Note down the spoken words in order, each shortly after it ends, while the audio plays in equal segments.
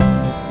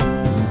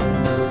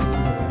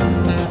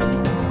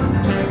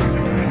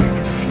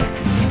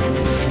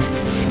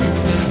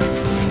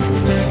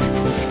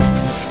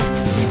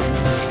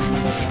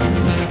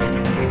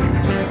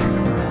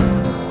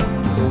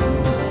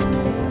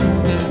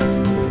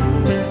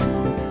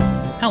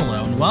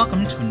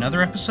welcome to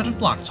another episode of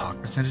Block Talk,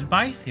 presented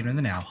by Theater in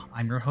the Now.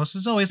 I'm your host,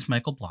 as always,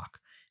 Michael Block.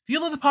 If you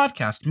love the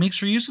podcast, make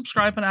sure you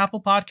subscribe on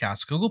Apple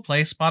Podcasts, Google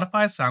Play,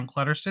 Spotify,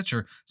 SoundCloud, or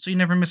Stitcher so you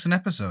never miss an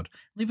episode.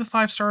 Leave a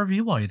 5-star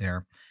review while you're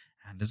there.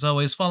 And as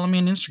always, follow me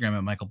on Instagram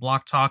at Michael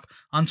Block Talk,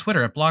 on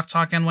Twitter at Block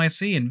Talk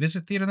NYC, and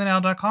visit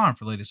theaterthenow.com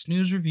for latest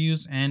news,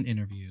 reviews, and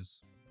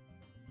interviews.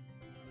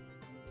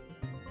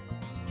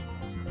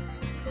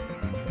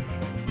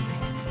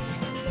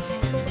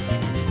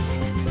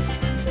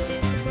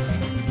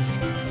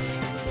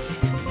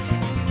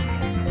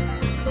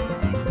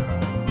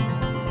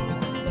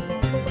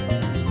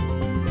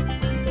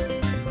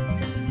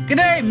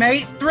 G'day,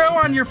 mate. Throw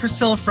on your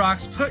Priscilla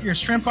frocks, put your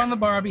shrimp on the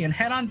Barbie, and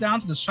head on down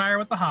to the Shire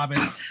with the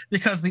Hobbits,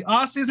 because the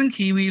Aussies and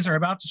Kiwis are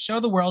about to show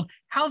the world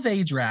how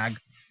they drag.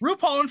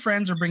 RuPaul and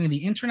friends are bringing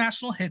the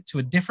international hit to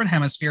a different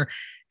hemisphere,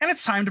 and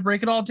it's time to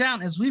break it all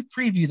down as we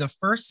preview the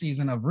first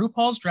season of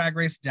RuPaul's Drag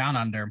Race Down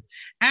Under.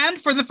 And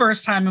for the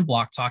first time in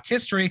Block Talk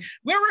history,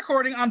 we're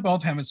recording on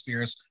both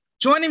hemispheres.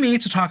 Joining me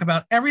to talk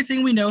about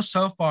everything we know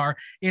so far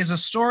is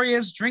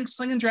Astoria's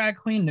drink-slinging drag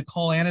queen,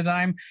 Nicole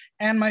Anodyne,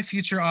 and my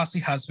future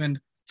Aussie husband,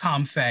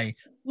 Tom Fay.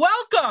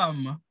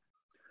 Welcome.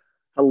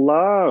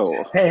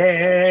 Hello.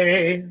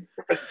 Hey.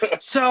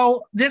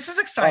 So this is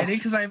exciting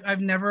because I've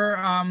never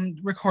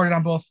recorded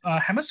on both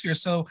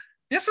hemispheres. So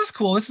this is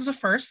cool. This is a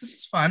first. This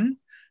is fun.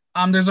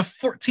 There's a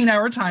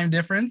 14-hour time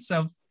difference.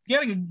 So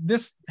getting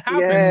this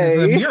happen is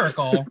a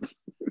miracle.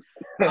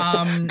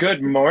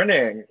 Good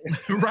morning.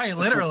 Right,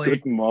 literally.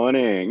 Good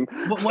morning.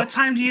 What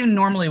time do you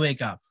normally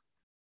wake up?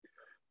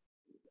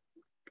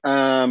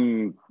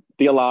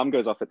 The alarm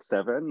goes off at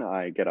 7.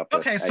 I get up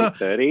at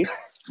 8:30.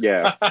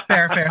 Yeah.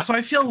 Fair. So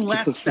I feel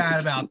less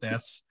bad about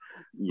this.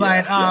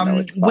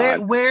 Yeah,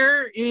 but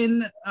where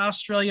in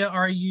Australia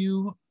are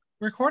you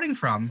recording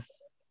from?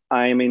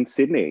 I am in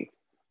Sydney.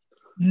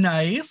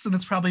 Nice. And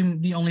that's probably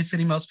the only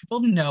city most people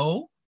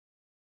know.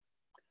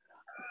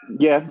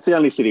 Yeah, it's the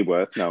only city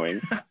worth knowing.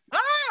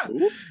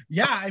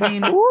 Yeah, I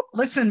mean,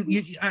 listen,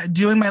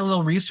 doing my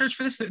little research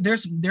for this,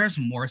 there's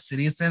more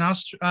cities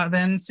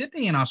than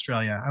Sydney in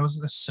Australia. I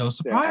was so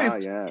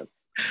surprised. Yes.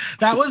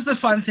 That was the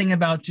fun thing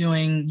about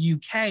doing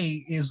UK,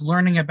 is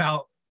learning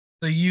about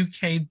the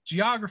UK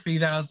geography,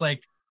 that I was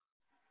like,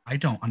 I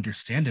don't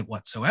understand it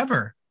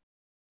whatsoever.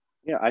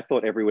 Yeah, I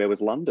thought everywhere was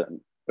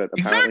London, but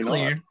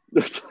apparently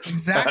not.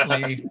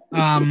 Exactly.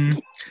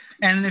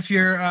 And if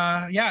you're,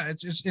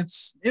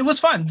 it was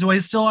fun. Do I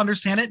still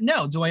understand it?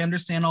 No. Do I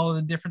understand all of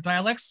the different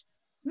dialects?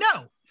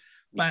 No.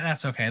 But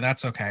that's okay.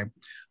 That's okay.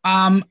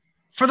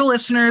 For the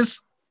listeners,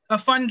 a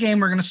fun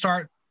game we're going to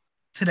start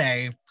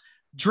today.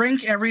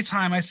 Drink every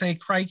time I say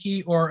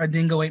crikey or a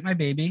dingo ate my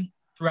baby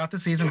throughout the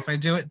season. If I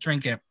do it,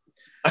 drink it.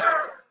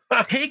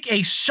 Take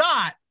a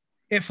shot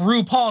if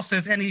RuPaul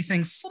says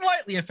anything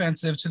slightly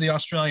offensive to the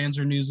Australians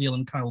or New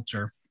Zealand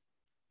culture.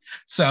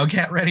 So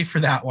get ready for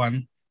that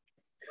one.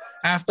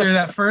 After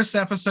that first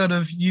episode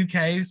of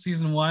UK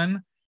season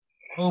 1,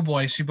 oh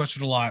boy, she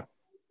butchered a lot.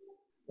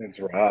 It's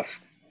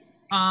rough.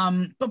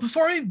 But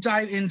before we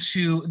dive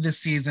into this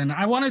season,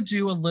 I want to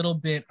do a little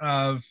bit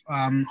of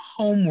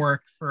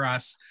homework for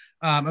us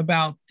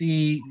about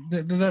the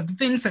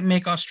things that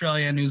make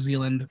Australia and New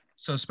Zealand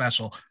so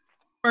special.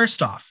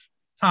 First off,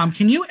 Tom,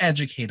 can you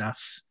educate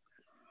us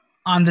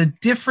on the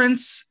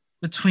difference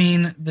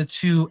between the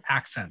two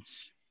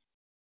accents?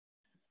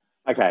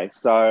 Okay,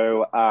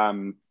 so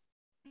I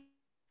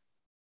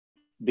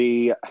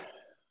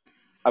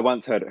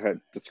once heard it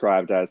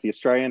described as the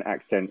Australian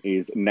accent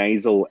is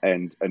nasal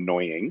and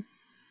annoying,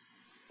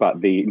 but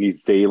the New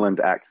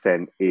Zealand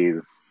accent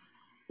is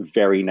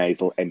very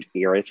nasal and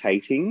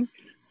irritating.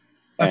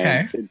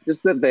 Okay. And it's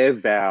just that their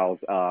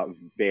vowels are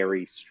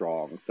very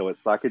strong. So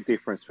it's like a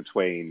difference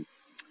between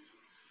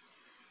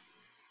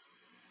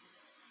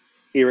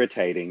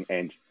irritating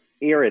and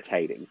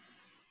irritating.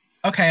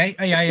 Okay,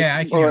 yeah,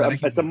 I can hear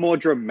that. It's a more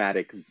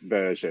dramatic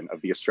version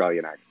of the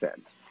Australian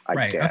accent,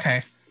 I guess.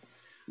 Okay.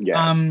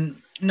 Yeah.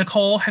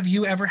 Nicole, have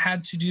you ever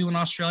had to do an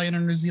Australian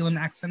or New Zealand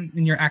accent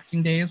in your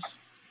acting days?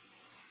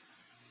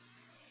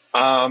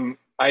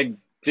 I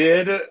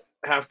did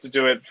have to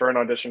do it for an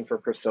audition for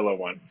Priscilla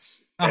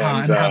once.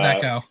 And how'd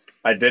that go?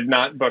 I did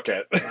not book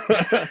it.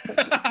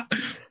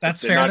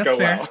 That's fair. That's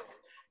fair.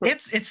 Well.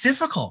 It's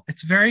difficult.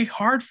 It's very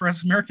hard for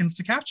us Americans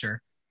to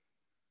capture.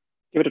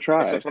 Give it a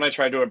try. Except when I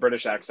try to do a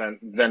British accent,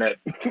 then it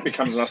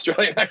becomes an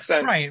Australian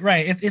accent. Right.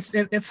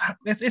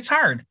 It's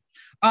hard.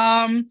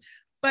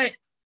 But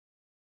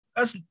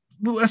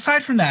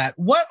aside from that,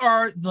 what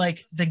are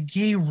like the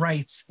gay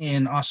rights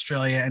in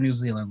Australia and New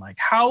Zealand like?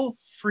 How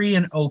free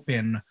and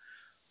open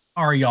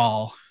are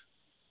y'all?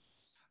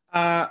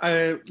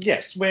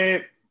 Yes,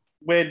 we're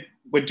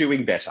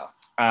doing better.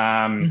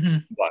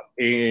 But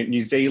in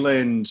New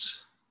Zealand,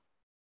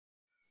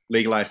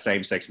 legalized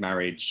same-sex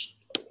marriage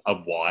a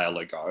while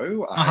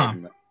ago. I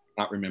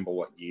can't remember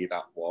what year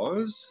that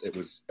was. It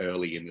was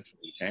early in the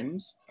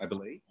 2010s, I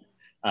believe.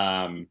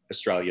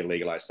 Australia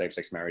legalised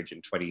same-sex marriage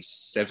in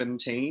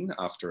 2017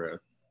 after a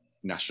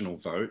national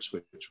vote,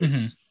 which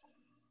was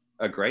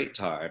a great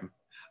time.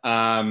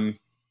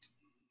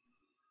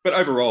 But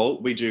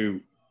overall, we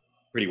do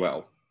pretty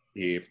well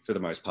here for the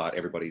most part.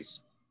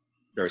 Everybody's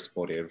very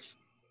supportive,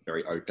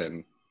 very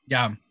open.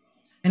 Yeah.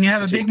 And you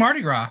have a big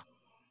Mardi Gras.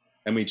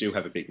 And we do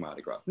have a big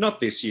Mardi Gras. Not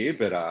this year,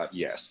 but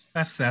yes.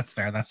 That's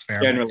fair. That's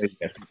fair. Generally,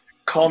 yes.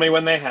 Call me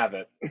when they have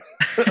it.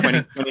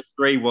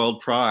 2023 World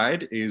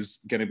Pride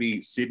is going to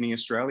be Sydney,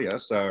 Australia.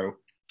 So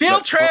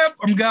field trip.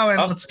 I'm going.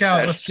 Let's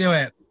go. Let's do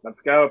it.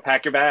 Let's go.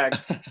 Pack your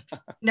bags.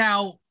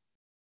 Now,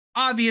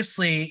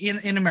 obviously,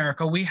 in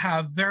America, we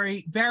have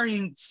very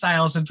varying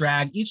styles of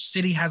drag. Each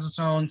city has its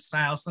own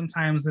style.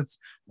 Sometimes it's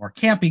more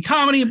campy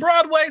comedy,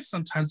 Broadway.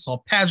 Sometimes it's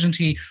all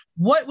pageanty.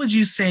 What would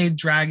you say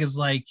drag is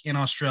like in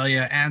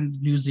Australia and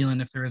New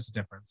Zealand, if there is a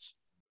difference?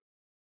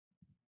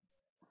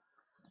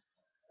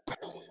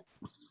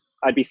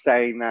 I'd be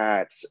saying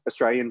that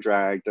Australian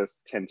drag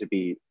does tend to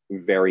be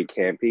very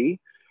campy.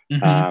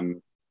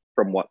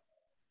 From what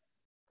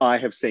I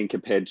have seen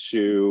compared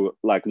to,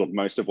 like, look,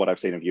 most of what I've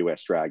seen of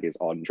US drag is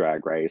on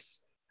Drag Race.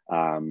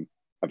 I've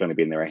only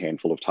been there a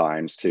handful of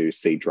times to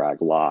see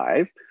drag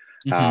live.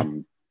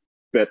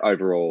 But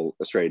overall,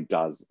 Australia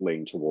does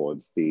lean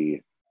towards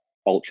the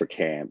ultra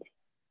camp,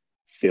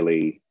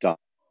 silly, dumb.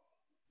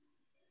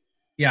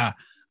 Yeah.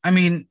 I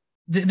mean,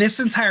 this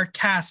entire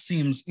cast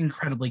seems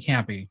incredibly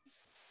campy.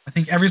 I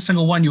think every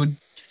single one you would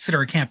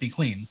consider a campy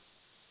queen.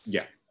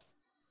 Yeah.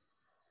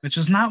 Which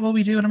is not what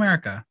we do in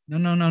America. No.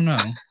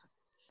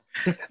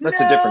 That's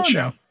a different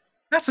show. No.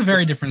 That's a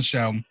very different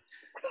show.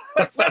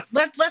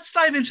 But let's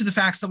dive into the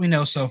facts that we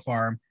know so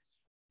far.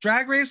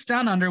 Drag Race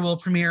Down Under will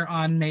premiere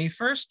on May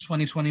 1st,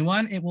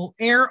 2021. It will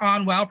air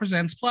on WoW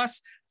Presents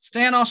Plus,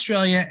 Stan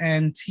Australia,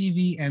 and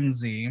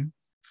TVNZ.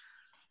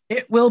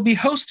 It will be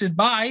hosted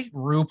by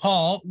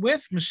RuPaul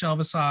with Michelle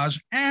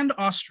Visage and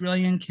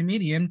Australian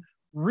comedian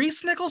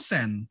Rhys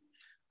Nicholson.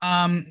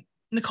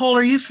 Nicole,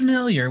 are you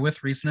familiar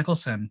with Rhys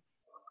Nicholson?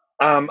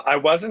 I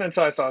wasn't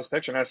until I saw his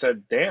picture and I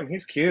said, damn,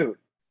 he's cute.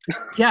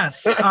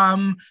 Yes.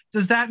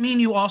 Does that mean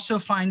you also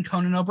find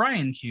Conan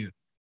O'Brien cute?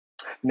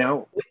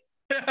 No.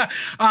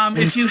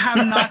 If you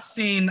have not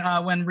seen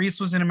when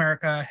Rhys was in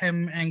America,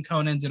 him and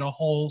Conan did a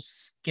whole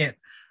skit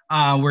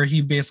where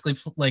he basically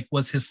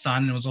was his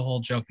son, and it was a whole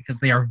joke because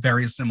they are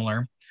very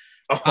similar.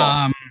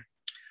 Now,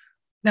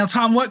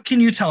 Tom, what can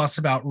you tell us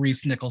about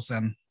Rhys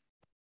Nicholson?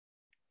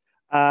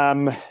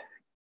 That's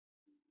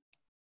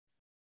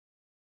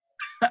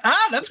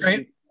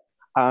great.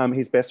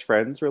 His best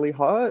friend's really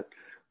hot.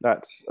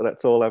 That's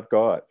all I've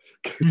got.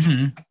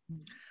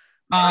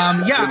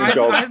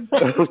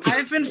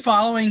 I've been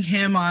following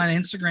him on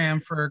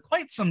Instagram for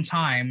quite some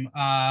time.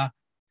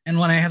 And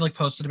when I had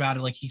posted about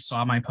it, he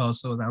saw my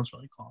post, so that was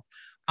really cool.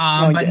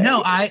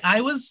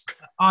 I was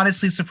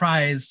honestly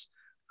surprised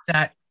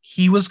that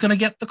he was going to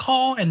get the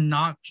call and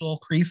not Joel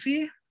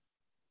Creasy.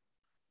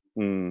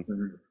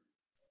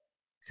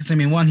 Because,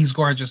 one, he's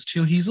gorgeous.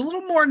 Two, he's a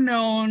little more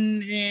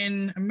known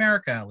in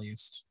America, at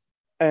least.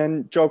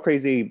 And Joel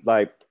Creasy,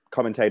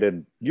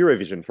 commentated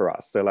Eurovision for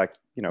us. So, right.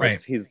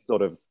 It's his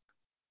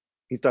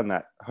he's done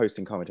that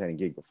hosting commentating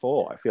gig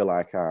before. I feel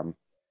like,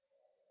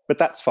 but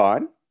that's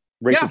fine.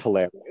 Rhys is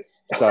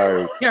hilarious.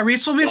 So yeah,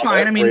 Rhys will be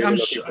fine. I'm looking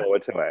sure.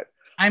 Forward to it.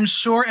 I'm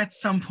sure at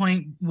some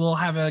point we'll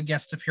have a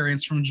guest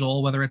appearance from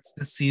Joel, whether it's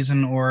this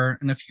season or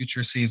in a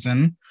future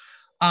season.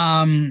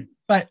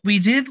 But we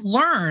did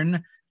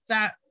learn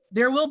that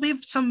there will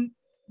be some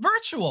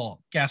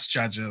virtual guest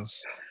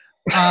judges.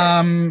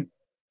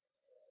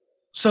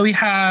 So we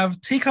have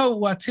Taika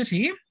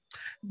Waititi,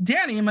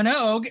 Danny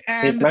Minogue,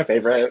 and he's my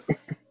favorite.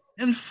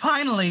 And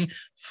finally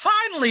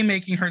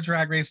making her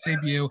Drag Race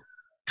debut,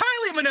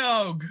 Kylie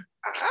Minogue.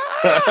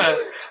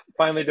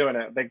 Finally doing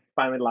it. They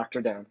finally locked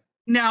her down.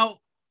 Now,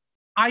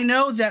 I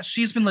know that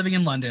she's been living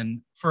in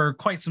London for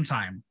quite some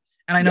time,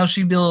 and I know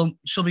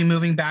she'll be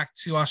moving back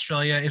to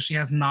Australia if she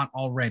has not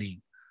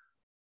already.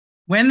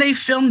 When they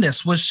filmed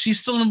this, was she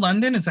still in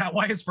London? Is that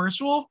why it's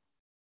virtual?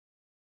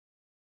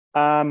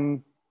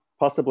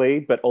 Possibly,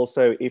 but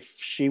also if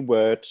she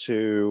were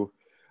to...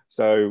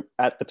 So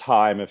at the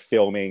time of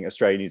filming,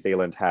 Australia, New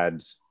Zealand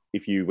had,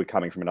 if you were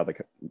coming from another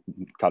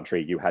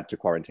country, you had to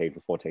quarantine for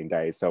 14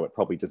 days. So it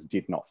probably just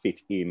did not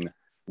fit in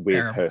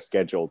with her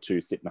schedule to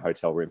sit in a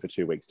hotel room for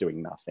 2 weeks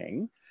doing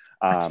nothing.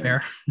 That's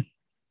fair.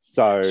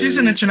 So she's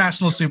an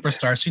international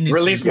superstar. She needs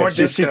release more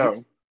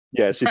disco.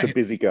 She's a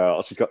busy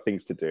girl. She's got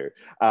things to do.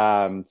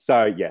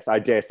 So yes, I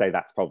dare say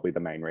that's probably the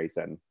main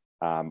reason.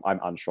 I'm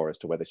unsure as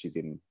to whether she's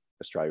in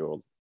Australia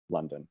or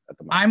London at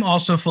the moment. I'm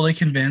also fully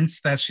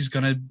convinced that she's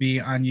going to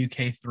be on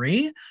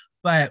UK3,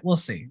 but we'll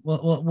see.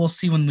 We'll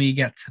see when we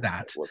get to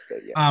that. We'll see,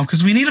 yeah.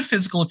 Because we need a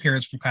physical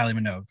appearance from Kylie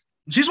Minogue.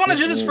 She's wanted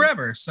to do this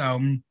forever. So,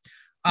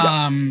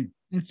 and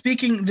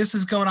speaking, this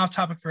is going off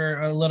topic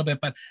for a little bit,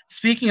 but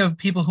speaking of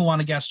people who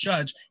want to guest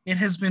judge, it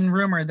has been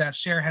rumored that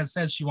Cher has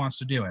said she wants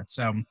to do it.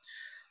 So,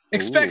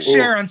 expect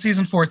Cher on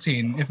season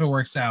 14 if it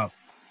works out.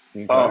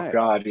 Okay. Oh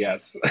God,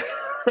 yes.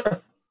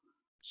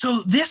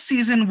 So this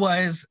season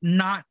was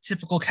not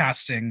typical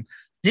casting.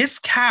 This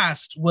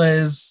cast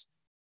was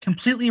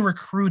completely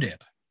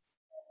recruited.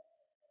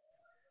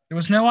 There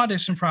was no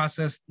audition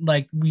process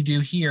like we do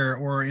here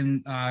or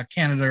in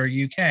Canada or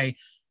UK.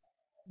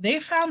 They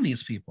found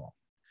these people,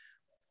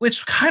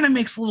 which kind of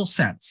makes a little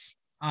sense.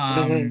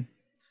 And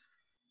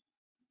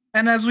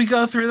as we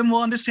go through them,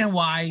 we'll understand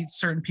why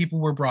certain people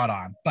were brought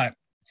on. But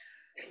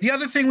the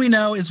other thing we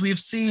know is we've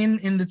seen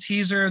in the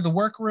teaser the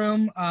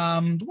workroom.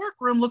 The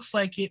workroom looks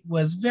like it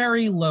was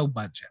very low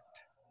budget.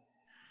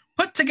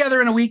 Put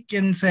together in a week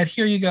and said,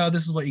 here you go,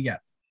 this is what you get.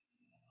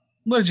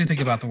 What did you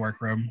think about the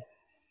workroom?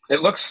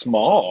 It looks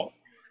small.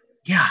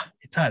 Yeah,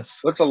 it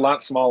does. It looks a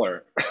lot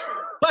smaller.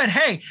 But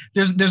hey,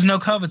 there's no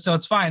COVID, so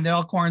it's fine. They're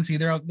all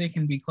quarantined. They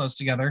can be close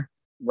together.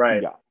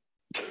 Right. Yeah.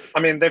 I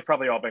mean, they've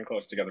probably all been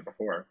close together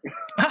before.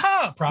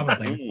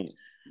 Probably.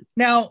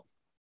 Now,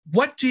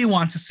 what do you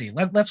want to see?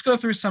 Let's go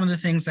through some of the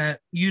things that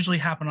usually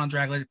happen on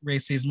Drag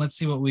Race season. Let's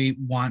see what we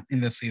want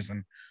in this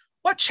season.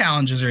 What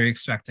challenges are you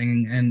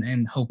expecting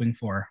and hoping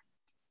for?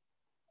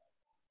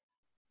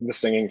 The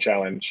singing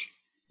challenge.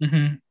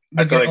 Mm-hmm.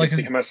 I feel like it's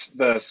become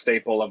the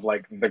staple of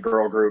like the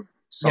girl group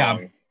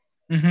song.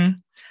 Yeah. Mm-hmm.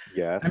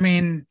 Yes. I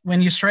mean,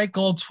 when you strike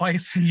gold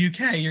twice in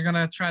UK, you're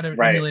gonna try to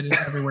emulate it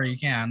everywhere you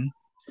can.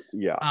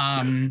 Yeah.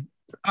 I'm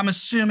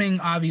assuming,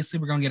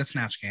 obviously, we're gonna get a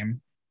snatch game.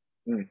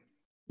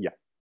 Yeah.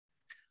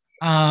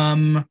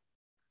 I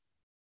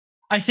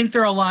think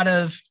there are a lot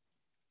of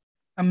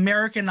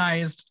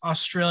Americanized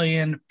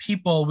Australian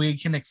people we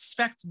can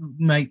expect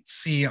might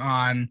see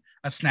on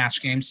a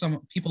snatch game.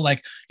 Some people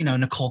like,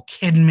 Nicole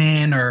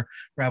Kidman or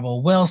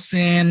Rebel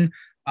Wilson,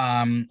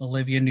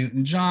 Olivia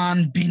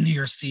Newton-John, Bindi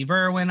or Steve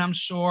Irwin, I'm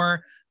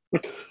sure.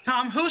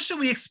 Tom, who should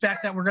we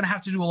expect that we're going to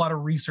have to do a lot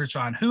of research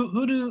on?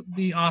 Who do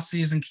the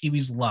Aussies and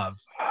Kiwis love?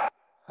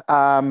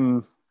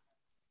 I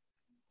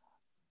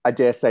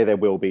dare say there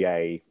will be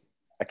a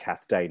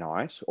Kath Day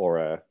night or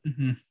a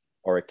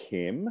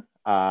Kim.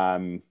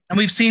 And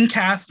we've seen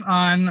Kath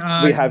on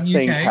we have UK.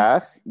 seen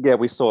Kath. Yeah,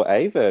 we saw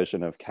a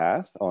version of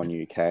Kath on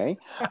UK.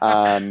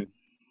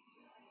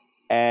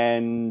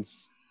 And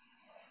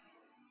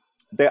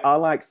there are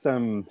like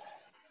some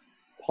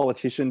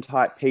politician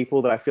type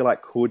people that I feel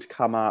like could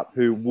come up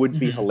who would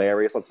be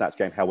hilarious on Snatch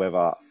Game,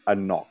 however, are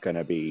not going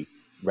to be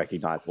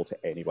recognizable to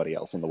anybody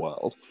else in the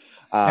world.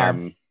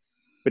 But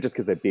just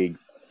because they're big,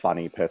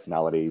 funny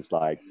personalities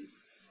like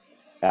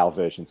our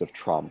versions of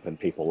Trump and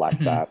people like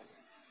that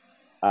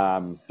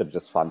are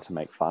just fun to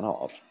make fun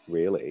of,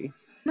 really.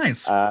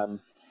 Nice.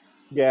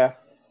 Yeah.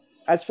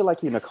 As for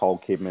like your Nicole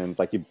Kidmans,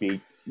 like your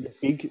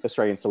big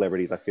Australian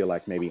celebrities, I feel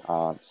like maybe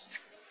aren't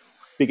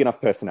big enough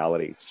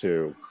personalities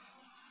to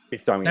be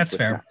thrown into a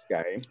Snatch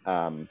Game.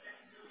 I'm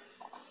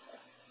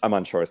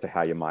unsure as to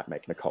how you might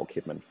make Nicole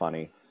Kidman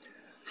funny.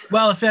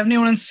 Well, if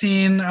anyone's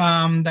seen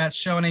that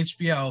show on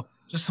HBO,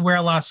 just wear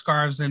a lot of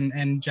scarves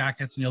and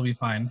jackets and you'll be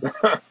fine.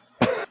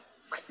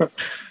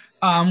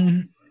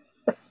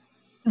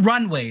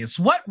 Runways.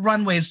 What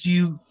runways do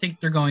you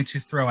think they're going to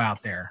throw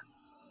out there?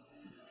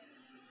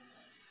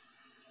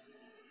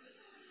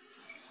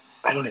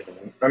 I don't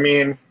even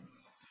know.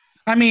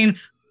 I mean,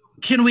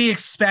 can we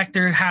expect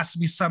there has to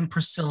be some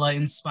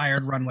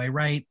Priscilla-inspired runway,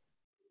 right?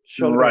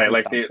 Sure, right,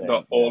 like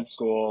the old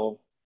school.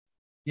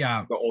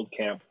 Yeah. The old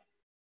camp.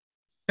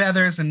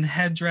 Feathers and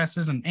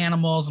headdresses and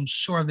animals. I'm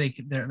sure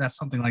that's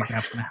something like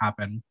that's going to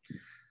happen.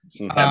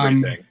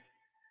 Everything.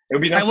 It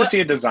would be nice to see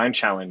a design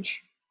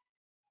challenge.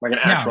 Like an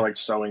actual like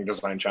sewing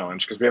design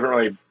challenge, because we haven't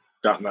really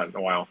gotten that in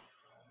a while.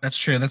 That's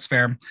true. That's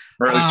fair.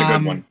 Or at least a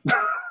good one.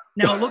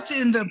 Now, it looked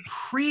in the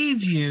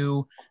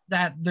preview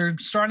that they're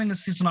starting the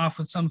season off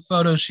with some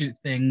photo shoot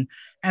thing,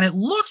 and it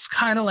looks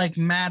kind of like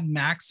Mad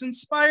Max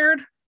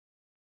inspired.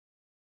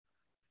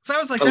 So I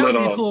was like, that would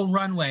be a cool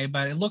runway,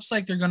 but it looks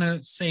like they're going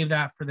to save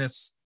that for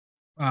this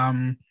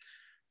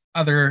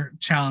other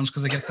challenge,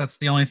 because I guess that's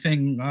the only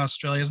thing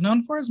Australia is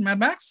known for is Mad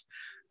Max.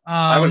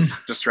 I was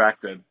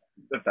distracted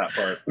at that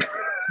part.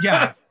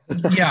 Yeah.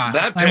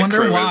 That I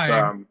wonder crew why. Is,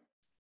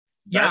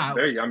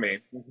 they're yummy.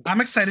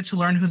 I'm excited to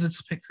learn who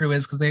this pit crew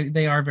is, because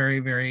they are very,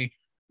 very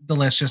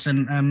delicious,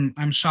 and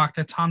I'm shocked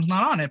that Tom's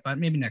not on it, but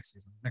maybe next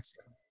season.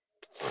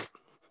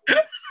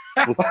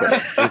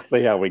 We'll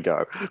see how we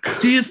go.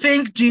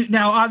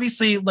 Now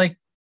obviously, like,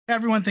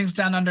 everyone thinks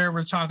Down Under,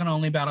 we're talking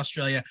only about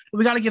Australia, but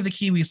we got to give the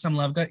Kiwis some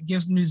love,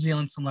 give New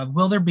Zealand some love.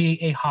 Will there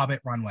be a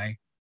Hobbit runway?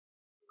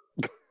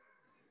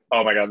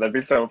 Oh my god, that'd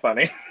be so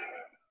funny.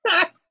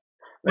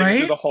 They just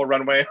do the whole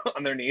runway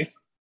on their knees.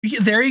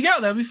 There you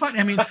go. That'd be fun.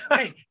 I mean,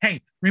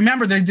 hey,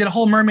 remember they did a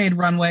whole mermaid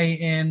runway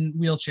in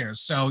wheelchairs,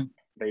 so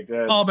they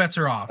did. All bets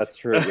are off. That's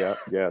true.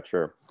 Yeah,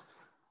 true.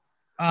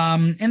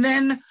 And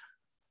then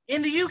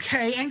in the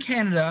UK and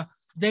Canada,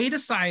 they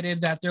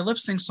decided that their lip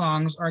sync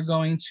songs are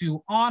going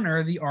to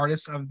honor the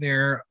artists of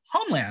their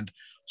homeland.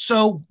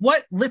 So,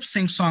 what lip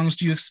sync songs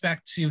do you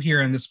expect to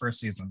hear in this first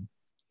season?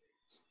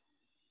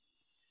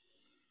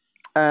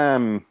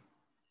 Some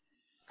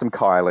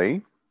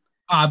Kylie.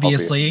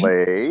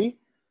 Obviously.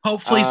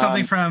 Hopefully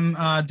something from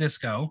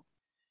Disco.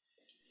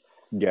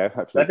 Yeah,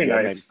 hopefully. That'd be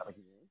nice.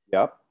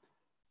 Yep.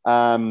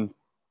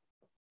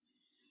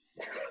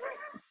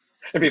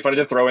 It'd be funny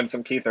to throw in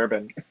some Keith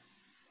Urban.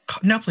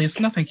 No, please,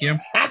 no, thank you.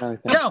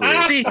 No,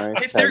 see,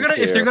 if they're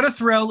gonna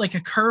throw like a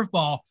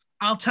curveball,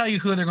 I'll tell you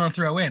who they're gonna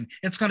throw in.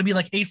 It's gonna be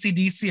like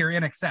AC/DC or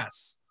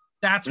INXS.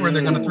 That's where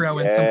they're gonna throw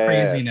in some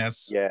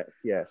craziness.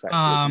 Yes.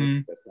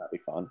 Actually, that's gonna be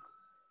fun.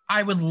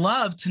 I would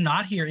love to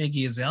not hear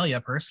Iggy Azalea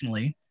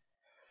personally.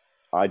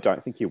 I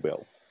don't think you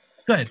will.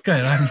 Good.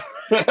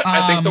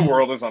 I think the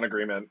world is on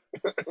agreement.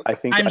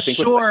 I'm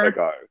sure.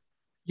 Go.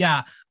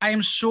 Yeah, I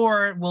am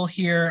sure we'll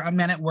hear a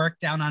Men at Work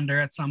Down Under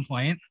at some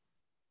point.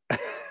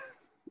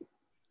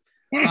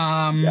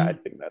 I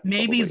think that's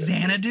maybe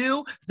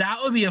Xanadu. That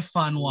would be a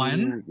fun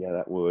one. Yeah,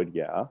 that would.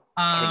 Yeah,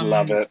 I would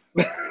love it.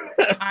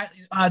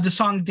 The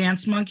song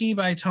 "Dance Monkey"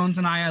 by Tones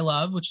and I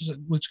love, which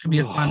could be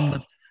a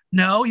fun.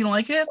 No, you don't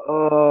like it?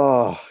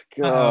 Oh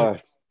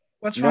God!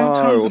 What's wrong with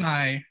Tones and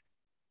I?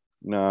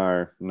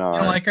 No. You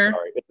don't like her?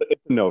 Sorry.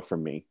 It's a no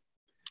from me.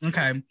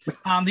 Okay.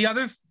 The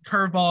other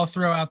curveball I'll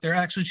throw out there,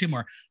 actually two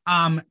more.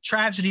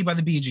 Tragedy by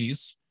the Bee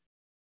Gees.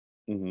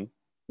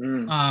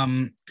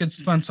 Mm-hmm. Good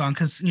fun song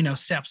because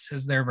Steps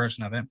is their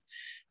version of it.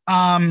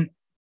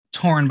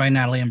 Torn by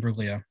Natalie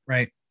Imbruglia,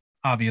 right?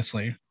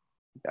 Obviously.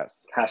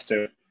 Yes. Has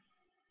to.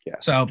 Yeah.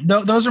 So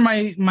those are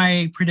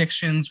my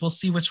predictions. We'll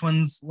see which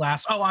ones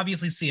last. Oh,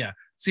 obviously Sia.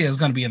 Sia is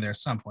going to be in there at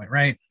some point,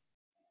 right?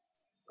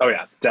 Oh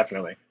yeah,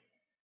 definitely.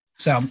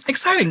 So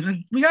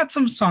exciting. We got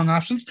some song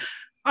options.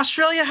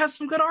 Australia has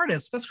some good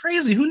artists. That's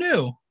crazy. Who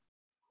knew?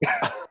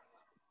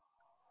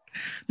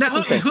 Now,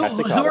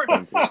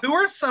 who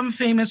are some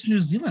famous New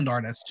Zealand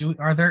artists?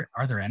 Are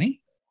there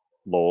any?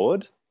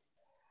 Lorde.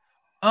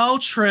 Oh,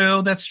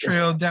 true. That's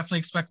true. Definitely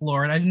expect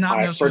Lorde. I did not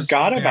know. I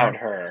forgot about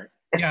her.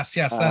 Yes,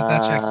 that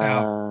checks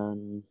out.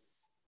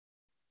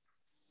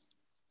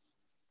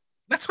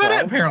 That's about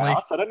it, apparently.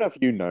 House? I don't know if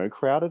you know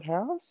Crowded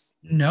House.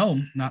 No,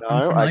 not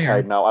unfamiliar.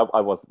 Okay, no, I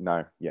wasn't.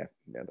 No, yeah.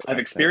 I've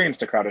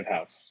experienced a crowded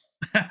house.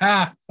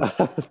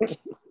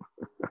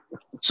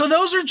 So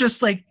those are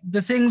just like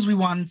the things we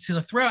wanted to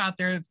throw out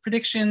there,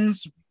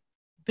 predictions,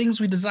 things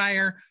we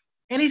desire.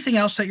 Anything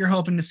else that you're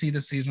hoping to see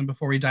this season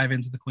before we dive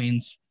into the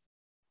Queens?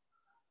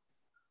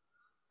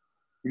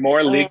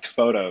 More leaked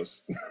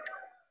photos.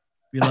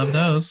 We love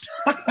those.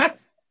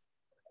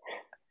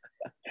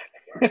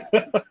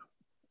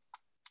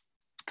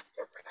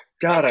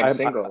 God, I'm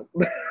single.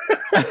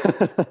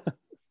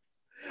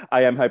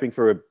 I am hoping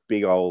for a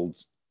big old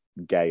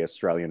gay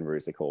Australian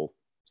musical,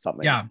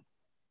 something. Yeah.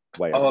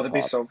 That'd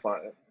be so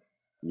fun.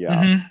 Yeah.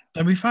 Mm-hmm.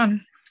 That'd be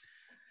fun.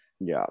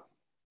 Yeah.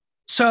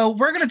 So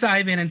we're going to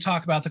dive in and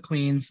talk about the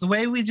Queens. The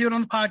way we do it on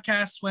the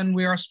podcast, when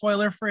we are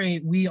spoiler free,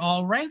 we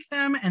all rank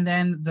them, and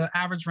then the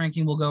average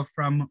ranking will go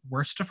from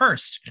worst to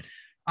first.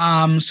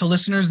 So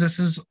listeners, this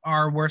is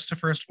our worst to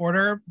first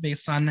order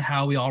based on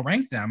how we all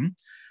rank them.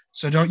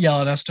 So don't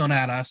yell at us, don't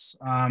at us.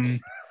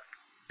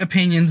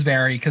 Opinions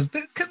vary because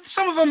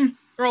some of them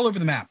are all over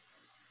the map.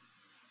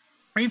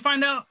 Are you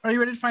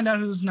ready to find out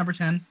who's number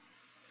 10?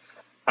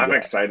 I'm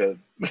excited.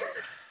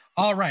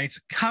 All right.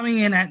 Coming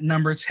in at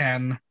number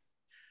 10,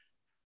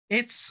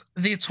 it's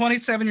the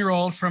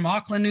 27-year-old from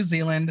Auckland, New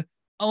Zealand,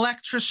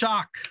 Elektra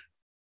Shock.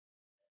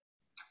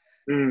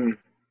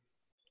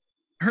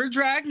 Her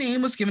drag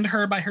name was given to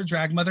her by her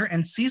drag mother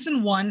and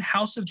season 1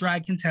 House of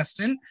Drag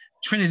contestant,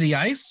 Trinity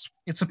Ice.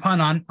 It's a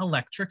pun on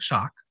electric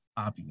shock,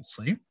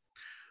 obviously.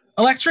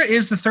 Elektra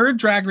is the third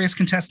Drag Race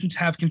contestant to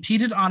have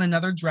competed on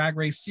another Drag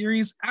Race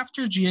series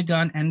after Gia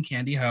Gunn and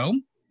Candy Ho.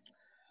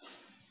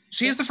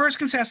 She is the first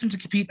contestant to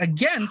compete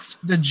against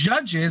the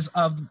judges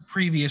of the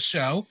previous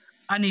show,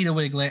 Anita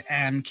Wiglet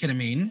and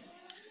Kitamine.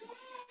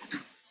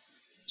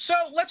 So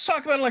let's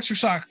talk about Elektra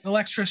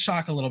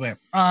Shock a little bit.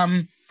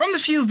 From the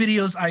few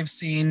videos I've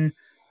seen,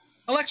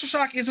 Elektra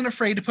Shock isn't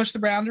afraid to push the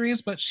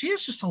boundaries, but she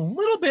is just a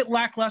little bit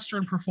lackluster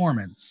in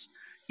performance,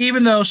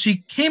 even though she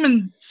came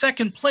in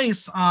second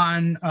place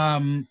on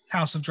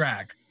House of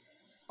Drag.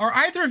 Are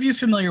either of you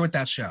familiar with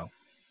that show?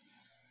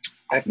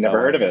 I've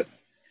never heard of it.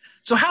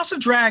 So House of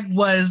Drag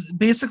was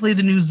basically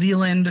the New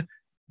Zealand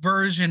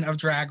version of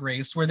Drag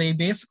Race, where they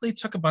basically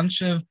took a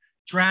bunch of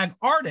drag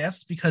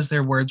artists, because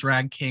there were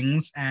drag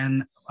kings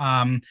and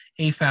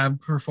AFAB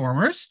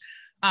performers,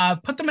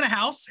 put them in a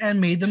house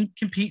and made them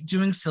compete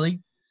doing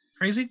silly,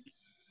 crazy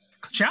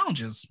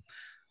challenges.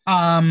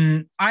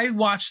 I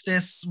watched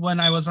this when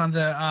I was on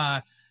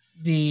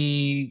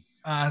the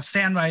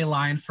standby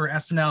line for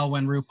SNL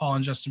when RuPaul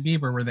and Justin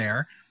Bieber were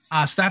there.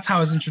 So that's how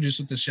I was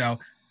introduced with the show.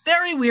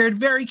 Very weird,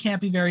 very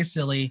campy, very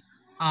silly.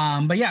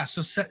 But yeah,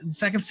 so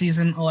second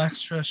season,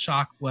 Elektra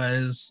Shock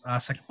was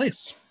second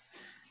place.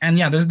 And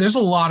yeah, there's a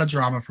lot of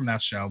drama from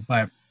that show.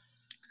 But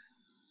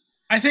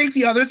I think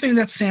the other thing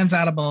that stands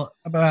out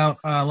about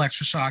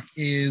Elektra Shock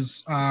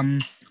is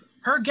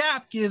her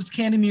gap gives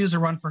Candy Muse a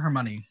run for her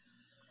money.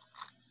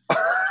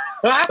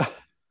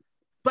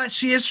 But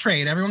she is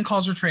Trade. Everyone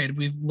calls her Trade.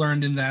 We've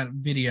learned in that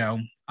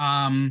video.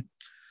 I'm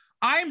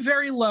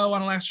very low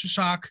on Elektra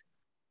Shock.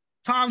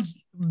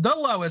 Tom's the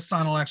lowest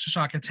on Elektra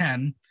Shock at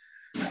 10.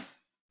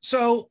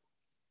 So,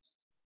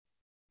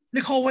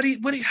 Nicole, how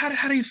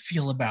do you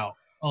feel about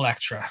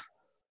Elektra?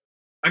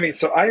 I mean,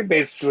 so I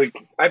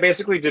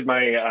basically did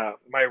my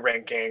my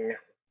ranking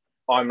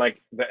on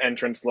like the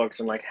entrance looks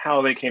and like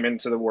how they came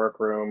into the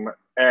workroom,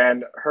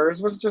 and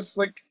hers was just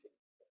like,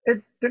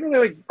 it didn't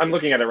really, I'm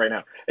looking at it right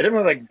now, it didn't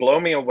really like blow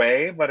me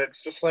away, but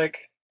it's just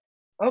like,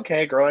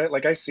 okay, girl,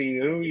 like I see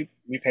you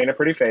paint a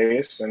pretty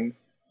face, and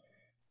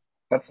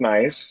that's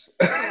nice.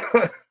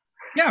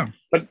 Yeah,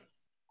 but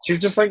she's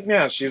just like,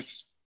 yeah,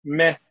 she's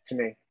meh to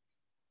me.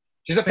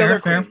 She's a filler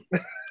queen.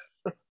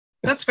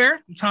 That's fair.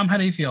 Tom, how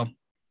do you feel?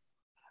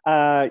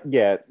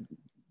 Yeah,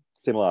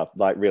 similar.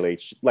 Like really,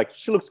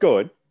 she looks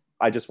good.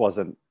 I'm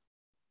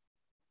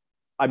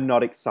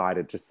not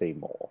excited to see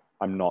more.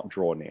 I'm not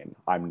drawn in.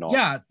 I'm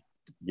not.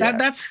 Yeah,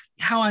 that's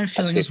how I'm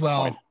feeling as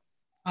well.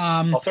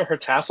 Also, her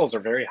tassels are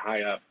very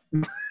high up.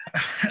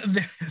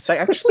 They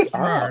actually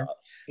are.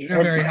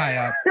 They're very high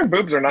up. Her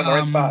boobs are not in the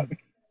right spot.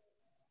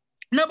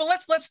 No, but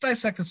let's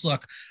dissect this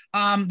look.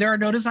 There are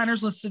no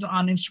designers listed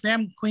on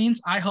Instagram.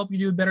 Queens, I hope you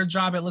do a better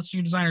job at listing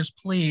your designers,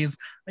 please.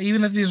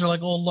 Even if these are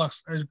like old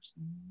looks.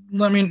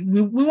 I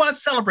mean, we want to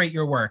celebrate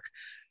your work.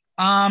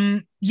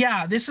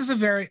 Yeah, this is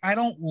I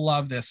don't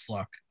love this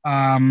look.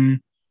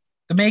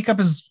 The makeup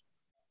is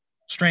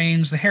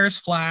strange. The hair is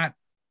flat.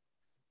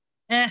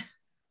 I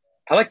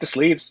like the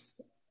sleeves.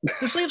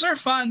 The sleeves are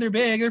fun. They're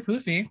big. They're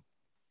poofy.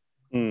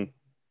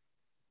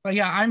 But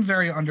yeah, I'm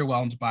very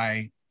underwhelmed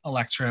by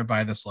Elektra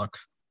by this look.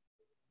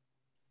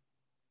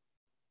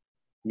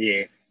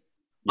 Yeah.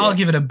 I'll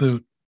give it a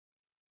boot.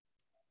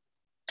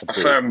 A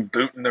firm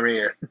boot in the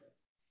rear.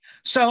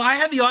 So I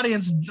had the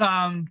audience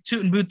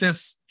toot and boot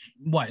this,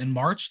 in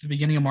March, the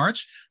beginning of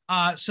March.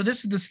 So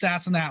this is the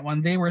stats on that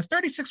one. They were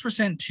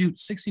 36% toot,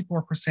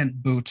 64%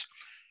 boot.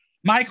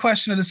 My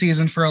question of the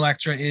season for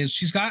Elektra is,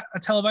 she's got a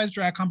televised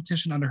drag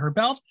competition under her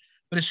belt,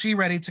 but is she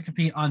ready to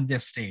compete on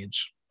this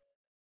stage?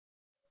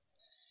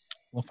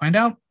 We'll find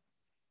out.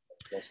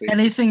 We'll see.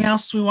 Anything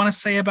else we want to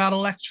say about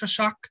Elektra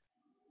Shock?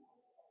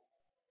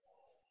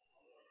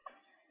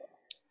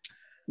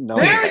 No.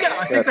 There we go.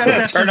 I think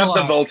that's Turn up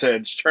the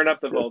voltage. Turn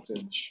up the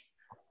voltage.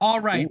 All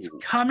right. Ooh.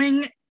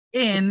 Coming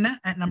in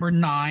at number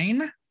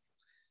 9,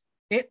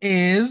 it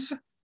is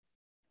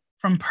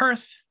from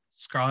Perth,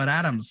 Scarlett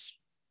Adams.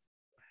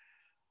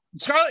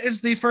 Scarlett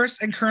is the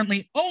first and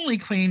currently only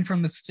queen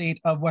from the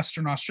state of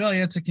Western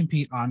Australia to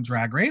compete on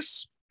Drag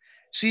Race.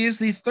 She is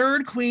the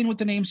third queen with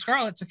the name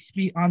Scarlett to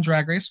compete on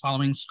Drag Race,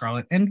 following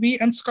Scarlett Envy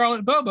and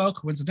Scarlett Bobo.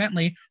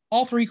 Coincidentally,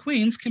 all 3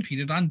 queens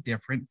competed on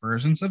different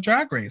versions of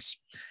Drag Race.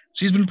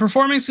 She's been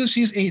performing since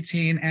she's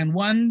 18 and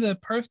won the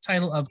Perth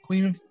title of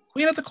Queen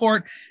of the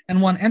Court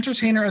and won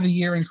Entertainer of the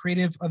Year and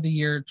Creative of the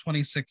Year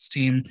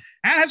 2016, and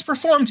has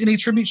performed in a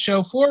tribute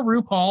show for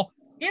RuPaul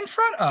in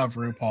front of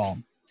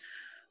RuPaul.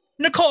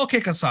 Nicole,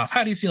 kick us off.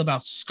 How do you feel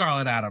about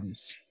Scarlett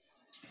Adams?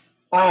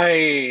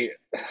 I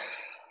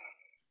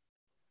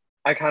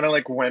kind of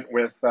like went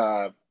with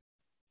the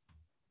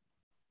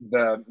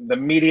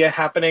media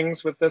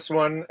happenings with this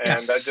one, and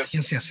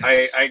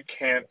yes. I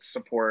can't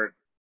support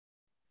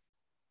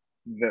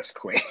this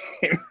queen.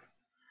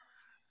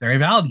 Very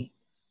valid.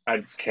 I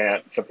just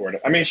can't support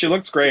it. I mean, she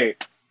looks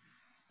great,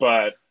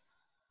 but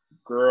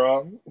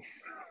girl.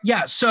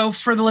 Yeah, so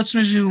for the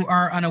listeners who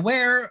are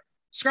unaware,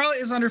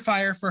 Scarlett is under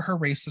fire for her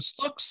racist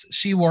looks.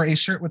 She wore a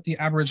shirt with the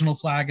Aboriginal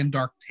flag and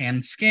dark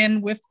tan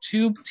skin with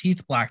 2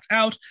 teeth blacked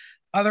out.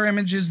 Other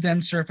images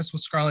then surfaced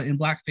with Scarlett in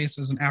blackface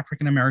as an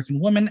African-American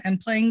woman and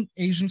playing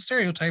Asian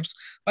stereotypes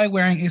by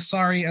wearing a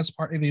sari as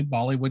part of a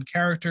Bollywood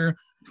character.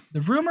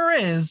 The rumor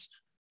is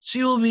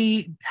she will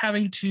be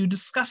having to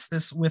discuss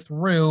this with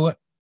Ru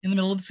in the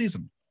middle of the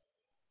season.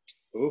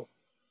 Ooh.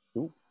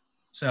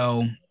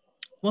 So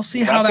we'll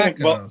see how that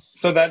goes. Well,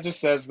 so that just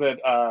says that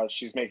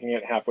she's making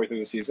it halfway through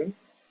the season?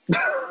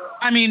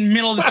 I mean,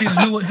 middle of the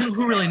season.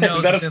 Who really knows?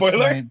 Is that a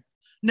spoiler?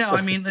 No,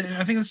 I mean,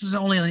 I think this is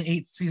only an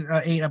 8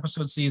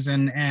 episode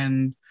season,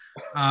 and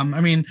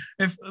I mean,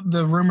 if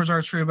the rumors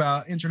are true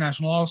about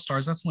International All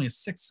Stars, that's only a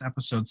 6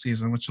 episode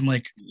season, which I'm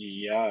like,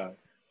 yeah,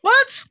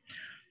 what?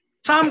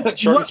 Tom,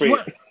 short and sweet.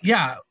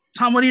 Yeah,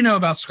 Tom, what do you know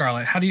about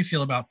Scarlett? How do you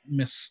feel about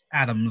Miss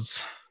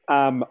Adams?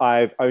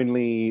 I've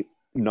only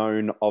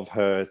known of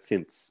her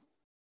since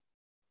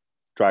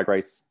Drag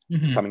Race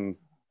coming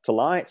to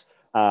light,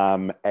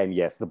 and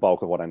yes, the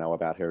bulk of what I know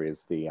about her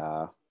is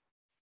the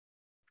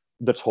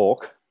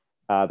talk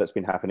that's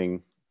been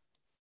happening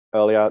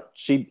earlier.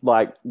 She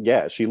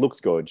looks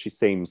good. She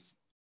seems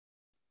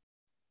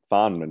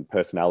fun and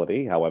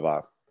personality.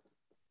 However,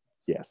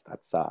 yes,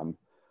 that's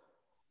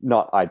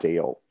not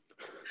ideal.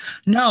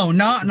 No,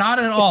 not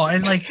at all.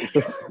 And like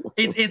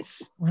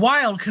it's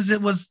wild because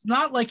it was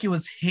not like it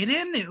was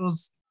hidden. It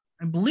was,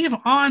 I believe,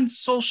 on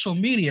social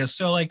media.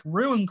 So like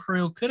Ru and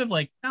crew could have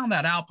like found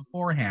that out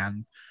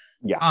beforehand.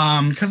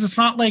 Yeah. Because it's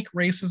not like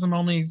racism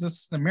only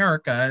exists in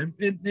America.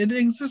 It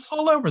exists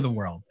all over the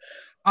world.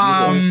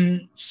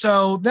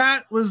 So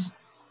that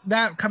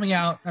coming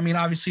out, I mean,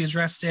 obviously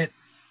addressed it.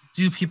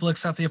 Do people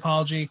accept the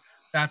apology?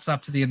 That's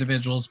up to the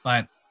individuals,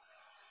 but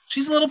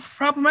she's a little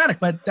problematic.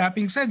 But that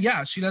being said,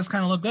 yeah, she does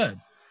kind of look good.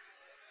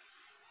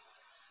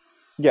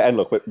 Yeah, and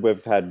look,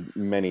 we've had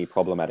many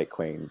problematic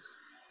queens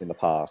in the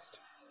past.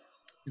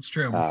 It's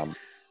true.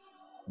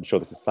 I'm sure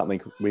this is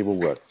something we will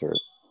work through.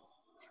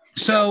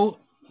 So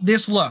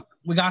this look,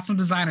 we got some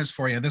designers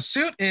for you. The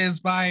suit is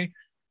by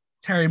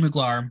Terry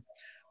Mugler.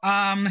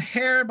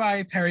 Hair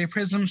by Perry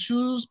Prism,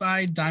 shoes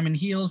by Diamond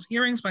Heels,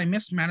 earrings by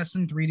Miss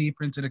Madison 3D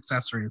printed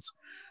accessories.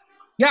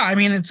 Yeah, I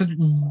mean, it's a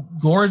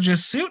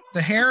gorgeous suit.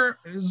 The hair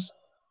is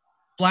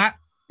flat,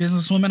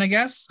 businesswoman, I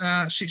guess.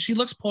 She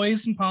looks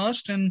poised and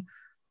polished, and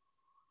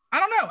I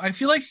don't know. I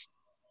feel like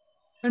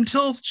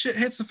until shit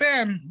hits the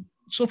fan,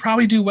 she'll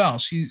probably do well.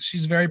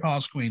 She's a very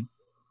polished queen.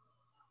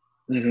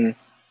 Mm-hmm.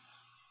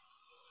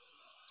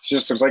 She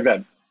just looks like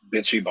that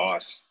bitchy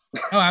boss.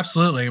 Oh,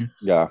 absolutely.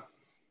 Yeah.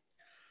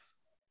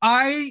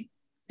 I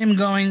am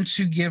going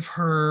to give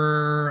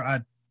her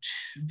a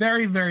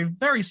very, very,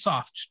 very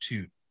soft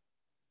toot.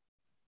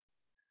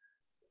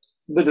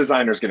 The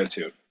designers get a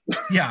toot.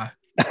 Yeah.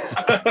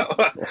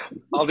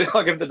 I'll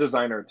give the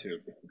designer a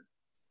toot.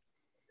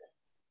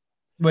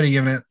 What are you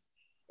giving it?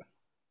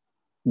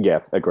 Yeah,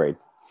 agreed.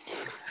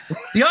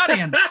 The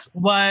audience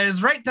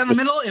was right down the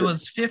middle. It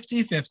was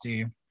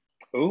 50-50.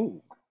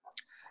 Ooh.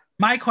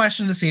 My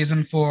question of the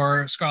season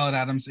for Scarlett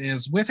Adams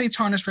is, with a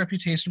tarnished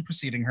reputation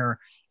preceding her,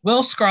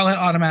 will Scarlett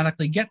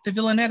automatically get the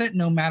villain edit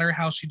no matter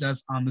how she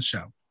does on the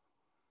show?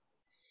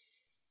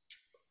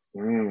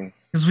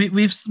 Because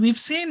we've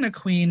seen the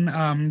queen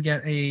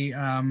get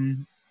a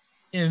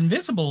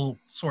invisible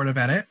sort of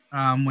edit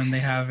when they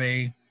have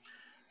a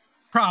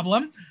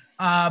problem,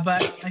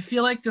 but I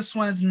feel like this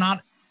one is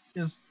not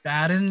as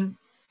bad in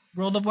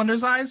World of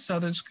Wonder's eyes. So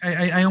there's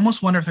I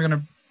almost wonder if they're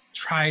gonna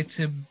try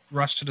to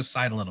brush it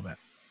aside a little bit.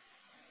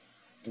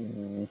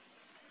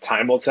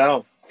 Time will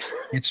tell.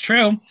 It's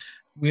true.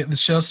 The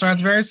show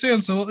starts very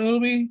soon, so it'll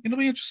be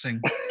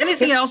interesting.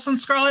 Anything else on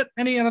Scarlett?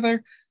 Any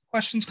other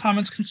questions,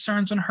 comments,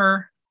 concerns on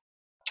her?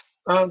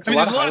 There's a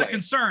lot of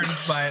concerns,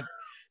 but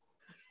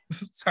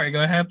sorry,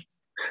 go ahead.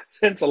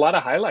 It's a lot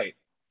of highlight.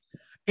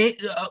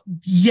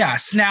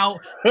 Yes. Now,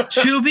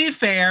 to be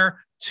fair,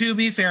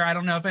 I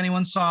don't know if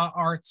anyone saw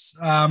Art's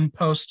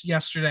post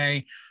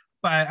yesterday,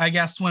 but I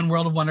guess when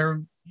World of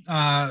Wonder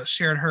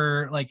shared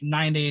her like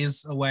 9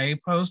 days away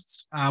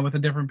post with a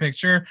different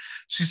picture,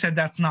 she said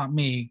that's not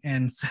me,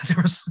 and said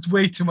there was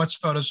way too much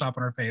Photoshop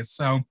on her face.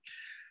 So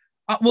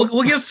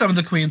we'll give some of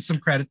the queens some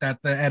credit that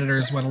the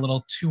editors went a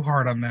little too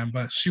hard on them,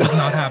 but she was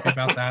not happy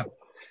about that.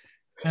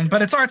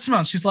 But it's Art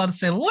Simone. She's allowed to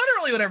say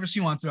literally whatever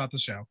she wants about the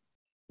show.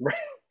 Right.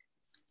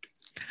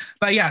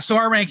 But yeah, so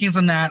our rankings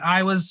on that,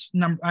 I was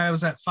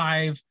at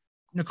 5,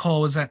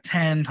 Nicole was at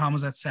 10, Tom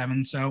was at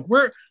 7. So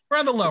we're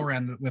on the lower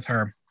end with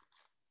her.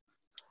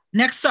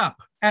 Next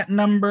up at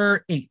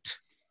number 8,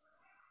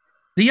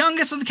 the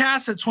youngest of the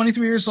cast at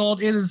 23 years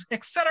old, it is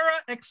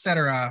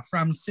etc.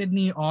 from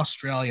Sydney,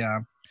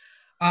 Australia.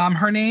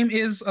 Her name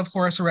is, of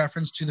course, a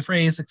reference to the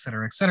phrase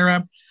etc.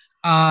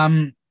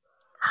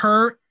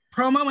 Her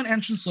promo and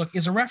entrance look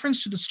is a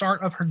reference to the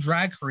start of her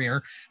drag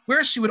career,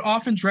 where she would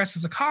often dress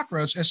as a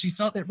cockroach as she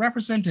felt it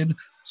represented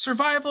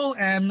survival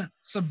and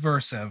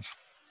subversive.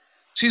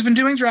 She's been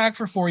doing drag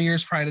for 4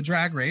 years prior to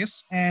Drag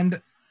Race,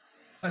 and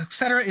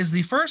etc. is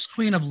the first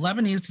queen of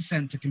Lebanese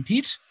descent to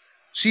compete.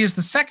 She is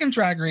the second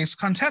Drag Race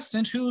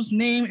contestant whose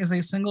name is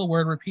a single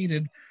word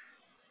repeated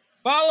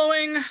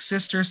following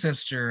Sister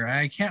Sister.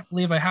 I can't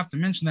believe I have to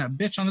mention that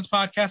bitch on this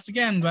podcast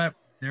again, but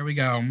there we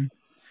go.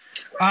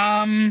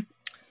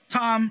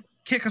 Tom,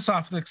 kick us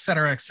off with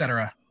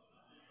etc.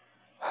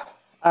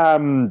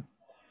 I've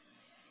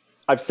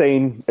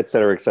seen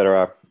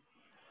etc.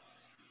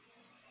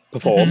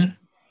 perform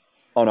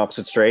on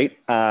Oxford Street.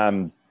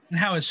 And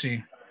how is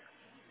she?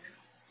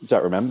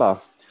 Don't remember.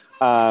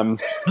 I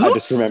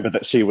just remember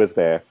that she was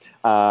there.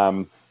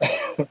 Now,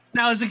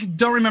 is it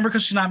don't remember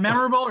because she's not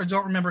memorable, or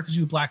don't remember because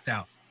you blacked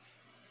out?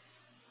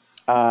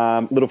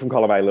 Little from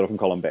column A, little from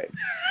column B.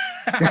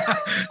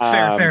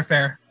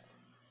 Fair.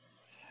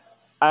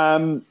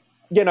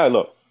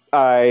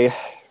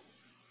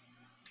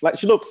 Look,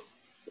 she looks,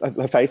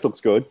 her face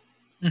looks good.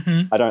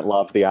 I don't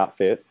love the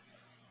outfit.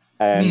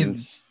 And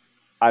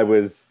I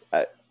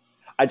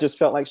just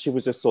felt like she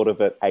was just sort of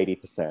at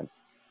 80%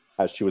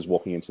 as she was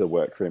walking into the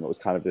workroom. It was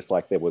kind of just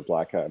like there was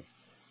like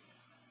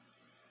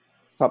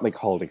something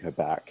holding her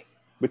back,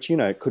 which,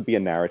 could be a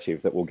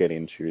narrative that we'll get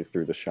into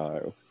through the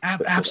show.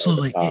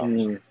 Absolutely.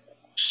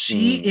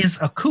 She is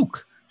a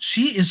kook.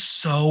 She is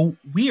so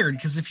weird,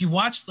 because if you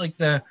watch like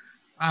the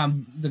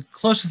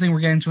closest thing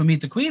we're getting to a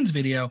Meet the Queens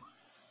video,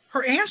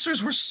 her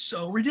answers were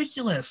so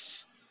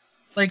ridiculous.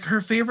 Like, her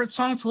favorite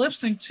song to lip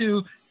sync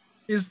to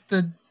is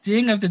the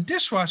ding of the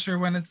dishwasher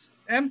when it's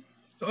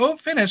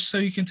finished, so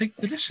you can take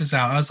the dishes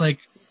out. I was like,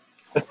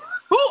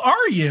 who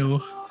are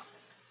you?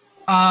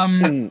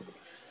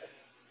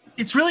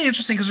 It's really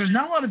interesting because there's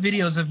not a lot of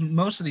videos of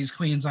most of these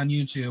queens on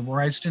YouTube,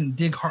 or I just didn't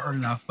dig hard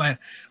enough. But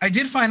I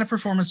did find a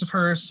performance of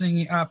her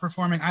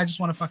performing I Just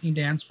Want to Fucking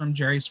Dance from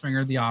Jerry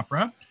Springer, the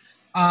opera.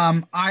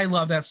 I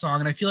love that song,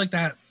 and I feel like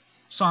that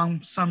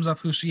song sums up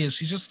who she is.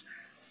 She's just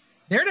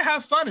there to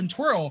have fun and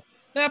twirl.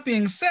 That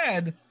being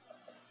said,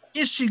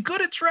 is she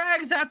good at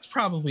drag? That's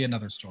probably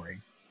another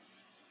story.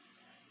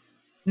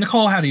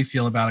 Nicole, how do you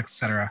feel about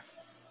etc.?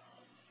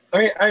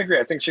 I agree.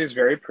 I think she's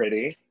very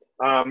pretty.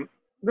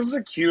 This is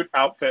a cute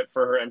outfit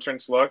for her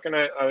entrance look, and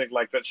I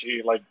like that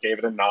she like gave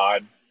it a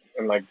nod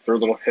and like threw a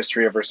little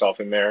history of herself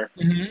in there.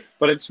 Mm-hmm.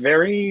 But it's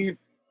very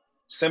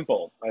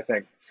simple, I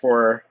think,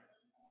 for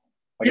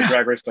like a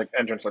drag race like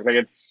entrance look. Like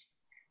it's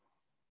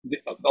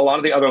a lot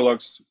of the other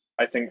looks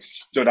I think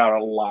stood out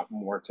a lot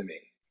more to me.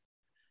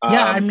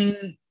 Yeah, I mean,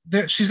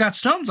 she's got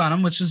stones on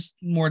them, which is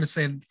more to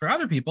say for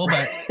other people,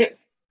 but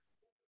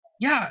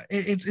yeah,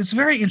 it's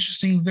very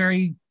interesting,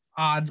 very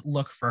odd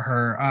look for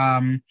her.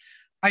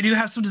 I do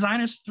have some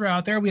designers to throw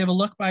out there. We have a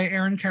look by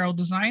Erin Carroll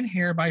Design,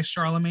 hair by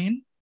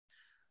Charlemagne.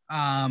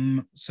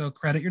 So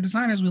credit your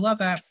designers, we love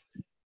that.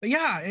 But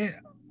yeah,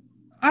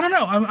 I don't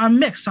know. I'm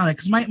mixed on it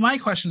because my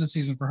question this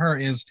season for her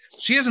is: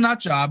 she has a nut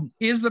job.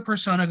 Is the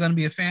persona going to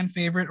be a fan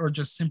favorite or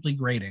just simply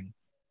grating?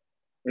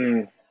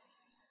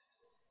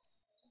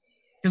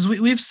 Because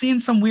we've seen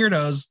some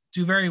weirdos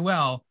do very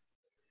well,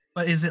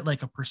 but is it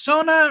like a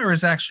persona or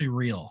is it actually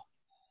real?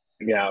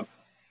 Yeah.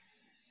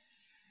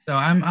 So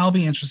I'll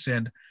be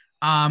interested.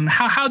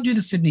 How do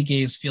the Sydney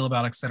gays feel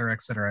about et cetera,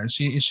 et cetera? Is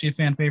she a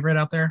fan favorite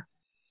out there?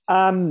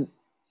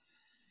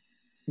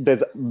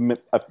 There's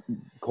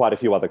quite a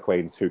few other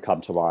queens who come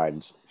to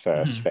mind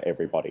first for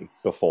everybody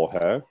before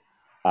her.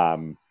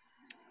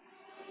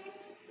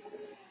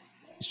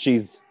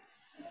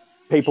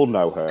 People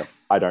know her.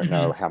 I don't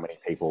know how many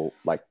people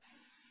like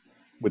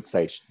would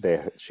say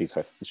she's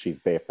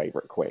their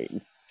favorite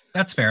queen.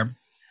 That's fair.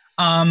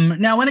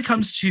 Now, when it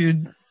comes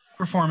to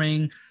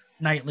performing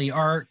nightly,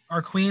 are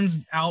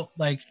queens out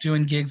like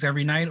doing gigs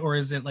every night, or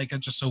is it like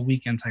just a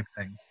weekend type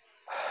thing?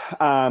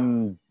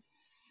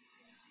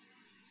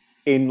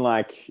 In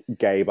like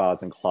gay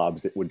bars and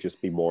clubs, it would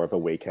just be more of a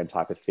weekend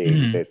type of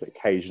thing. There's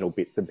occasional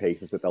bits and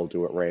pieces that they'll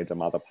do at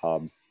random other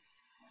pubs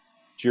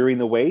during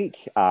the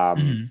week.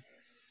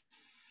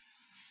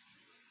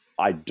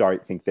 I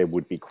don't think there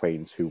would be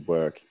queens who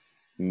work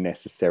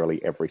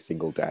necessarily every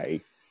single day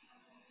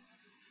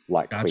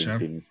like queens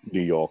in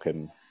New York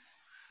and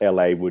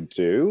LA would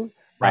do.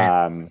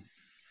 Right.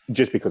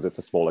 Just because it's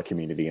a smaller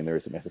community and there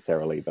isn't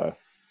necessarily the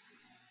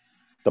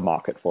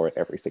market for it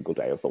every single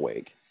day of the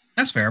week.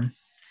 That's fair.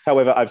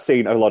 However, I've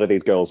seen a lot of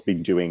these girls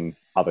been doing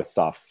other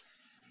stuff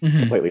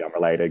completely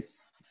unrelated.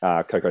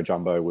 Coco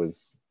Jumbo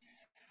was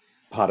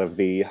part of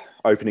the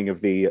opening of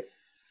the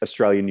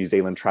Australian-New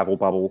Zealand travel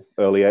bubble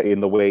earlier in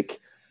the week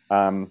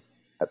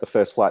at the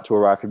first flight to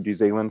arrive from New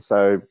Zealand.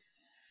 So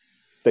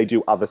they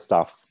do other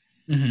stuff.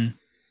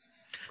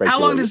 How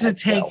long does it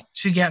take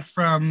to get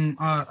from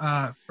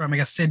I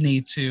guess,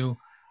 Sydney to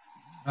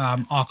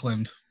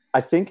Auckland?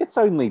 I think it's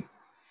only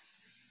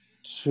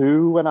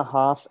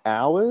 2.5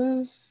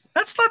 hours.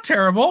 That's not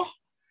terrible.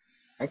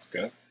 That's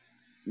good.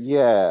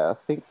 Yeah, I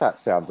think that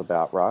sounds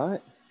about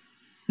right.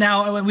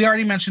 Now, we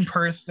already mentioned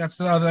Perth. That's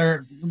the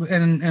other,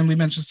 and we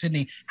mentioned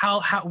Sydney.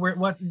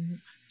 What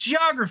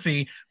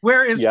geography?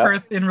 Where is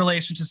Perth in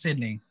relation to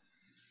Sydney?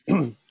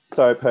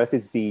 So Perth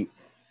is the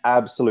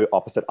absolute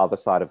opposite other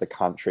side of the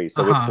country.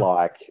 So it's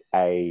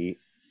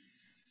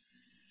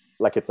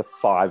it's a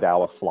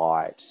 5-hour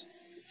flight.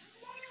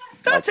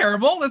 Not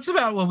terrible. That's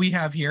about what we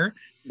have here.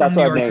 That's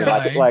what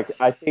I mean.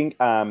 I think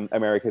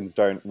Americans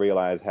don't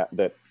realize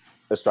that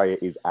Australia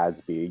is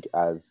as big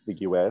as the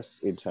US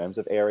in terms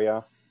of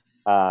area.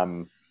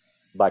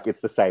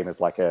 It's the same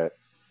as like a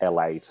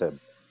LA to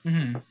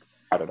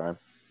I don't know,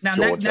 now,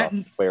 Georgia,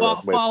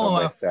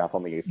 west south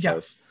on the East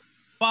Coast.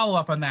 Follow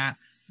up on that.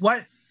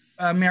 What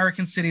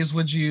American cities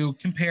would you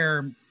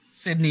compare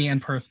Sydney and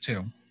Perth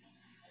to?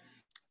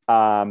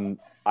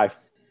 I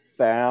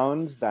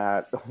found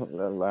that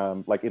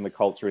like in the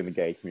culture in the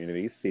gay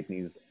community,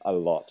 Sydney's a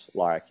lot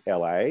like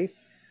LA.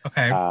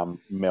 Okay.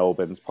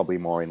 Melbourne's probably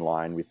more in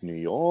line with New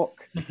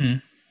York.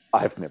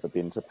 I've never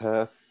been to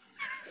Perth.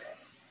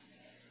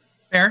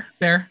 Fair.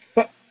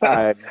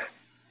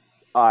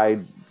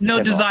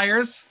 No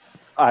desires.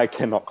 I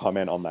cannot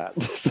comment on that.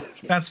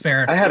 That's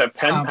fair. I had a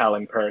pen pal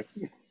in Perth.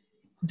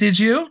 Did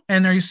you?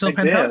 And are you still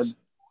pen pals?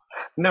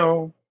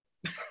 No,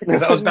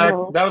 because that was back.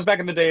 That was back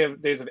in the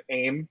days of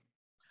AIM.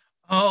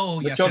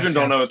 Oh, the children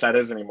don't know what that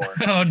is anymore.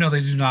 Oh no,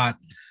 they do not.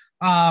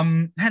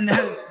 And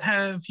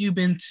have you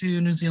been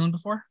to New Zealand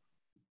before?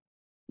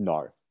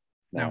 No.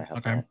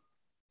 Okay. All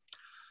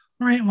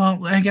right.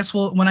 Well, I guess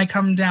when I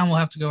come down, we'll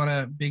have to go on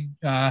a big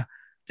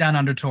down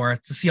under tour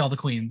to see all the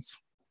queens.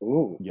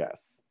 Ooh,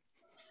 yes.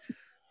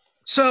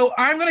 So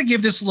I'm gonna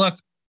give this look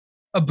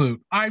a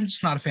boot. I'm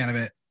just not a fan of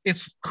it.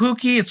 It's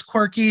kooky, it's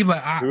quirky,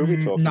 but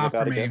not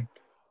for me. Again?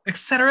 Et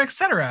cetera, et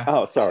cetera.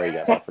 Oh, sorry.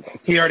 Yeah, I forgot.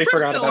 He already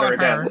forgot about her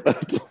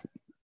again.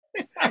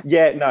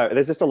 Yeah, no,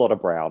 there's just a lot of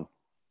brown.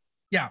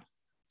 Yeah.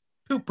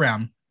 Poop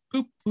brown.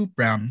 Poop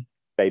brown.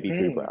 Baby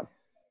poop brown.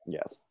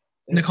 Yes.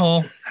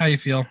 Nicole, how you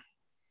feel?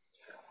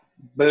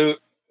 Boot.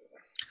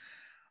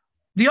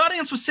 The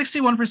audience was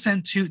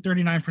 61% to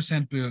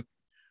 39% boot.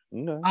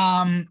 No.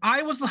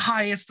 I was the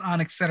highest on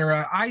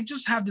etc. I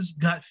just have this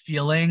gut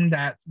feeling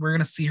that we're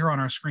gonna see her on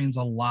our screens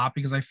a lot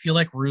because I feel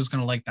like Rue's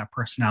gonna like that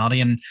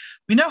personality, and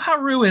we know how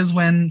Rue is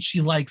when she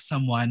likes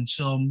someone.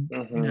 She'll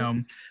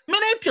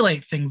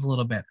manipulate things a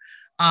little bit.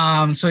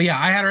 So yeah,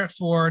 I had her at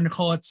 4,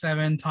 Nicole at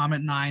 7, Tom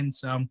at 9.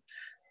 So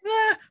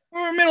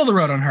we're middle of the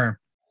road on her.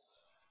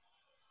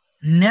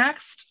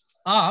 Next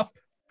up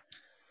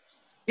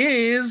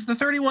is the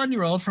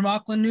 31-year-old from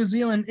Auckland, New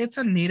Zealand. It's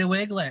Anita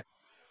Wiglet.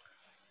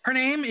 Her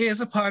name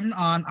is a pun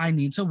on I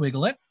Need to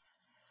Wiggle It.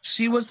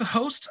 She was the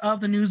host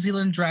of the New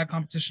Zealand drag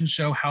competition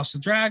show House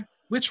of Drag,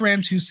 which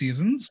ran 2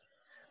 seasons.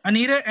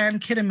 Anita and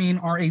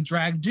Kitamine are a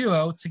drag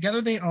duo.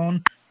 Together they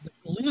own the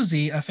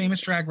Paloozie, a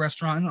famous drag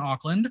restaurant in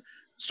Auckland,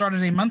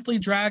 started a monthly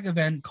drag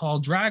event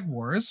called Drag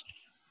Wars.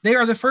 They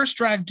are the first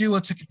drag duo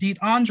to compete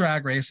on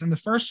Drag Race and the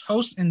first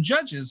host and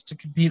judges to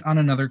compete on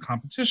another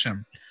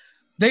competition.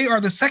 They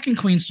are the second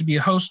queens to be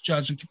a host,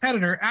 judge, and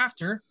competitor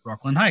after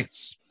Brooklyn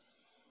Heights.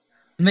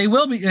 And they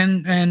will be,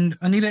 and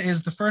Anita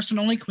is the first and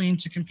only queen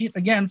to compete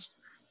against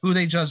who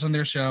they judged on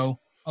their show,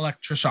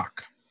 Electra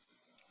Shock.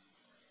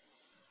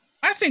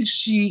 I think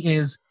she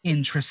is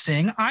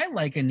interesting. I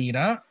like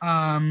Anita.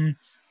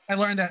 I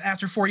learned that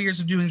after 4 years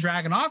of doing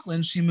drag in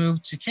Auckland, she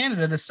moved to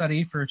Canada to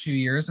study for 2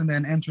 years and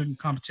then entered a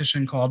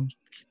competition called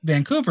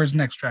Vancouver's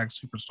Next Drag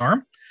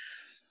Superstar.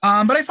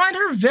 But I find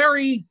her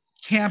very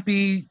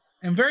campy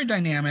and very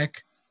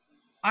dynamic.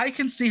 I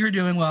can see her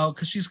doing well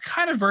because she's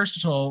kind of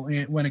versatile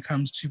when it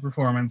comes to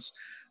performance.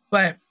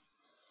 But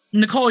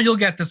Nicole, you'll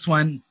get this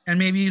one, and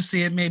maybe you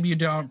see it, maybe you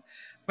don't.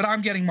 But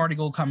I'm getting Marty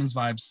Gold Cummins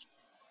vibes.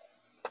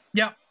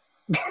 Yep.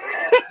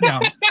 Yeah.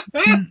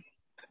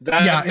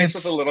 That mixed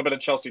with a little bit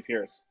of Chelsea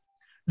Pierce.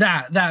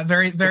 That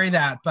very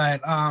that.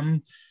 But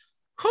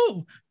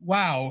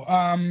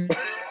wow.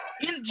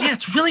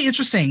 It's really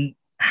interesting.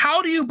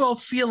 How do you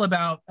both feel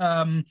about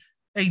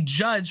a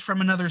judge from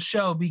another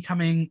show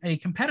becoming a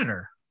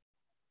competitor?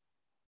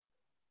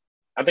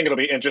 I think it'll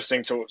be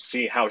interesting to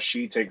see how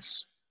she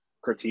takes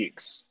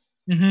critiques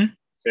in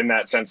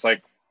that sense,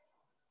 like,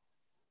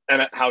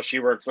 and how she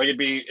works. Like, it'd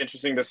be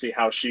interesting to see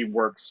how she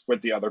works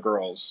with the other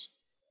girls.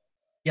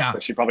 Yeah,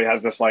 she probably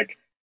has this like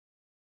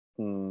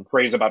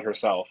praise about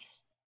herself.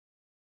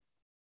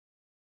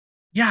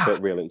 Yeah,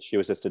 but really, she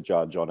was just a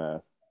judge on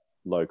a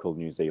local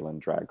New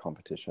Zealand drag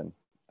competition.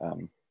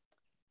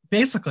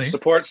 Basically,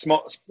 support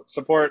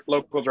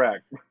local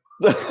drag.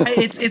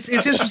 It's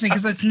interesting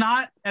because it's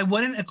not. I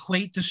wouldn't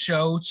equate the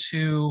show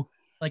to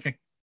like a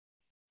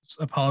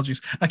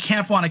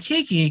Camp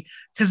Wanakiki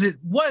because it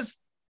was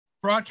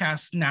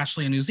broadcast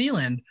nationally in New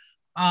Zealand,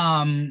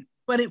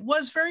 but it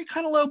was very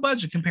kind of low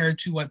budget compared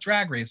to what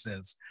Drag Race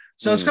is.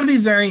 So it's going to be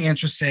very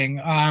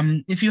interesting.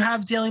 If you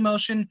have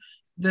Dailymotion,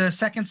 the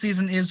second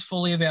season is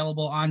fully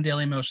available on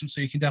Dailymotion, so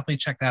you can definitely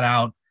check that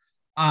out.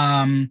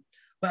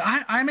 But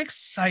I'm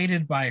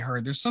excited by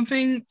her. There's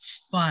something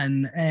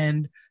fun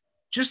and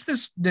just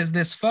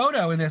this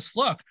photo and this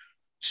look.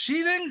 She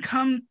didn't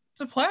come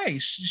to play.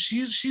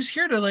 She's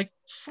here to like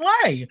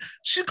slay.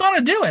 She's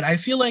gonna do it. I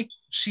feel like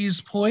she's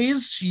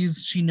poised.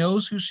 She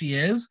knows who she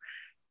is,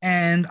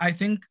 and I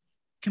think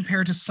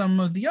compared to some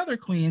of the other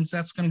queens,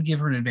 that's going to give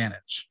her an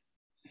advantage.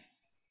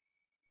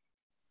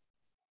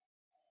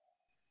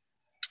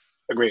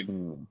 Agreed.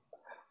 When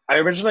I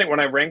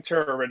ranked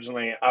her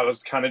originally, I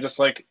was kind of just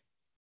like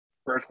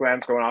first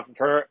glance going off of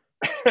her.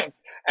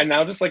 And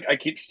now just like I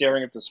keep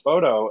staring at this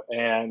photo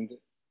and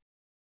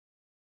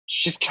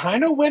she's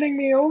kind of winning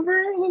me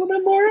over a little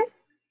bit more.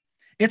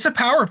 It's a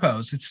power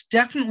pose. It's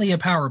definitely a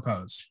power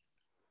pose.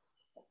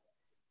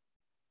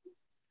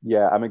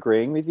 Yeah, I'm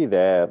agreeing with you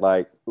there.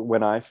 Like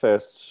when I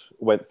first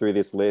went through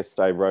this list,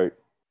 I wrote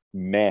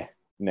meh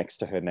next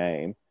to her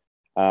name.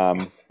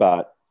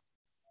 But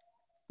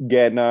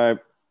yeah, no,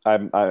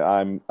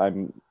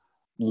 I'm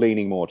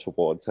leaning more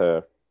towards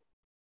her.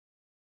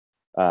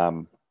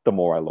 The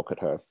more I look at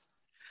her.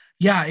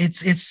 Yeah,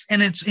 it's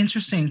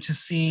interesting to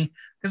see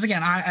because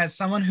again, I as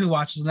someone who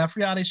watches enough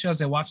reality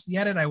shows, I watch the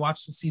edit, I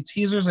watch the see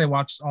teasers, I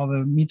watch all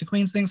the Meet the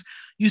Queens things.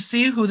 You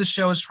see who the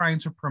show is trying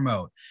to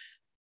promote.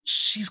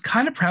 She's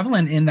kind of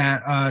prevalent in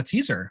that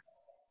teaser.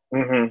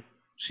 Mm-hmm.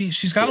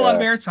 She's got a lot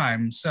of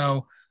airtime,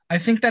 so I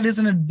think that is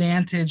an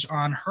advantage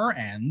on her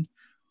end.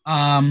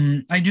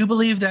 I do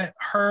believe that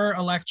her,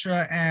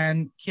 Electra,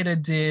 and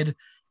Kida did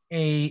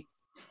a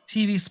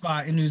TV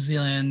spot in New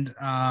Zealand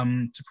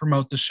to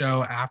promote the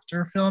show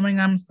after filming,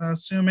 I'm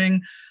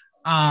assuming.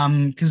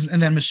 And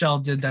then Michelle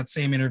did that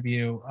same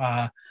interview.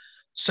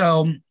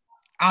 So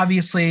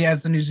obviously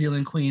as the New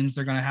Zealand queens,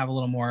 they're going to have a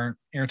little more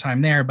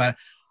airtime there, but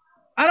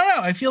I don't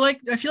know. I feel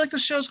like the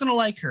show's going to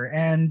like her,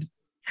 and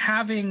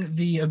having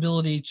the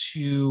ability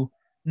to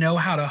know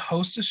how to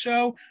host a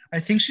show, I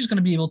think she's going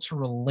to be able to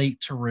relate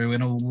to Rue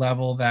in a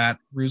level that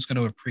Rue's going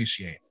to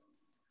appreciate.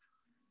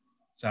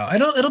 So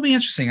it'll be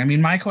interesting. I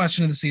mean, my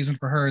question of the season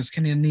for her is,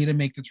 can Anita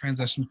make the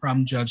transition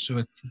from judge to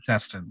a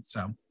contestant?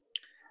 So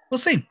we'll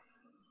see.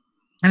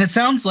 And it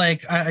sounds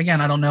like,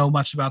 again, I don't know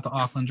much about the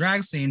Auckland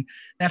drag scene,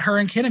 that her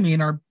and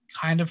Kitamine are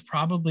kind of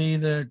probably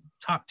the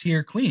top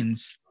tier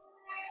queens.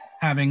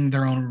 having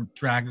their own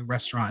drag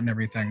restaurant and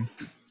everything.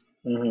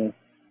 Mm-hmm.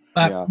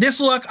 But this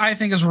look, I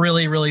think, is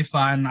really, really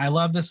fun. I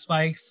love the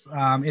spikes.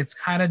 It's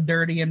kind of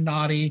dirty and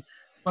naughty,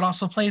 but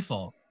also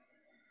playful.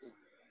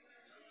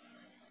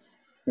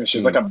 And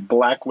she's like a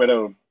Black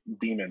Widow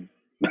demon.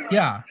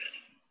 Yeah.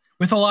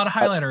 With a lot of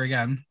highlighter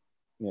again.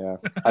 Yeah.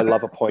 I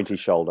love a pointy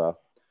shoulder.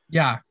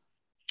 Yeah.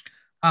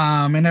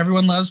 And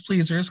everyone loves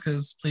pleasers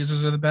because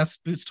pleasers are the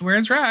best boots to wear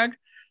in drag.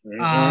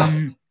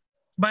 Mm-hmm.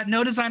 But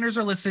no designers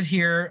are listed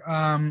here,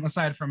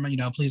 aside from,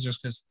 pleasers,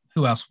 because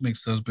who else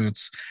makes those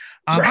boots?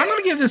 Right. I'm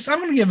gonna give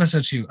this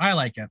a 2. I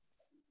like it.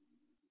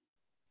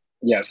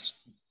 Yes.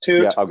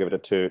 2. Yeah, I'll give it a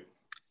 2.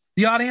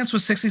 The audience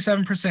was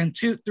 67%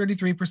 toot,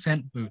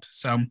 33% boot.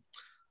 So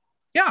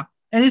yeah.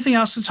 Anything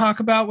else to talk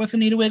about with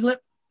Anita Wiglet?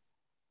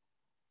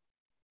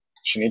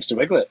 She needs to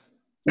wiggle it.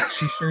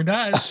 She sure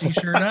does. She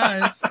sure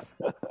does.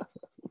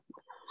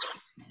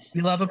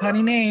 We love a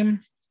punny name.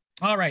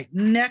 All right.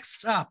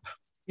 Next up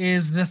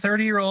is the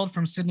 30-year-old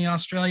from Sydney,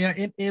 Australia.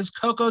 It is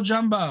Coco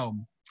Jumbo.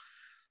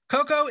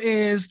 Coco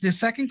is the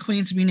second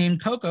queen to be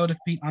named Coco to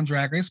compete on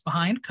Drag Race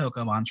behind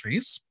Coco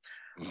Montrese.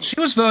 She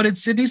was voted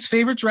Sydney's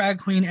favorite drag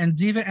queen and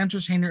diva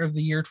entertainer of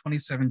the year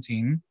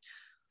 2017.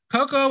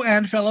 Coco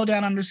and fellow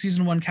Down Under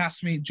Season 1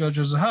 castmate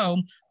Jojo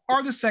Zaho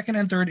are the second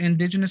and third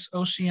Indigenous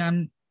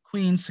Ocean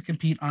queens to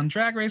compete on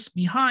Drag Race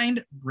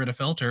behind Britta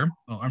Filter.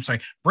 Oh, I'm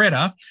sorry,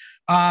 Britta.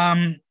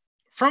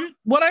 From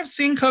what I've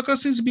seen, Coco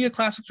seems to be a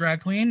classic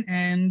drag queen,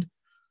 and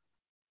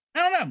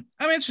I don't know.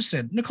 I'm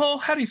interested. Nicole,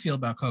 how do you feel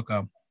about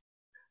Coco?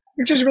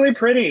 She's really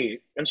pretty,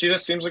 and she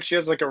just seems like she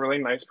has like a really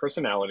nice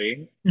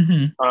personality.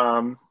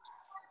 Mm-hmm.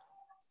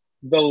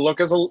 The look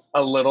is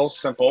a little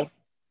simple.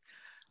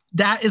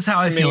 That is how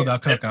I feel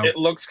about Coco. It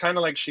looks kind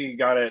of like she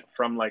got it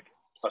from like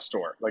a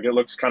store. Like it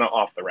looks kind of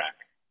off the rack.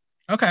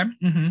 Okay.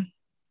 Mm-hmm.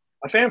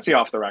 A fancy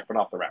off the rack, but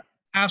off the rack.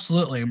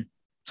 Absolutely.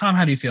 Tom,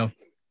 how do you feel?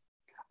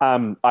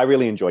 I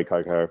really enjoy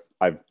Coco.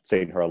 I've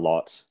seen her a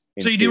lot. So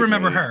you Sydney. do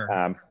remember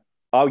her?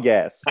 Oh,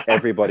 yes.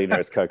 Everybody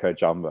knows Coco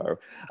Jumbo.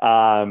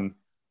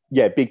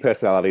 Yeah, big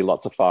personality,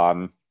 lots of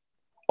fun.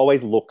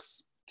 Always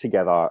looks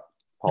together,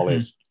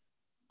 polished.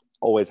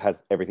 Always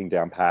has everything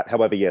down pat.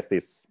 However, yes,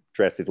 this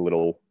dress is a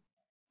little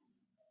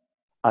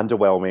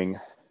underwhelming,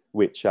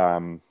 which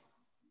I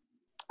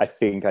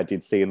think I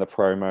did see in the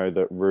promo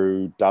that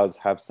Rue does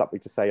have something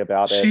to say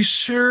about it. She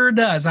sure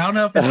does. I don't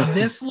know if it's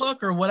this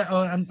look or what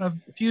a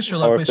future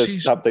look, or but if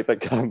there's something that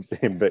comes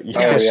in. But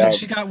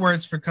she got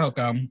words for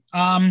Coco.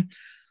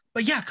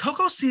 But yeah,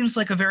 Coco seems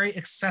like a very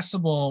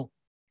accessible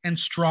and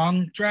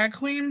strong drag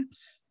queen.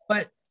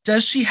 But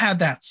does she have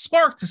that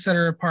spark to set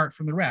her apart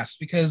from the rest?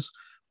 Because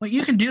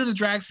you can do the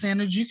drag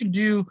standards, you can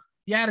do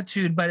the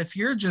attitude, but if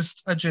you're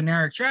just a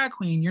generic drag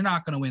queen, you're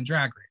not going to win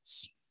Drag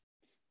Race.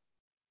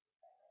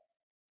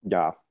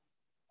 Yeah.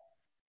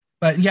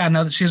 But yeah,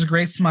 no, she has a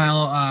great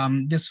smile.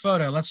 This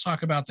photo, let's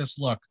talk about this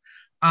look.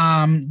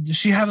 Does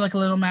she have like a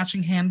little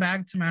matching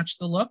handbag to match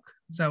the look?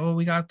 Is that what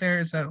we got there?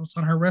 Is that what's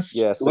on her wrist?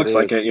 Yes, it looks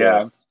like it,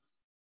 yeah.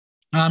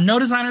 No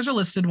designers are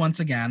listed once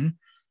again.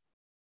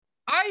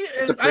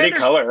 It's a pretty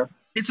color.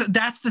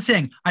 That's the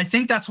thing. I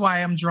think that's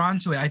why I'm drawn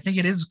to it. I think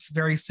it is a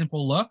very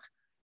simple look,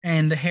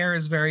 and the hair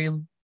is very,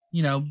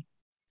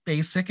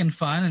 basic and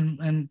fun,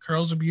 and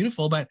curls are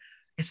beautiful, but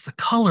it's the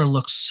color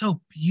looks so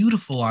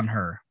beautiful on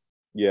her.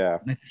 Yeah.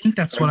 And I think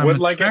that's what I I'm would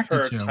like if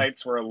attracted her to.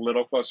 tights were a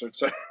little closer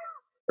to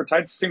her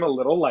tights seem a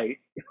little light.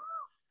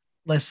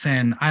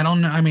 Listen, I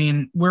don't know. I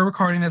mean, we're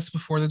recording this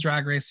before the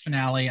Drag Race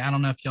finale. I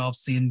don't know if y'all have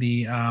seen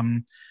the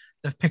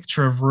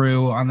picture of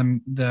Rue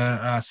on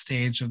the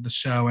stage of the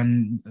show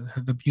and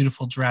the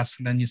beautiful dress,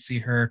 and then you see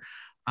her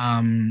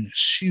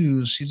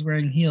shoes. She's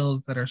wearing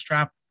heels that are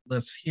strapless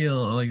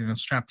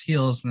strapped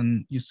heels, and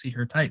then you see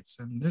her tights,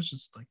 and there's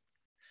just like,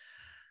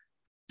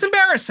 it's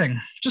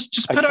embarrassing.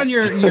 Just put on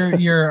your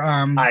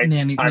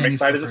nanny. I'm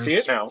excited slippers. to see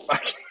it now.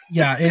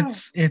 Yeah,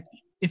 it's.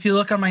 If you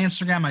look on my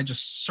Instagram, I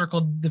just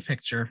circled the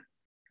picture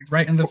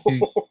right in the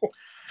feed.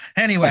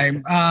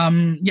 Anyway,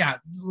 yeah.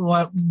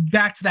 Well,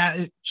 back to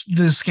that.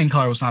 The skin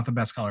color was not the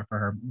best color for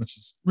her, which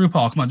is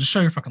RuPaul. Come on, just show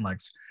your fucking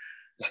legs.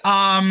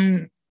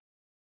 I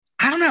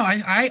don't know.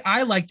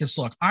 I like this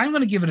look. I'm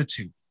gonna give it a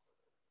 2.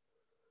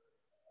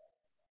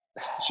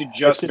 She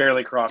just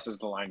barely crosses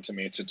the line to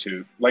me to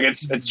 2. Like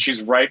it's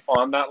she's right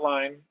on that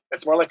line.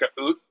 It's more like a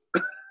oot.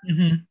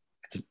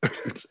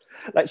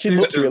 Like she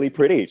looks really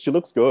pretty. She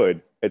looks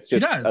good. It's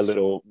just a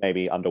little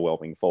maybe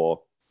underwhelming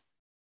for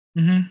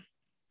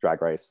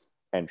Drag Race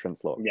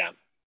entrance look. Yeah.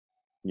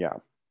 Yeah.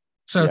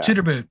 So 2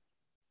 to boot.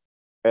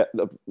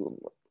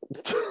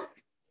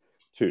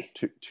 2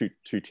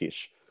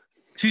 tish.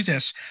 2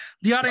 tish.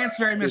 The audience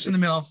very much in the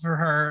middle for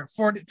her.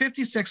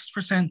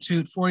 56%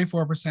 toot,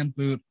 44%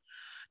 boot.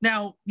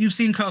 Now, you've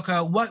seen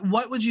Coco.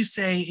 What would you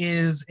say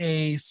is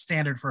a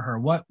standard for her?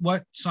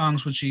 What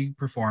songs would she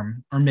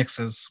perform or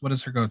mixes? What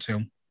is her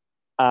go-to?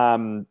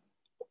 The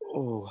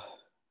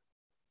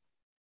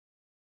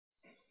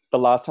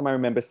last time I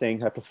remember seeing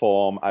her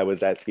perform, I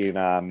was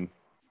in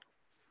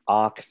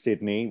Arc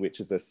Sydney, which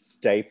is a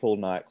staple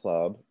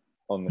nightclub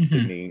on the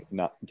Sydney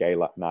gay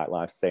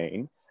nightlife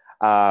scene.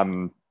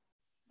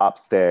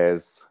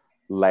 Upstairs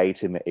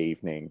late in the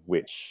evening,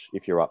 which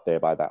if you're up there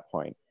by that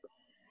point,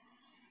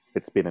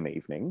 it's been an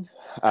evening.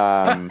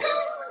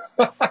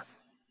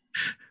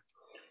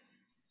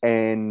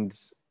 And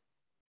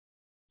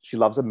she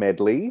loves a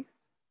medley.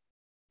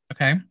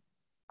 Okay.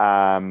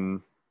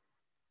 And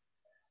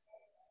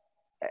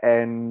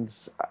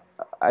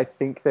I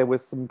think there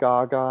was some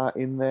Gaga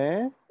in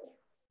there.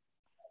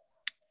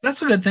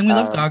 That's a good thing. We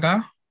love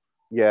Gaga.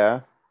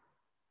 Yeah.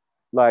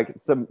 Like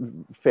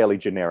some fairly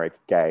generic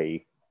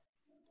gay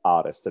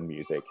artists and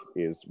music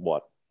is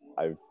what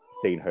I've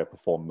seen her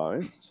perform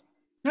most.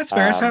 That's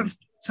fair.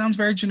 Sounds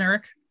very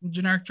generic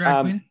drag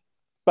queen.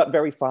 But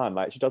very fun.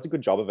 Like, she does a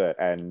good job of it,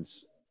 and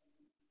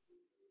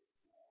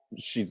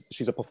she's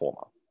a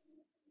performer.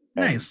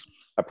 Nice.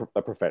 A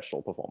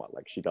professional performer.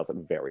 Like, she does it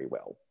very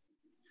well.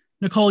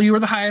 Nicole, you were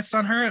the highest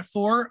on her at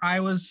 4.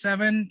 I was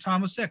 7.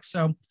 Tom was 6.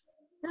 So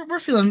we're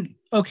feeling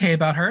okay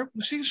about her.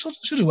 She'll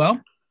do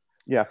well.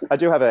 Yeah, I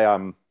do have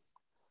a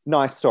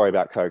nice story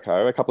about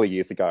Coco. A couple of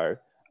years ago,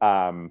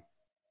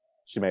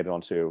 she made it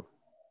onto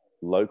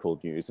local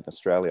news in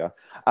Australia.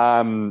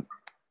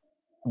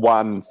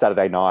 One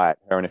Saturday night,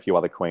 her and a few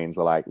other queens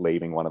were like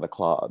leaving one of the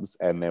clubs,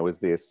 and there was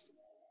this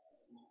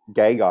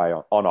gay guy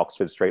on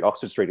Oxford Street.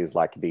 Oxford Street is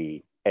like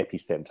the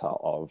epicenter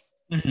of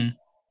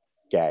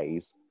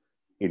gays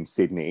in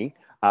Sydney,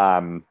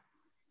 who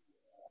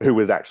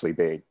was actually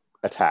being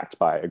attacked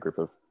by a group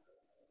of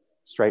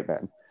straight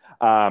men.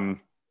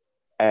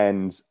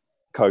 And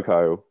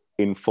Coco,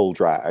 in full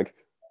drag,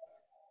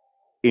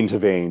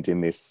 intervened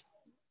in this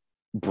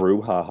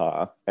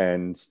brouhaha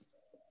and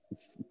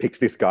picked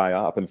this guy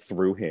up and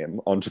threw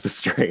him onto the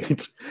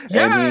street.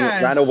 Yes! And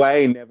he ran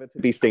away, never to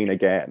be seen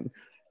again.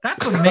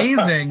 That's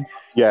amazing.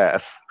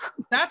 Yes.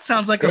 That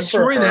sounds like a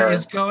story that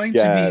is going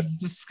to be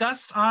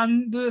discussed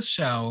on the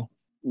show.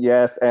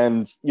 Yes,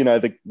 and you know,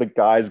 the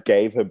guys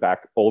gave her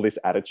back all this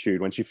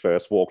attitude when she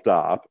first walked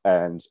up,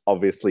 and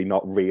obviously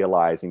not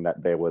realizing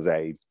that there was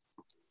a,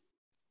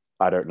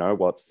 I don't know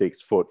what,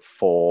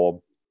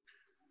 6'4"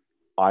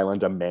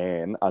 Islander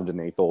man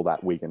underneath all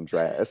that wig and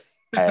dress,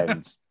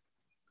 and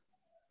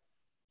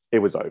it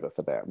was over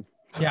for them.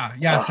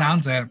 Yeah,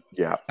 sounds it.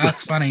 Yeah,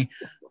 that's funny.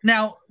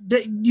 Now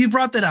you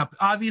brought that up.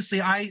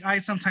 Obviously, I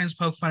sometimes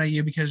poke fun at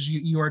you because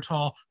you are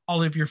tall.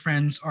 All of your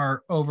friends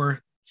are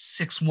over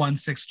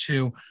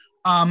 6'1",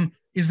 6'2".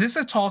 Is this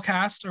a tall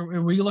cast, or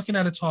were you looking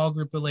at a tall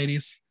group of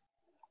ladies?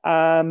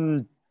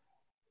 I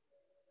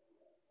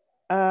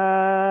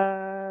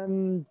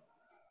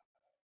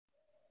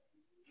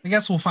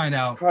guess we'll find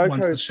out Coco's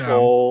once the show.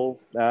 Tall.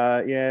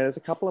 Yeah, there's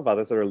a couple of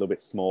others that are a little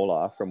bit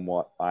smaller from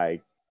what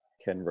I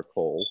can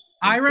recall.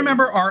 I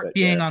remember Art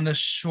being on the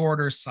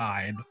shorter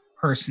side,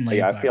 personally.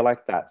 Yeah, I feel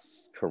like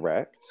that's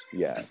correct.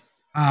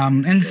 Yes.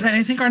 And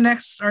I think our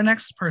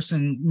next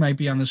person might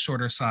be on the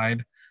shorter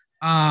side.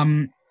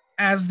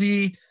 As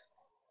the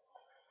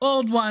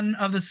old one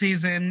of the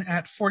season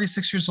at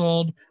 46 years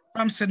old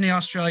from Sydney,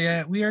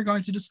 Australia, we are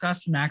going to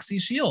discuss Maxi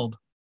Shield.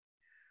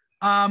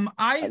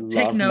 I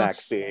take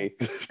notes,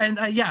 and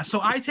so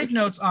I take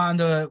notes on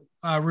the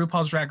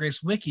RuPaul's Drag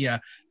Race Wikia.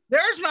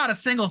 There's not a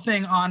single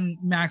thing on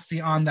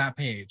Maxi on that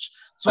page.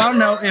 So I don't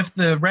know if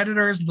the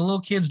Redditors and the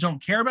little kids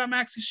don't care about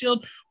Maxi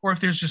Shield, or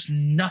if there's just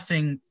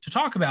nothing to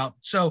talk about.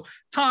 So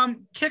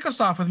Tom, kick us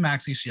off with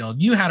Maxi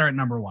Shield. You had her at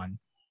number 1.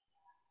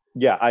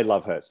 Yeah, I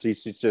love her.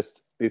 She's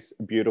just this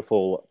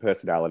beautiful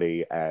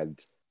personality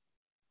and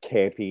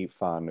campy,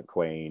 fun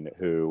queen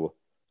who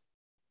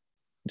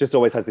just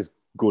always has this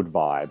good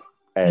vibe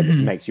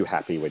and makes you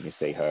happy when you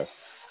see her.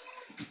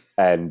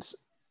 And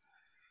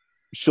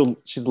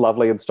she's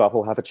lovely and stuff.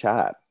 We'll have a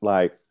chat.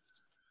 Like,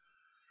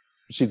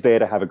 she's there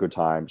to have a good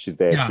time. She's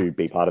there to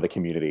be part of the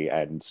community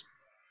and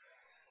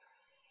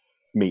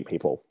meet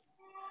people.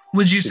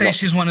 Would you say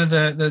she's one of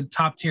the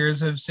top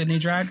tiers of Sydney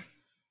drag?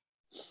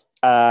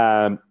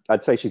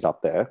 I'd say she's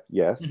up there.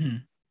 Yes.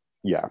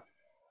 Yeah.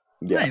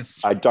 Nice.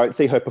 I don't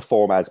see her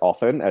perform as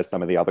often as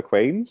some of the other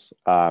queens,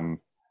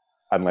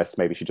 unless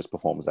maybe she just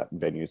performs at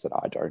venues that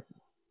I don't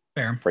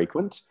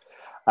frequent.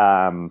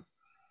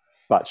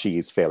 But she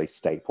is fairly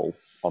staple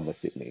on the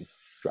Sydney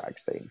drag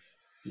scene.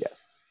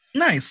 Yes.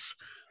 Nice.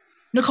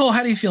 Nicole,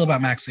 how do you feel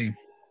about Maxi?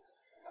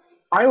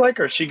 I like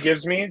her. She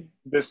gives me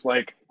this,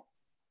 like,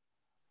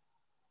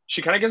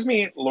 she kind of gives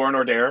me Lauren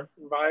Order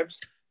vibes.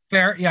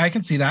 Fair. Yeah, I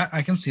can see that.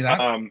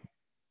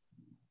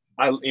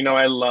 I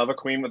love a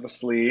queen with a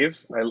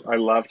sleeve. I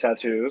love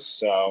tattoos.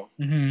 So,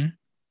 and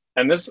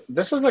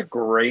this is a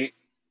great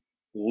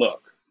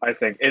look. I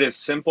think it is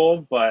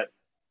simple, but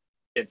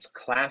it's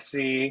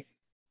classy.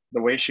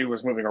 The way she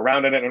was moving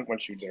around in it and when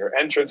she did her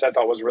entrance, I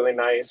thought was really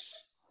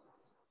nice.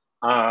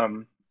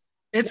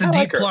 It's a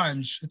deep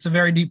plunge. It's a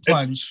very deep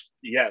plunge.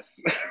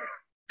 Yes.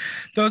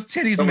 Those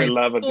titties may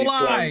love a deep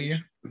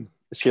plunge.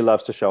 She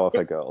loves to show off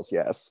her girls.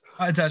 Yes.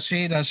 Does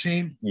she?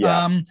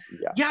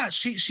 Yeah.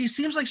 She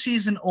seems like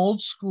she's an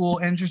old school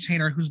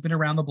entertainer who's been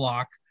around the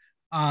block.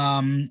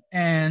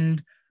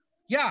 And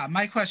yeah,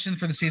 my question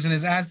for the season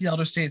is, as the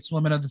elder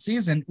stateswoman of the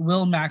season,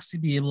 will Maxie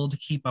be able to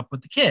keep up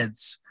with the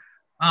kids?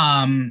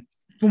 From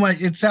what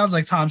it sounds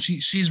like, Tom,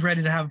 she's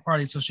ready to have a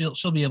party, so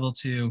she'll be able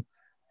to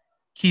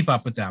keep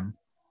up with them.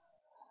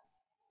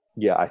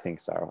 Yeah, I think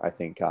so. I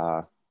think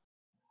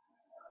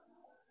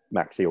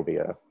Maxie will be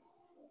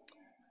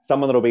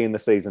someone that'll be in the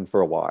season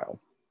for a while.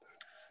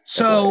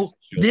 So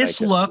this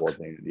look,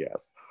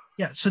 yes.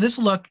 Yeah, so this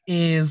look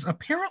is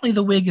apparently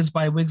the wig is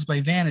by Wigs by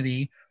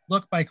Vanity,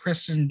 look by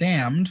Kristen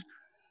Damned.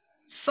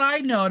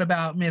 Side note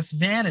about Miss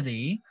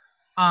Vanity,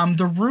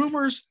 the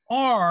rumors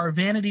are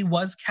Vanity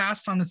was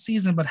cast on the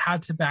season but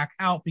had to back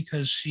out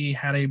because she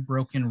had a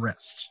broken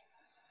wrist.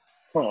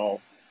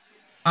 Oh.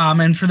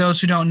 And for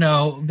those who don't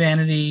know,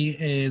 Vanity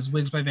is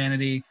Wigs by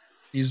Vanity,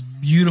 these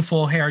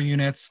beautiful hair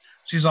units.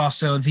 She's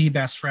also the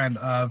best friend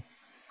of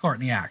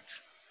Courtney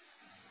Act.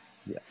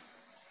 Yes.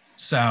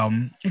 So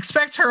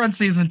expect her on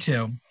season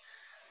 2.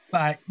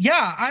 But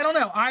yeah, I don't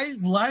know. I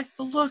like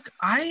the look.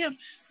 I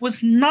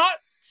was not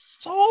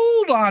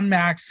sold on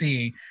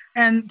Maxie.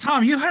 And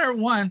Tom, you had her at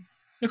 1.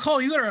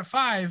 Nicole, you had her at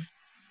 5.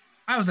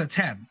 I was at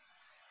 10.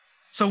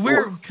 So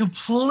we're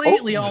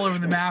completely all over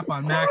the map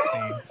on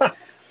Maxie.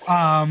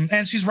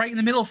 And she's right in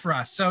the middle for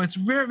us. So it's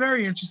very,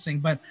 very interesting.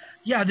 But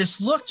yeah,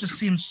 this look just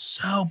seems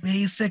so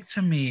basic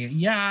to me.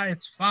 Yeah,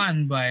 it's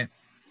fun, but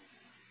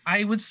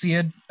I would see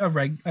a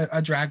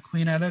drag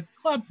queen at a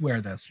club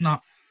wear this,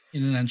 not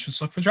in an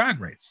entrance look for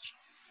Drag Race.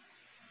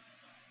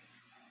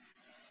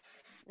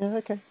 Yeah,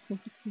 okay.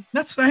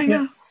 That's fine.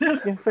 Yeah.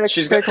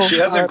 She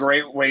has a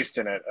great waist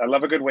in it. I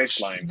love a good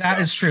waistline. That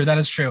is true. That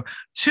is true.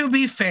 To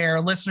be fair,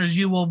 listeners,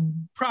 you will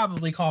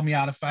probably call me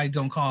out if I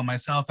don't call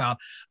myself out.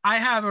 I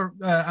have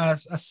a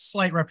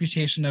slight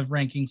reputation of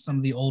ranking some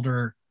of the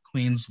older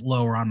queens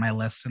lower on my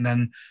list and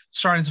then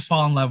starting to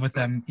fall in love with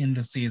them in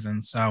the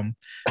season. So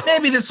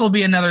maybe this will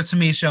be another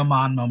Tamisha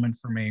Iman moment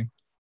for me.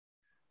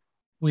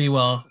 We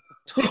will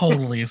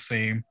totally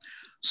see.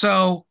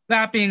 So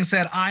that being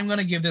said, I'm going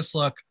to give this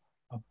look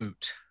a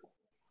boot.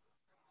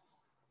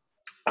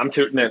 I'm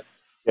tooting it.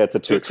 Yeah, it's a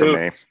toot for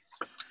me.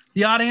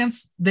 The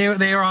audience,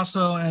 they are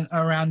also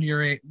around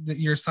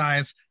your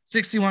size.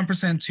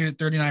 61% toot,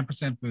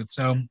 39% boot.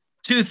 So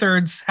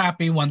 2/3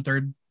 happy,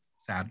 1/3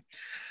 sad.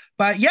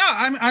 But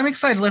yeah, I'm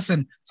excited.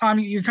 Listen, Tom,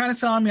 you're kind of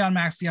selling me on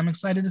Maxie. I'm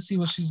excited to see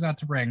what she's got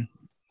to bring.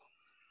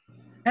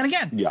 And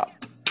again, yeah,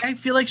 I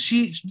feel like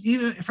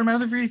even from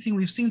everything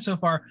we've seen so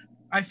far,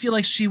 I feel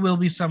like she will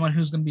be someone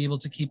who's going to be able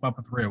to keep up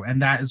with Rue,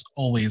 and that is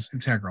always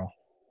integral.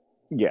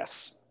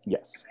 Yes.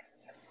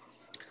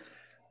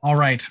 All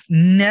right,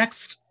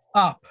 next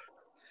up,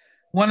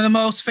 one of the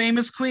most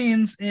famous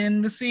queens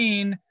in the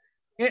scene.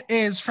 It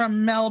is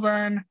from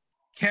Melbourne,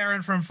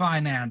 Karen from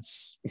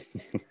Finance.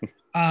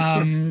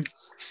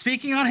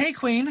 Speaking on Hey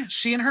Queen,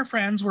 she and her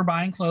friends were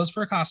buying clothes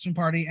for a costume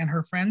party, and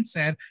her friend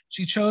said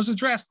she chose a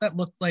dress that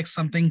looked like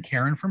something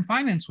Karen from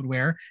Finance would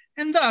wear,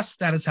 and thus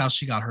that is how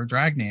she got her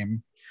drag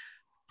name.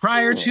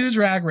 Prior to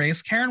Drag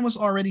Race, Karen was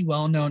already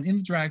well known in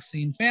the drag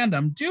scene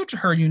fandom due to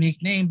her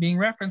unique name being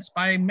referenced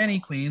by many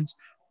queens,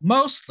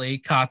 mostly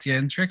Katya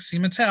and Trixie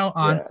Mattel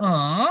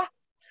on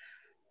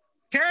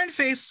Karen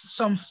faced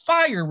some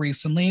fire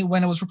recently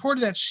when it was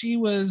reported that she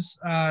was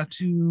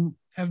to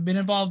have been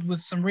involved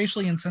with some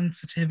racially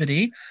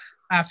insensitivity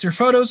after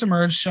photos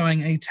emerged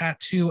showing a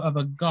tattoo of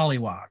a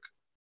gollywog.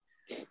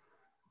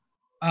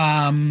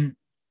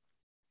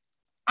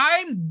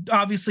 I'm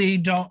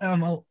obviously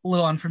I'm a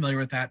little unfamiliar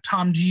with that.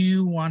 Tom, do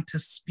you want to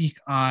speak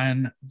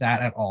on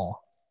that at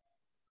all?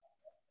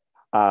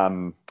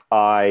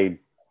 I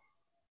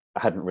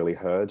hadn't really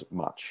heard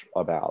much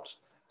about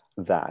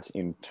that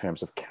in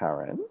terms of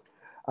Karen.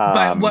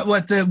 But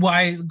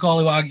why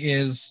gollywog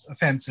is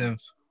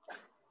offensive?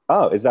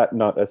 Oh, is that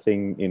not a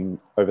thing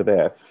over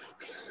there?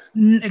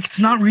 It's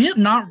not real.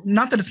 Not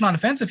that it's not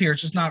offensive here.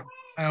 It's just not.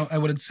 I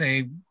wouldn't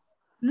say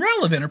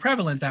relevant or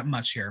prevalent that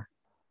much here,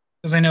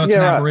 because I know it's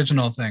an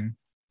Aboriginal thing.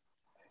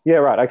 Yeah.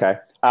 Right. Okay.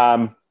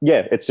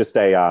 Yeah. It's just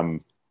a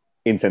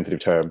insensitive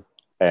term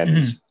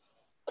and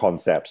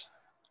concept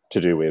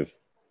to do with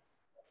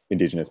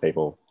Indigenous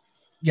people.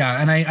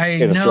 Yeah, and I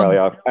in know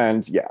Australia,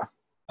 and yeah.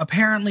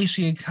 Apparently,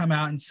 she had come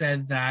out and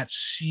said that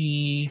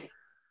she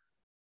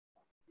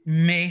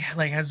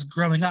as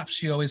growing up,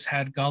 she always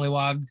had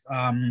gollywog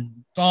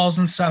dolls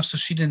and stuff, so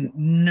she didn't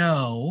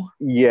know.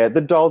 Yeah,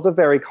 the dolls are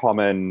very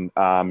common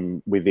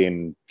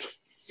within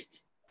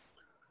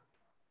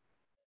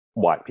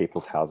white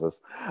people's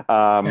houses.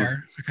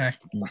 Okay.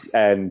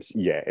 And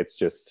yeah, it's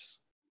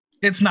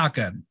not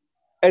good.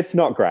 It's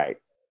not great.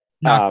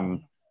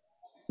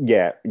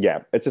 Yeah.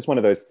 It's just one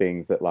of those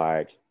things that,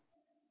 like,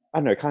 I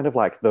don't know, kind of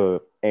like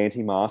the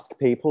anti-mask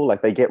people,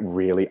 like they get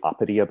really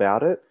uppity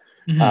about it.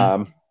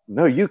 Mm-hmm.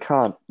 No, you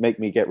can't make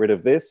me get rid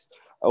of this,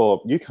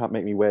 or you can't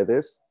make me wear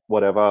this,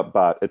 whatever.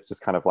 But it's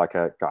just kind of like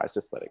guys,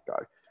 just let it go.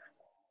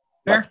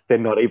 Fair. Like,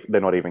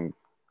 they're not even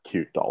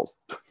cute dolls.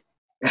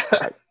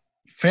 Like,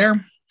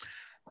 fair.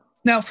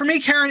 Now, for me,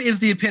 Karen is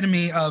the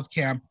epitome of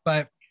camp,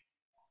 but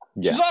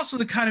she's also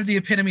the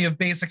epitome of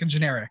basic and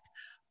generic.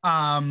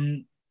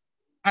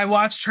 I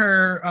watched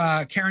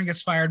her Karen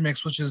Gets Fired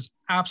mix, which is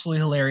absolutely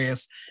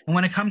hilarious. And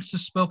when it comes to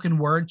spoken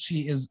word,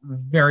 she is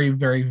very,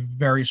 very,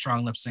 very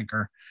strong lip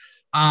syncer.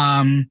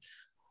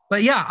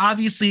 But yeah,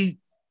 obviously,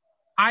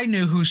 I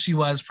knew who she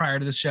was prior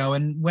to the show.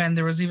 And when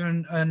there was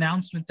even an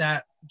announcement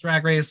that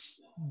Drag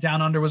Race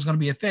Down Under was going to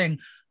be a thing,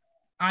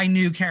 I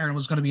knew Karen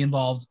was going to be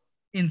involved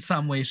in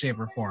some way, shape,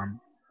 or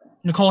form.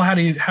 Nicole,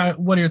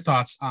 what are your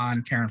thoughts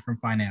on Karen from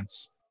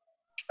Finance?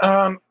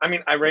 I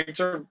mean, I ranked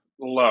her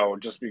low,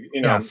 just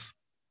Yes.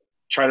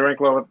 try to rank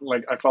low.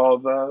 Like I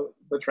follow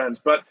the trends,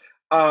 but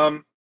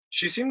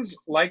she seems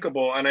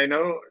likable, and I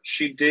know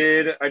she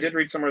did. I did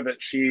read somewhere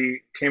that she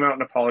came out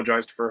and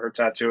apologized for her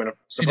tattoo, and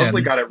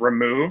supposedly got it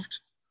removed.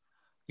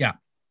 Yeah,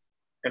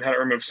 and had it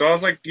removed. So I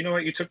was like, you know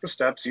what? You took the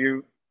steps.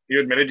 You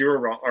admitted you were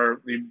wrong,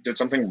 or you did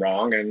something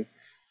wrong, and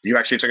you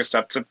actually took a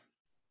step to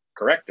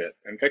correct it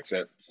and fix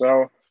it.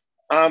 So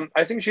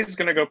I think she's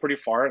going to go pretty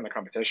far in the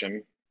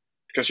competition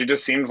because she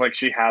just seems like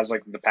she has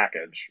like the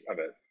package of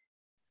it.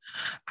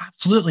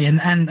 Absolutely. And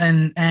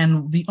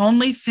the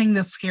only thing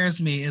that scares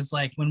me is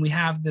like when we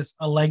have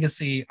a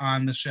legacy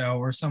on the show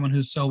or someone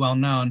who's so well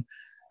known,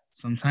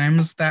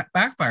 sometimes that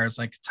backfires,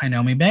 like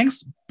Tynomi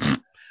Banks,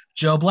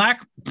 Joe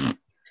Black.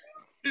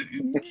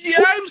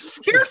 Yeah, I'm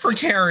scared for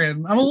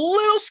Karen. I'm a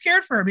little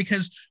scared for her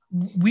because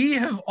we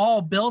have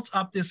all built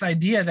up this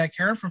idea that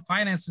Karen from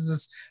Finance is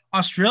this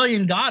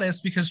Australian goddess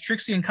because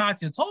Trixie and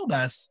Katya told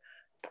us.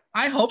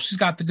 I hope she's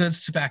got the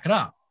goods to back it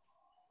up.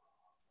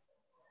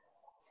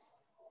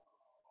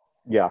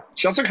 Yeah.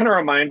 She also kind of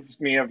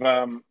reminds me of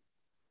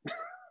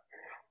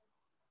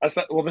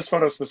this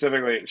photo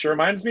specifically. She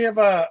reminds me of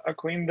a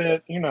queen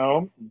that,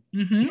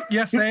 Mm-hmm.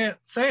 Yeah, say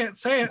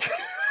it.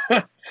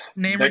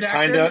 Name that redacted.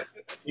 Kind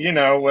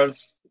of,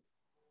 was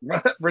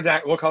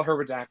redacted. We'll call her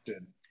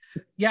redacted.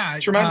 Yeah.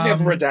 She reminds me of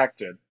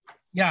redacted.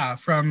 Yeah,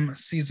 from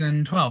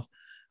season 12.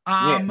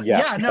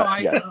 Yes.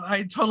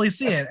 I totally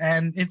see it,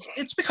 and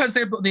it's because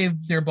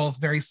they're both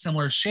very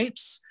similar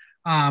shapes.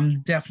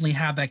 Definitely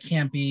have that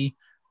campy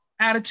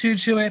attitude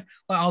to it.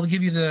 I'll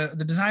give you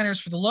the designers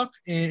for the look.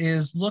 It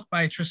is look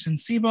by Tristan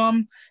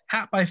Seabohm,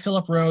 hat by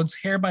Philip Rhodes,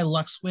 hair by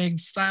Lux Wig,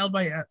 styled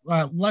by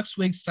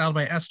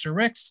Esther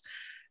Ricks.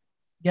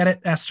 Get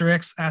it,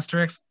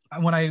 Asterix.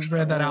 When I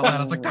read that out loud,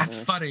 I was like, that's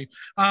funny.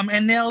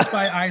 And nails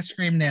by Ice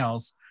Cream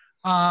Nails.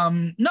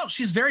 No,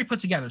 she's very put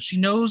together. She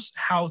knows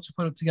how to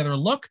put together a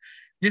look.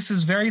 This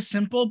is very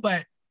simple,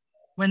 but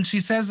when she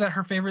says that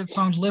her favorite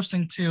song to lip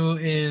sync to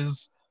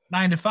is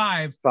 9 to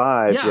 5,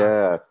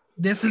 yeah,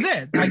 this is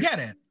it. I get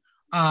it.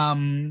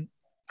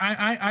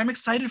 I'm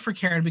excited for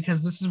Karen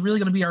because this is really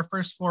going to be our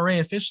first foray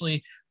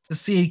officially to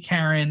see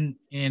Karen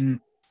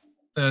in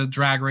the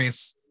Drag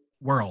Race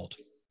world.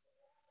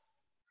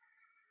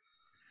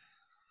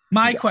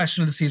 My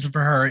question of the season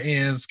for her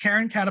is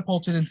Karen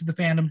catapulted into the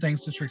fandom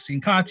thanks to Trixie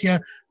and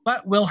Katya,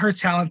 but will her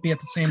talent be at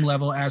the same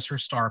level as her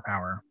star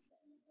power?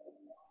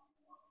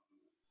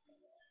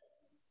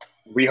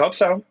 We hope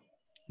so.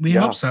 We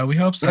hope so.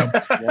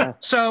 Yeah.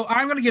 So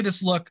I'm going to give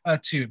this look a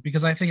 2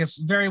 because I think it's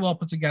very well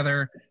put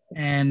together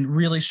and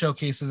really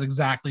showcases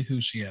exactly who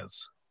she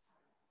is.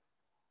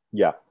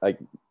 Yeah, I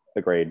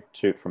agreed.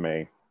 2 for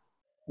me.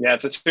 Yeah,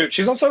 it's a 2.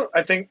 She's also,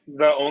 I think,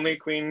 the only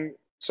queen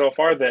so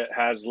far that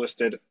has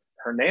listed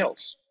her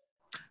nails.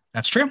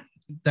 That's true.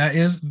 That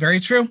is very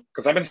true.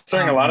 Because I've been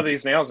staring a lot of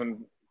these nails,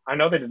 and I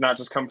know they did not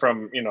just come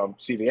from,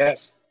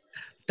 CVS.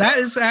 That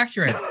is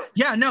accurate.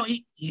 Yeah, no,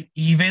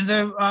 even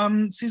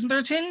the season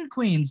 13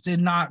 queens did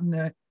not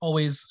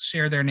always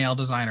share their nail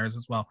designers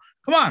as well.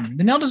 Come on,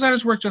 the nail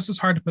designers work just as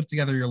hard to put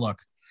together your look.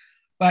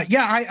 But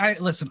yeah, I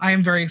listen. I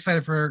am very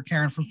excited for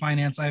Karen from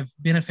Finance. I've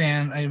been a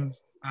fan.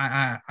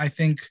 I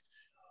think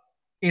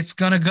it's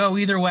gonna go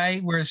either way.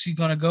 Where is she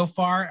gonna go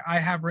far? I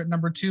have written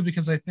number 2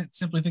 because I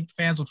simply think the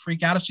fans would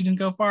freak out if she didn't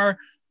go far.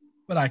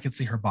 But I could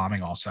see her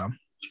bombing also.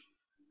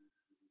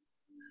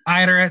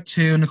 I had her at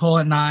 2, Nicole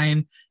at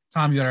 9.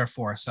 Tom, you had her at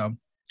 4. So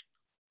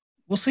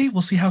we'll see.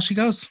 We'll see how she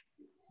goes.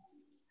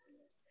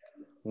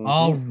 Mm-hmm.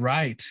 All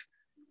right.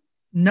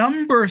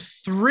 Number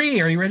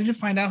 3. Are you ready to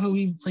find out who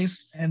we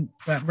placed and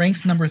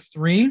ranked number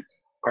 3?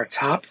 Our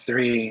top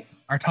 3.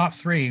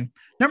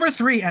 Number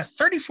 3, at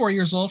 34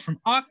 years old from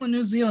Auckland,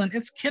 New Zealand,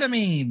 it's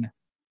ketamine.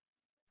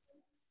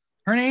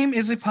 Her name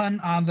is a pun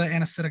on the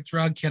anesthetic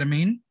drug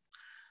ketamine.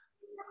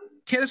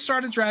 Kit has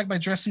started drag by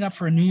dressing up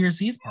for a New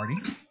Year's Eve party.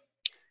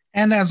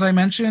 And as I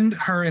mentioned,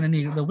 her and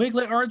Anita the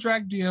Wiglet are a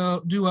drag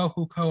duo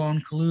who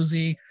co-own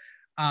Kaluzi,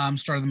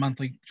 started the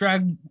monthly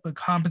drag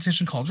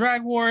competition called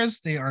Drag Wars.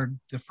 They are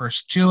the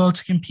first duo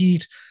to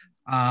compete.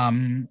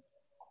 I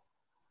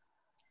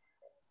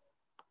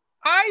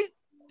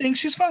think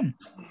she's fun.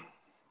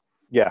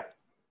 Yeah.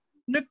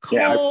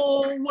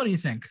 Nicole, what do you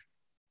think?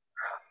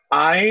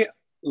 I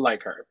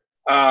like her.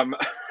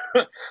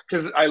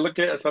 Because I look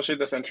at especially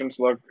this entrance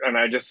look and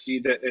I just see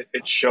that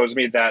it shows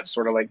me that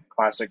sort of like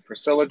classic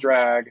Priscilla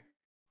drag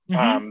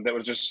that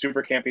was just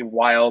super campy,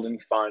 wild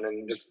and fun,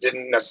 and just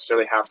didn't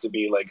necessarily have to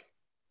be like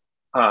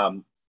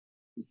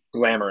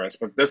glamorous.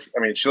 But this, I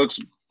mean, she looks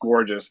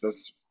gorgeous.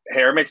 This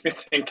hair makes me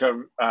think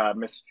of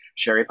Miss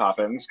Sherry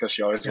Poppins because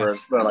she always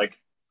wears the like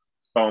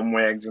foam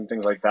wigs and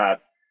things like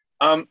that.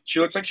 She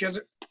looks like she has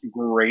a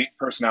great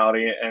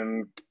personality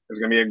and is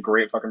going to be a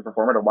great fucking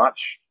performer to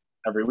watch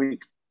every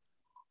week.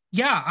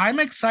 Yeah, I'm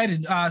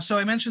excited. So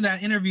I mentioned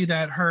that interview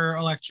that her,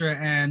 Elektra,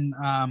 and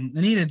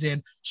Anita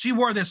did. She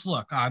wore this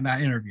look on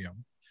that interview.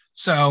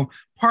 So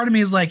part of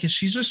me is like, is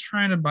she just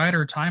trying to bide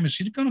her time? Is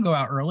she going to go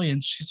out early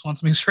and she just wants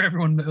to make sure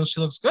everyone knows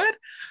she looks good?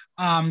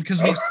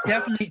 Because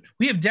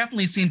we have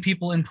definitely seen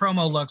people in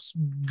promo looks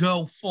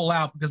go full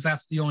out because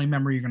that's the only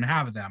memory you're going to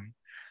have of them.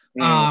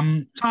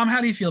 Tom, how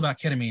do you feel about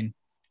Ketamine?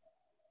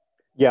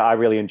 Yeah, I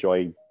really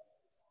enjoy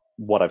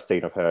what I've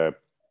seen of her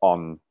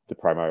on the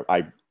promo.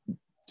 I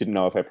didn't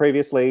know of her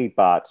previously,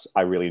 but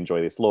I really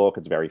enjoy this look.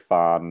 It's very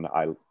fun.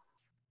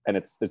 And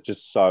it's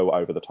just so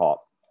over the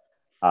top.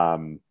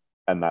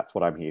 And that's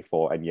what I'm here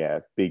for. And yeah,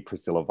 big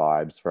Priscilla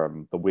vibes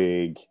from the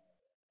wig.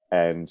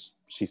 And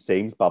she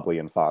seems bubbly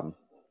and fun.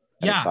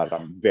 And excited.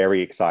 I'm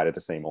very excited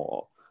to see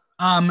more.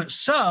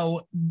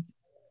 So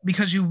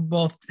because you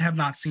both have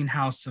not seen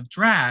House of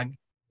Drag,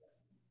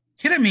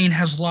 Ketamine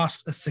has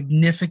lost a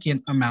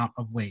significant amount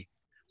of weight.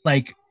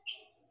 Like,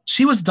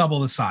 she was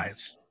double the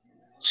size.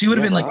 She would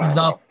have been like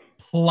the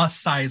plus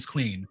size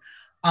queen.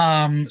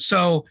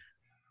 So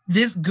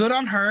this good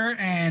on her,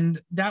 and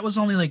that was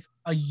only like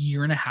a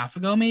year and a half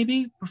ago,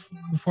 maybe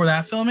before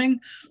that filming.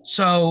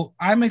 So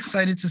I'm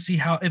excited to see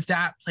if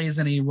that plays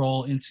any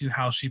role into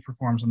how she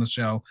performs on the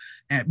show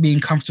and being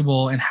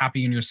comfortable and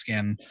happy in your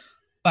skin.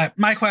 But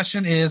my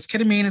question is,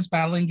 Ketamine is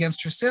battling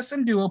against her cis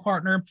and duo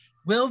partner.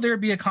 Will there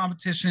be a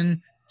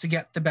competition to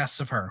get the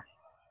best of her?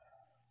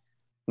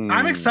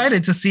 I'm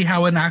excited to see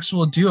how an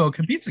actual duo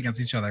competes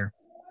against each other.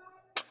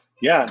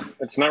 Yeah,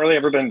 it's not really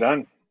ever been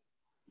done.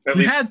 At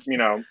least,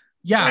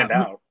 planned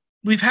out.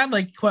 We've had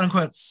like quote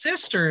unquote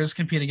sisters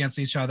compete against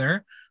each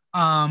other,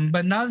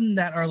 but none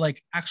that are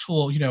like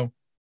actual,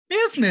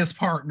 business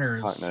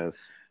partners. So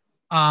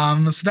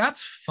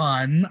that's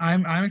fun.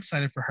 I'm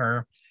excited for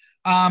her.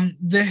 I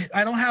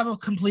don't have a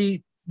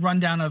complete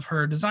rundown of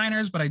her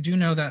designers, but I do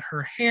know that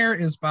her hair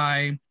is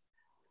by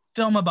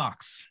Filma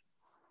Box.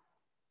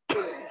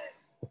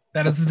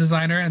 That is the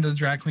designer and the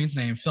drag queen's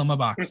name, Filma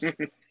Box.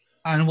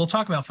 And we'll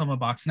talk about Filma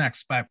Box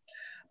next. But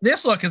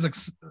this look is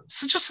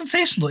just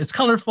sensational. It's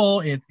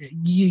colorful.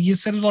 You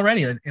said it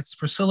already. It's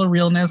Priscilla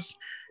realness.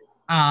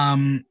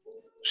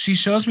 She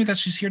shows me that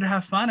she's here to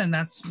have fun, and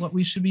that's what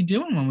we should be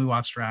doing when we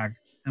watch drag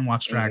and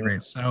watch Drag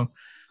Race. So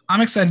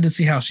I'm excited to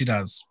see how she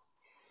does.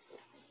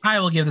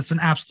 I will give this an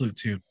absolute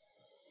toot.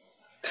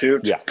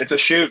 Toot. Yeah. It's a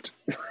shoot,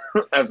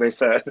 as they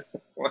said.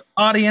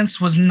 Audience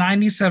was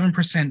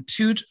 97%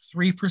 toot,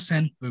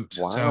 3% boot.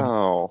 Wow.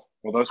 So,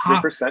 well, those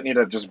 3% need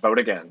to just vote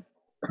again.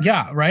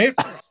 Yeah, right?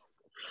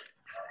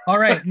 All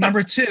right,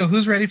 number 2.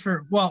 Who's ready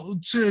for,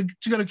 to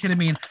go to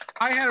Ketamine?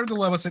 I had her the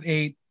lowest at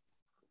 8.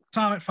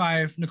 Tom at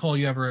 5. Nicole,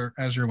 you have her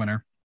as your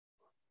winner.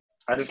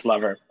 I just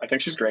love her. I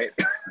think she's great.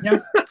 Yeah.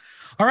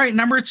 All right,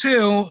 number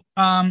 2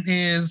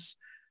 is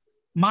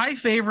my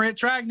favorite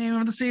drag name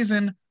of the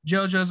season,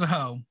 JoJo's a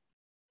Hoe.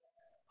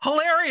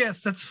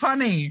 Hilarious. That's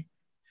funny.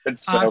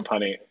 It's so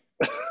funny.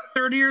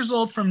 30 years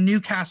old from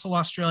Newcastle,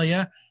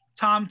 Australia.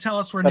 Tom, tell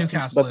us where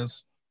Newcastle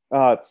is.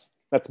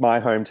 That's my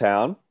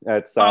hometown.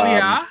 It's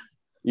yeah?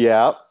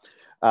 Yeah.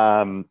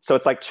 So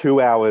it's like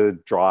 2-hour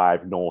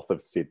drive north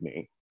of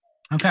Sydney.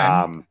 Okay.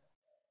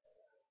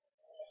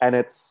 And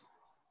it's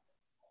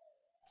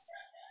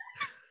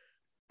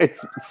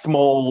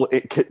small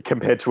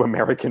compared to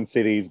American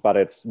cities, but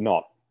it's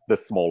not the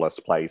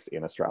smallest place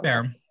in Australia.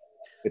 Fair.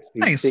 It's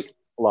the 6th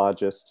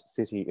largest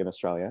city in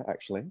Australia,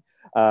 actually.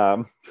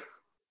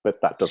 But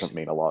that doesn't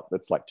mean a lot.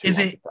 It's like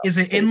 200. Is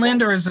it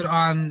inland or is it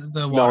on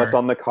the water? No, it's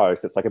on the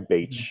coast. It's like a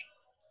beach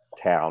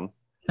town.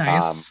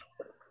 Nice.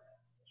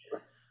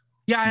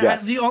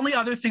 Yes. The only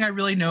other thing I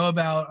really know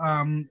about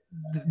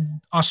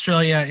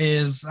Australia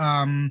is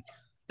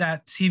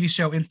that TV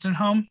show Instant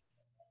Home.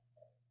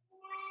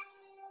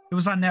 It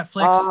was on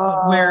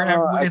Netflix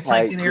where it's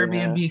like an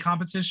Airbnb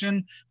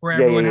competition where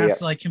everyone has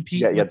to like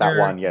compete with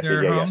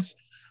their homes.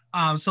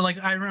 So like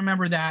I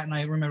remember that, and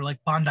I remember like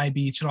Bondi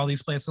Beach and all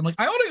these places. I'm like,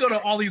 I want to go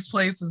to all these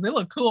places. They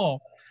look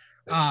cool.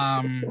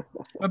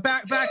 But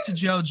back to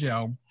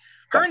JoJo.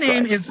 Her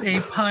name is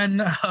a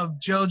pun of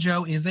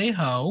JoJo is a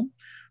hoe,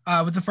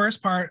 with the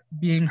first part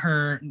being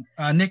her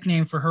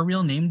nickname for her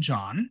real name,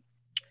 John.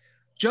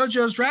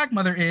 JoJo's drag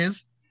mother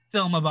is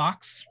Filma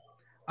Box.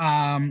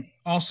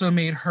 Also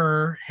made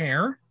her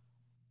hair.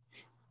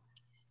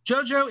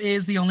 JoJo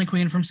is the only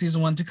queen from season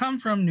 1 to come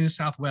from New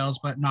South Wales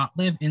but not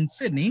live in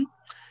Sydney.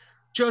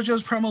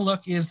 JoJo's promo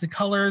look is the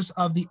colors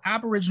of the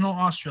Aboriginal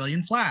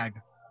Australian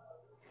flag.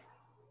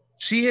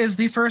 She is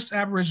the first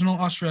Aboriginal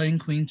Australian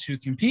queen to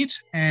compete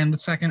and the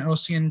second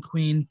Oceanian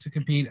queen to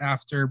compete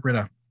after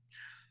Britta.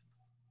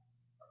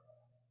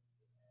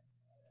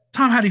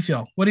 Tom, how do you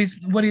feel? What do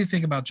you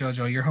think about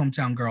JoJo, your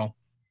hometown girl?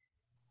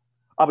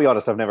 I'll be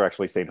honest, I've never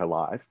actually seen her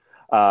live.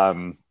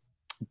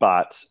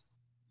 But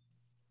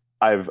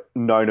I've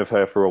known of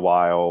her for a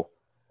while.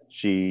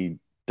 She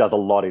does a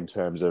lot in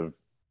terms of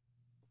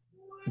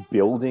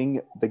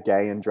building the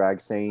gay and drag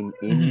scene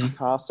in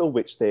Newcastle,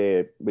 which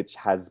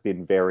has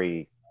been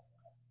very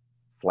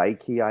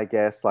flaky, I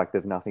guess. Like,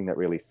 there's nothing that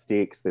really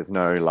sticks. There's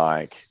no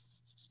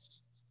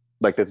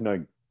there's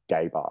no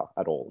gay bar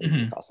at all in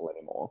Newcastle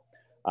anymore.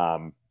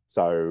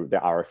 So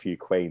there are a few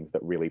queens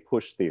that really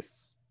push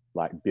this,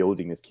 like,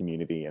 building this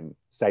community and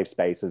safe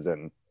spaces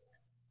and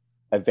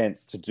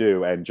events to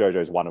do, and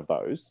JoJo's one of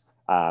those.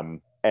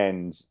 And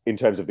in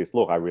terms of this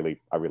look, I really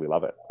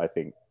love it. I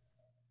think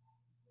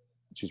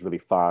she's really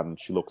fun.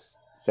 She looks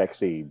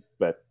sexy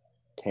but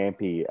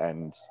campy,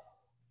 and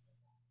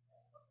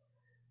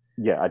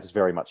yeah, I just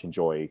very much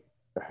enjoy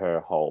her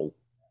whole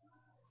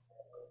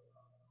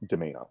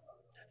demeanor.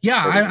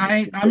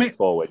 Yeah, I'm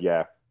forward.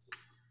 Yeah,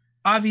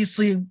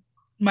 obviously,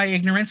 my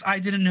ignorance, I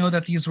didn't know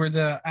that these were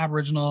the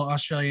Aboriginal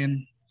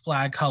Australian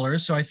flag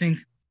colors. So I think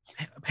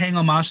paying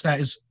homage to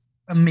that is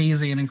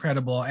amazing and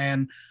incredible.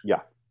 And yeah,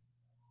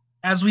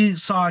 as we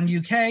saw in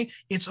UK,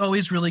 it's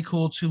always really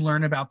cool to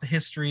learn about the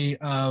history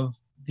of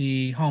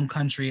the home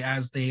country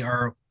as they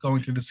are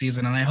going through the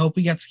season. And I hope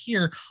we get to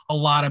hear a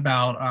lot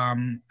about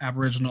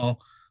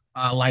Aboriginal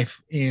life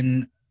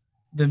in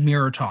the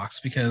Mirror Talks,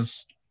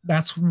 because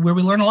that's where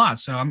we learn a lot.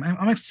 So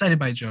I'm excited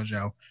by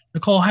JoJo.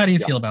 Nicole, how do you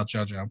feel about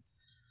JoJo?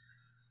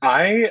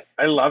 I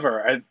love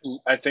her.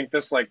 I think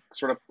this, like,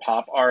 sort of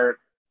pop art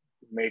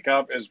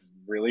makeup is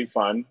really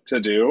fun to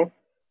do.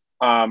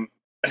 And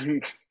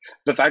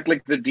the fact,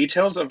 like, the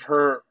details of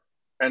her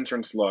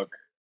entrance look,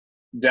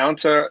 down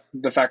to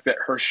the fact that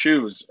her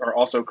shoes are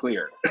also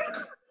clear.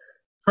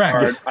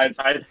 Correct.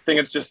 I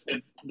think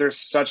there's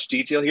such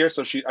detail here.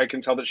 So I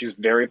can tell that she's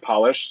very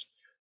polished.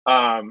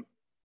 And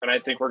I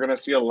think we're going to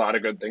see a lot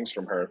of good things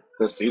from her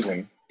this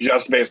season,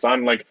 just based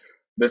on, like,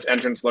 this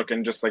entrance look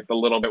and just, like, the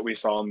little bit we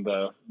saw in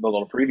the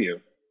little preview.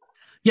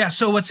 Yeah.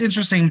 So what's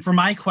interesting for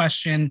my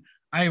question,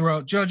 I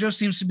wrote, JoJo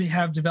seems to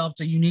have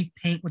developed a unique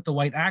paint with the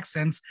white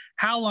accents.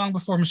 How long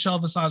before Michelle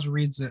Visage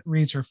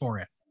reads her for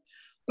it?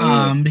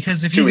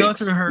 Because if you go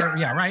through her,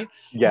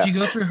 if you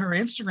go through her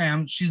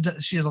Instagram,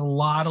 she has a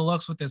lot of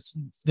looks with this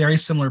very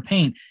similar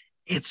paint.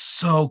 It's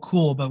so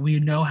cool, but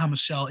we know how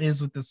Michelle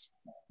is with this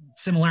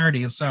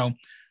similarities. So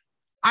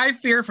I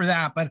fear for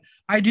that, but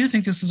I do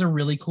think this is a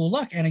really cool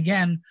look. And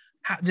again,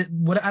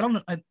 what I don't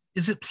know,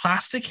 is it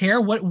plastic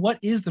hair? What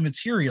is the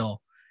material?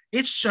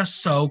 It's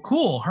just so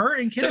cool. Her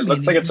and Kiddo. It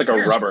looks like it's like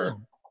a rubber.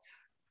 Cool.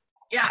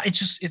 Yeah,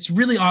 it's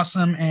really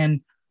awesome.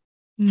 And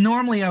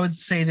normally I would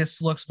say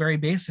this looks very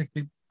basic,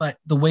 but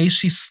the way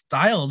she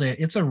styled it,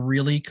 it's a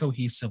really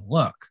cohesive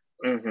look.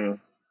 Mm-hmm.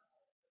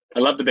 I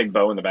love the big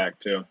bow in the back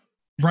too.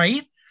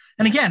 Right?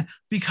 And again,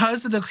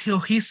 because of the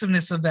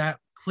cohesiveness of that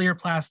clear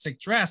plastic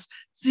dress,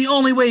 it's the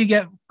only way you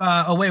get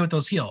away with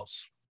those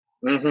heels.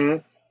 Mm-hmm.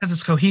 Because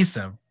it's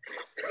cohesive.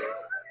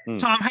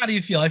 Tom, how do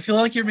you feel? I feel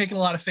like you're making a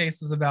lot of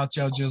faces about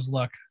JoJo's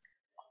look.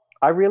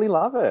 I really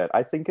love it.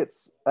 I think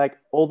it's like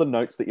all the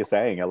notes that you're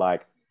saying are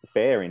like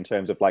fair in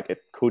terms of like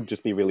it could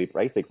just be really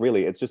basic.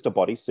 Really, it's just a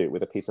bodysuit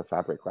with a piece of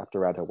fabric wrapped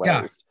around her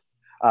waist.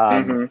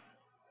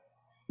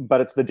 But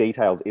it's the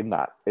details in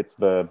that. It's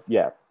the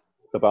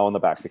bow on the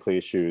back, the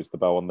clear shoes, the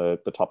bow on the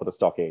top of the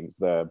stockings,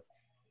 the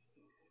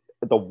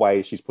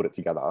way she's put it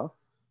together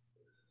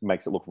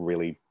makes it look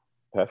really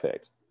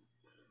perfect.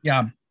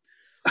 Yeah.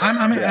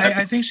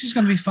 I think she's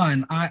going to be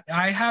fun.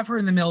 I have her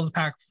in the middle of the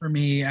pack for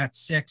me at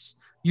 6.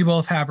 You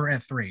both have her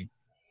at 3.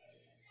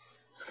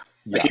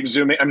 Yeah.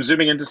 I'm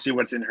zooming in to see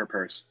what's in her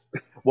purse.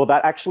 Well,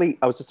 that actually,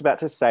 I was just about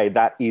to say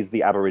that is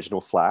the Aboriginal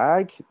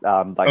flag.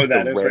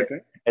 That is right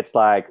there. It's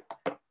like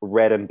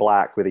red and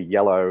black with a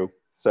yellow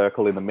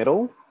circle in the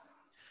middle.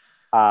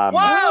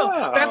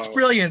 Whoa, that's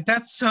brilliant.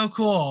 That's so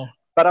cool.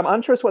 But I'm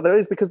unsure what that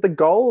is because the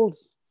gold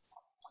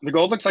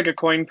looks like a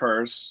coin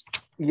purse.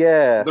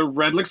 Yeah. The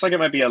red looks like it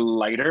might be a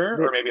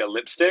lighter or maybe a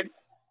lipstick.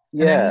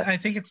 Yeah. I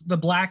think the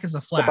black is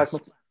a flask.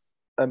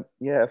 A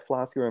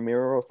flask or a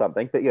mirror or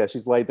something. But yeah,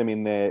 she's laid them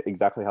in there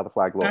exactly how the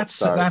flag looks.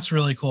 That's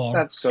really cool.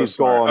 That's so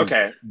smart.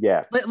 Okay.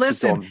 Yeah.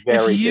 Listen,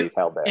 very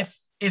detailed there.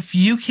 If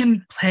you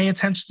can pay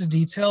attention to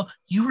detail,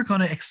 you are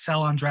going to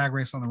excel on Drag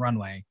Race on the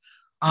Runway.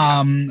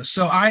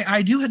 So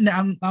I do.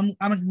 I'm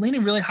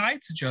leaning really high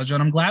to JoJo,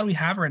 and I'm glad we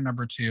have her at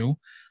number 2.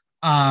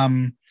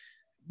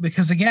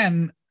 Because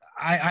again,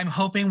 I'm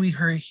hoping we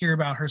hear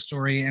about her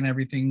story and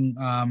everything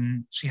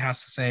she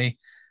has to say.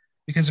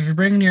 Because if you're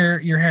bringing your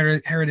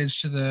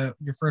heritage to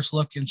your first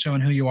look and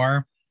showing who you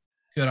are,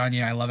 good on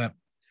you. I love it.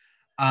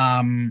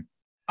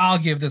 I'll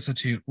give this a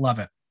toot. Love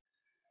it.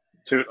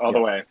 Toot all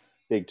the way.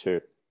 Big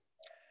toot.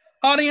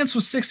 Audience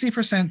was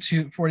 60%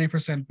 toot,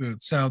 40%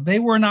 boot. So they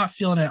were not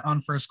feeling it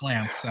on first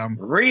glance. So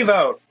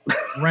revote.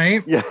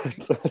 Right? Yeah.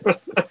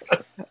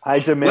 I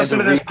demand listen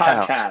to this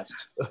recount.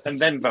 podcast and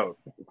then vote.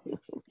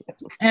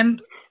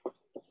 And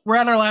we're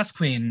at our last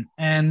queen.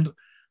 And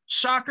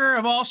shocker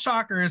of all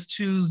shockers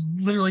to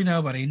literally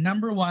nobody.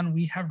 Number 1,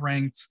 we have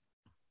ranked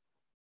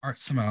Art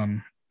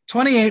Simone.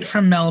 28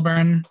 from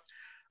Melbourne.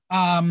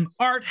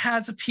 Art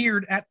has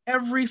appeared at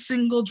every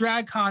single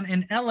drag con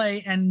in LA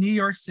and New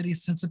York City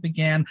since it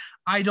began.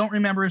 I don't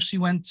remember if she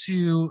went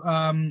to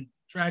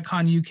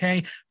DragCon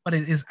UK, but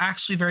it is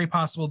actually very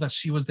possible that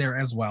she was there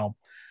as well.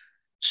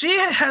 She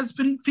has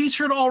been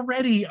featured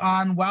already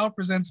on WoW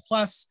Presents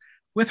Plus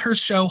with her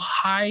show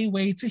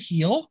Highway to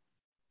Heal.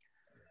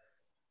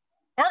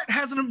 Art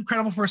has an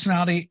incredible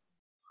personality,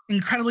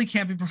 incredibly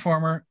campy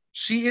performer.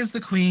 She is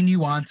the queen you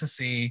want to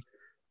see.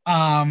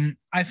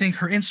 I think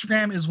her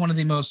Instagram is one of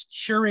the most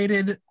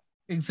curated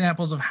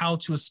examples of how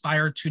to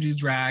aspire to do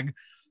drag.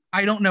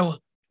 I don't know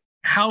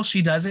how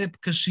she does it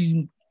because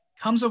she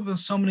comes up with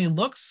so many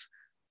looks,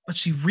 but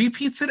she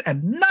repeats it,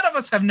 and none of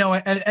us have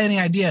any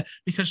idea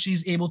because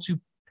she's able to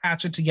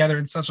patch it together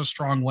in such a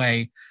strong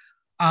way.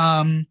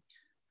 Art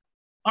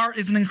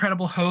is an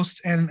incredible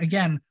host, and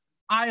again,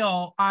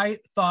 I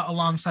thought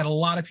alongside a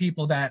lot of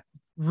people that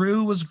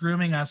Rue was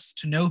grooming us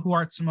to know who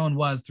Art Simone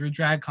was through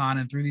DragCon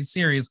and through these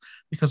series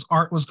because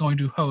Art was going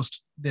to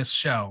host this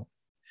show.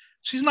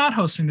 She's not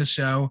hosting the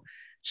show.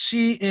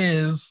 She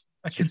is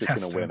a contestant.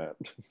 Just gonna win it.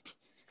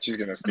 She's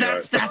gonna steal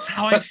it. That's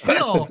how I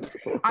feel.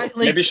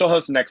 Maybe she'll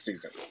host next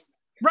season.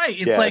 Right.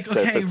 It's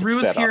okay,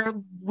 Rue's here,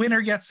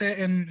 winner gets it,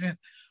 and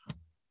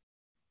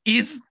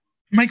is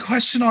my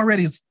question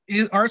already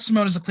is Art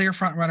Simone is a clear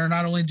front runner,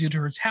 not only due to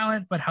her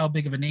talent, but how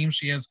big of a name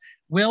she is.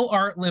 Will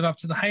Art live up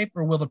to the hype,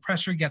 or will the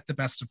pressure get the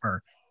best of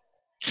her?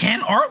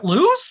 Can Art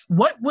lose?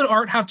 What would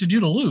Art have to do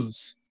to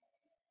lose?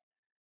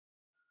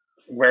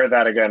 Wear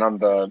that again on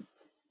the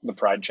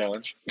Pride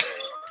Challenge.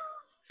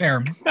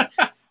 Fair.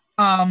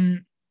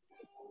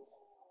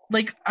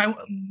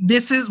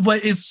 This is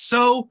what is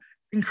so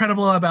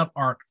incredible about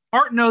Art.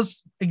 Art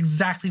knows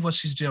exactly what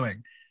she's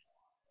doing.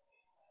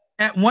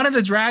 At one of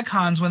the drag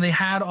cons, when they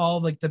had all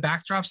the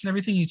backdrops and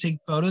everything you take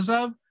photos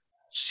of,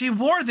 she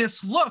wore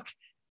this look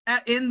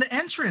in the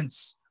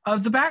entrance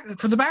of the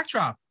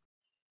backdrop.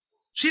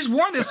 She's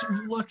worn this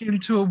look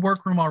into a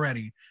workroom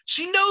already.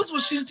 She knows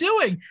what she's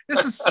doing.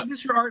 This is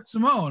signature Art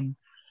Simone,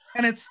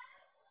 and it's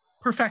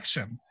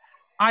perfection.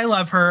 I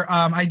love her.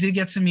 I did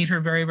get to meet her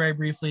very, very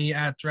briefly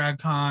at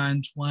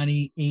DragCon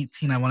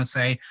 2018, I want to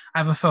say. I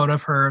have a photo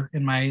of her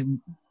in my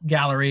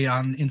gallery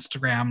on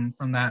Instagram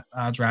from that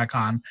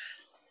DragCon.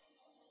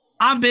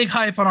 I'm big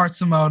hype on Art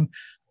Simone.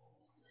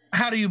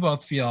 How do you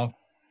both feel?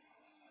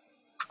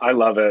 I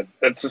love it.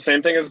 It's the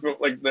same thing as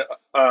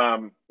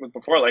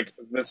before. Like,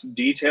 this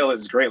detail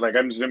is great. Like,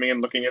 I'm zooming in,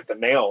 looking at the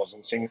nails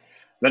and seeing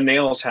the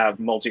nails have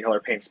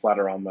multicolor paint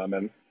splatter on them,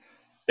 and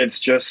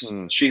it's just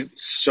she's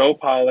so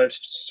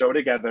polished, so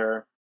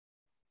together.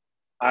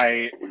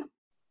 I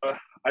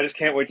just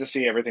can't wait to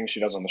see everything she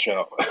does on the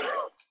show.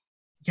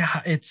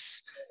 Yeah,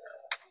 it's.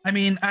 I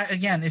mean,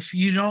 again, if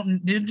you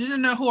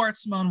didn't know who Art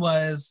Simone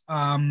was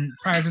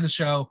prior to the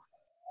show,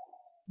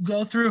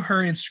 go through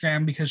her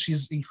Instagram because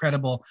she's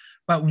incredible.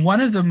 But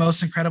one of the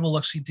most incredible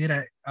looks she did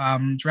at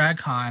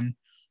DragCon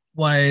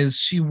was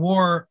she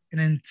wore an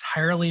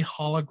entirely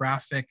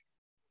holographic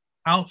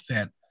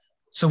outfit.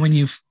 So when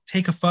you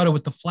take a photo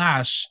with the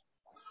flash,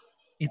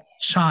 it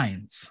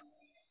shines.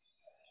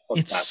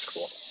 It's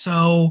cool.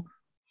 So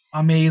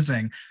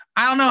amazing.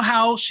 I don't know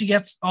how she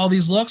gets all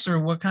these looks or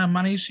what kind of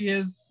money she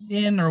is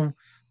in or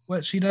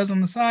what she does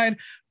on the side,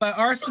 but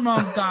Art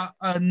Simone's got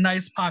a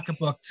nice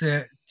pocketbook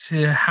to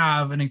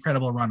have an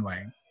incredible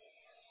runway.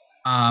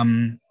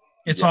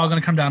 It's all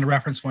going to come down to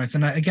reference points.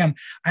 And again,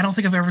 I don't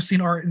think I've ever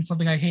seen Art in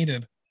something I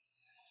hated.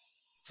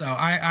 So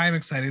I'm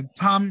excited.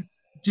 Tom,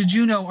 did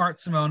you know Art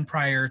Simone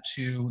prior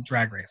to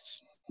Drag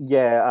Race?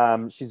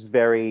 Yeah, she's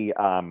very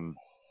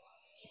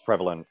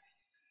prevalent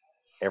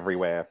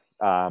everywhere.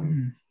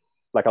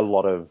 Like a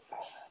lot of,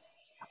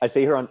 I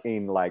see her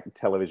in like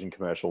television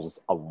commercials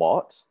a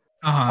lot.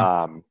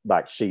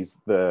 Like she's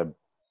the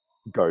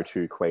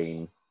go-to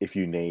queen if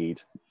you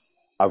need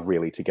a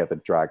really together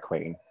drag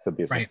queen for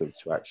businesses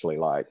to actually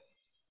like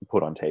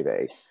put on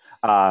TV.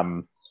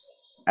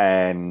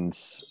 And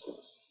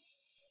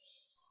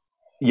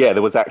yeah,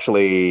 there was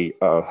actually,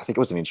 I think it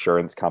was an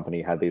insurance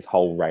company had this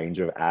whole range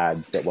of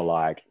ads that were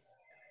like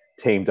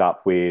teamed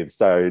up with,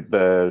 so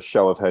the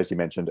show of hers you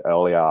mentioned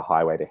earlier,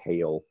 Highway to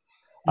Heal,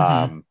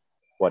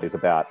 what is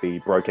about the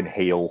Broken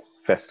Heel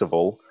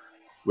Festival,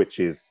 which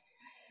is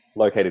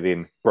located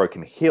in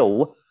Broken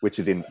Hill, which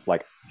is in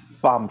like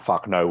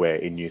bumfuck nowhere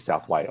in New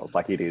South Wales.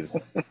 Like it is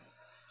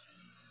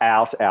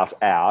out.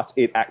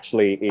 It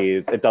actually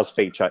is, it does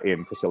feature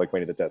in Priscilla,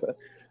 Queen of the Desert,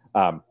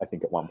 I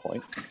think at one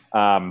point.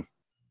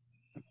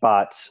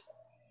 But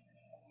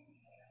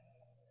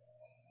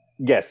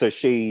yeah, so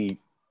she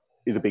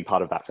is a big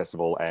part of that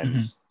festival.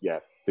 And yeah,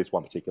 this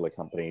one particular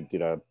company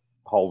did a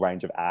whole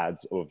range of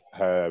ads of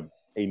her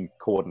in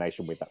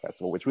coordination with that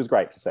festival, which was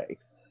great to see.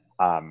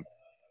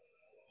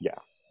 Yeah.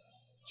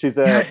 She's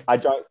I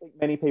don't think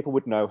many people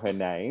would know her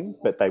name,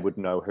 but they would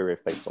know her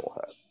if they saw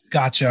her.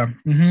 Gotcha.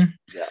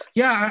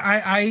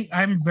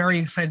 I'm very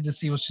excited to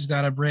see what she's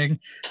got to bring.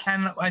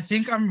 And I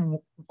think I'm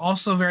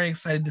also very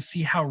excited to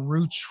see how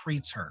Rue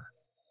treats her.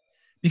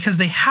 Because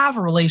they have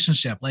a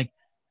relationship. Like,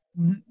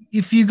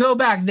 if you go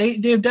back,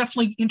 they've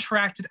definitely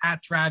interacted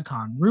at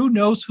DragCon. Rue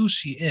knows who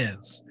she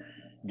is.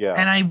 Yeah.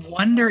 And I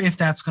wonder if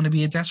that's going to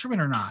be a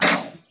detriment or not.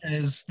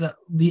 Because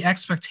the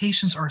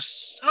expectations are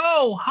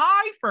so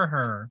high for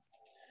her.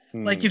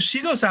 Like if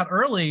she goes out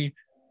early,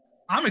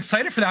 I'm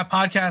excited for that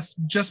podcast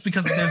just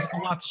because there's a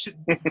lot to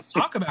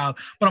talk about.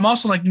 But I'm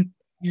also like,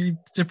 you're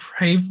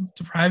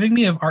depriving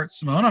me of Art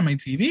Simone on my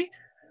TV.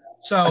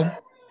 So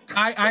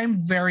I'm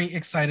very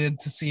excited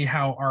to see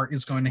how Art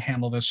is going to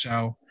handle this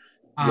show.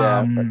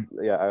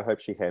 I hope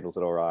she handles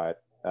it all right.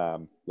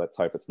 Let's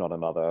hope it's not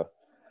another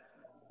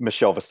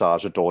Michelle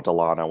Visage, Adore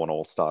Delano on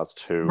All Stars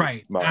 2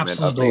 right, moment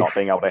absolutely. of not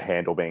being able to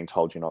handle being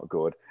told you're not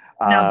good.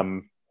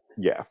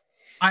 Yeah.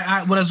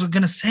 What I was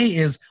going to say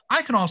is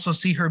I can also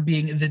see her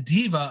being the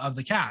diva of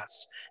the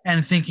cast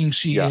and thinking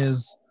she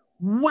is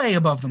way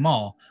above them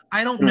all.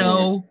 I don't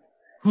know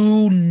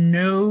who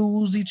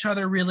knows each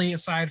other really,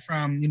 aside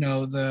from,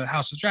 the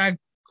House of Drag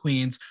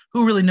Queens,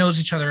 who really knows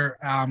each other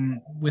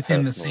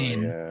within the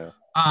scene. Yeah.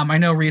 I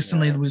know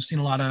recently I've seen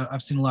a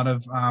lot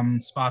of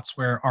spots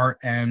where Art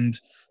and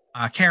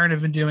Karen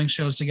have been doing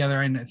shows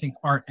together, and I think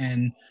Art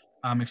and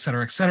et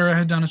cetera,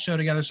 had done a show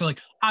together. So like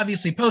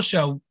obviously post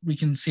show we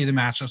can see the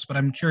matchups, but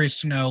I'm curious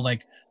to know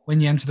like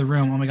when you enter the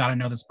room, oh my god, I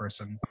know this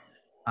person.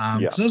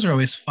 Those are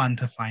always fun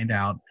to find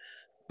out.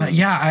 But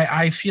yeah,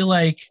 I feel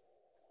like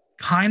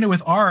kind of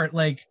with Art,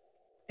 like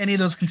any of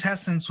those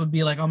contestants would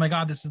be like, oh my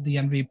god, this is the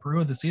NV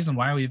Peru of the season.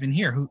 Why are we even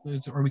here?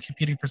 Are we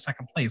competing for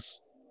second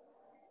place?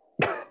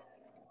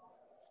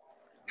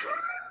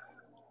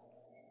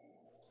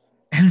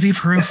 NV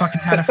Peru fucking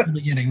had it from the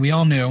beginning. We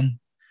all knew.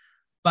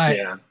 But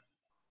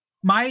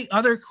my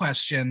other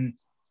question,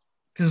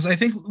 because I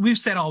think we've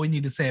said all we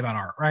need to say about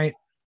Art, right?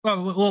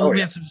 Well,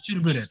 we have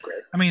to boot it.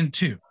 I mean,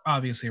 2,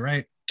 obviously,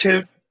 right?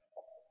 2,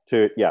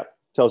 yeah.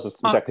 Tells us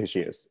exactly who she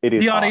is. It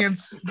is the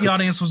audience. The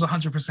audience was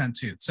 100%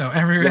 toot. So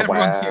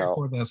everyone's here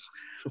for this.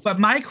 But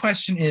my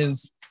question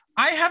is,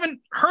 I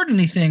haven't heard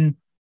anything.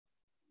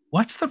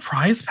 What's the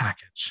prize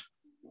package?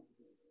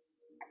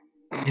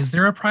 Is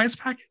there a prize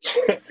package?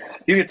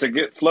 You get to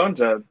get flown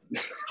to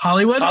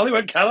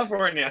Hollywood,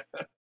 California.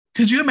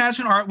 Could you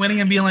imagine Art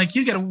winning and being like,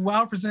 you get a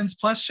Wow Presents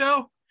Plus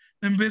show?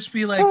 And Bish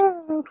be like,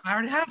 I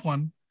already have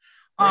one.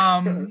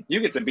 You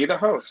get to be the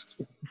host.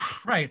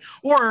 Right.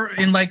 Or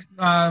in like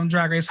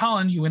Drag Race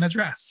Holland, you win a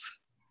dress.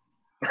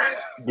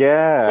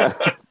 Yeah.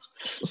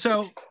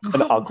 So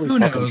an ugly who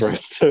knows?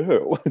 Dress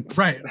too.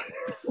 Right.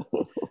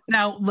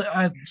 Now,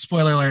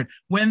 spoiler alert,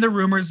 when the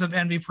rumors of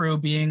Envy Peru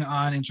being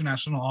on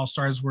International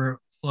All-Stars were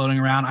floating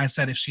around, I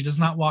said if she does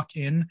not walk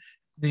in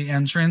the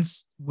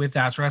entrance with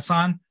that dress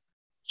on,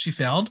 she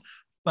failed.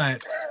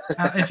 But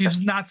if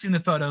you've not seen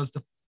the photos,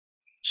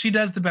 she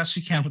does the best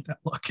she can with that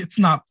look. It's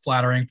not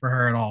flattering for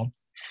her at all.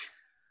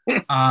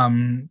 But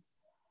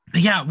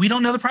yeah, we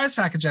don't know the prize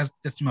package at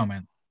this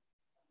moment.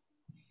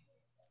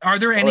 Are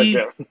there any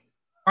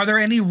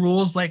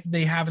rules like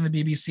they have in the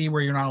BBC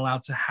where you're not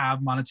allowed to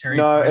have monetary?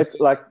 No, prizes?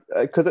 it's like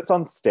because it's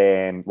on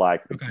Stan.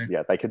 Like, okay.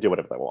 Yeah, they could do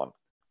whatever they want.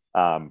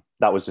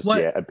 That was just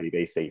a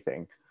BBC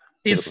thing.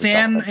 Is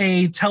Stan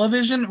a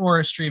television or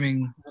a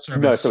streaming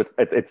service? No, so it's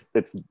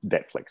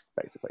Netflix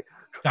basically.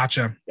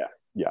 Gotcha.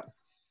 Yeah.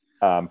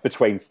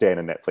 Between Stan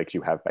and Netflix,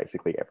 you have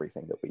basically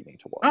everything that we need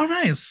to watch. Oh,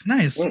 nice.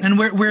 And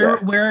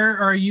where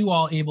are you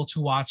all able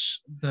to watch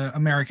the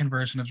American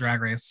version of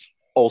Drag Race?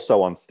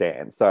 Also on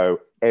Stan,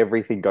 so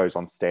everything goes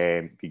on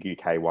Stan. The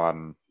UK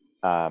one,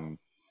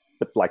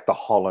 but like the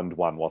Holland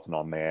one wasn't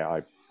on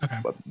there.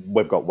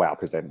 We've got Wow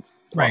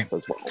Presents Plus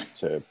as well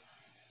to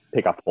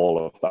pick up all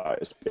of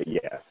those. But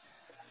yeah,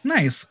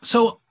 nice.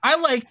 So I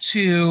like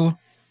to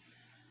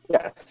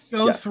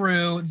go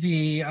through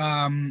the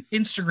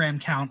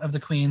Instagram count of the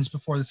queens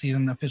before the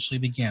season officially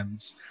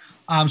begins.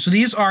 So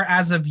these are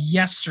as of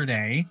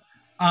yesterday.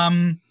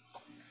 Who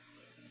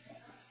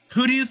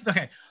do you?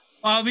 Okay,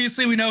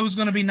 obviously we know who's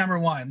going to be number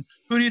 1.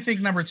 Who do you think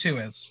number 2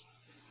 is?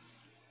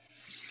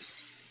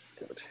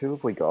 Who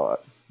have we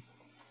got?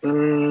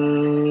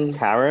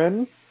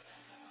 Karen.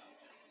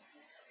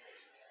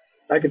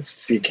 I could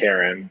see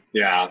Karen.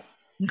 Yeah.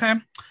 Okay,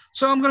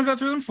 so I'm going to go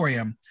through them for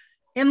you.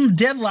 In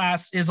dead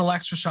last is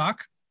Electra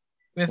Shock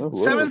with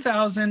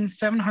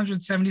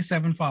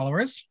 7,777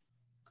 followers,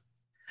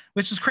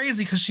 which is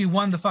crazy because she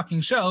won the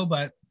fucking show,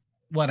 but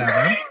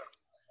whatever.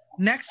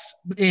 Next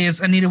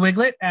is Anita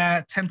Wiglet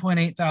at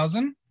 10.8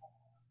 thousand,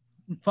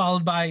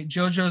 followed by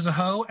JoJo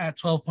Zaho at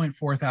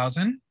 12.4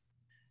 thousand.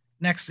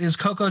 Next is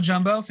Coco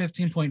Jumbo,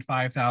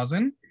 15.5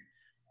 thousand.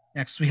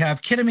 Next we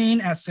have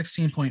Kitamine at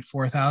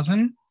 16.4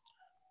 thousand,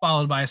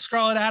 followed by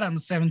Scarlett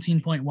Adams,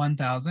 17.1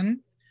 thousand.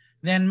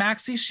 Then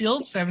Maxi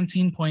Shield,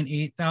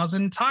 17.8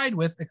 thousand, tied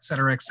with et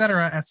cetera,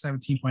 at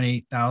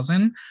 17.8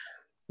 thousand.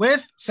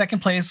 With second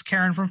place,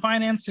 Karen from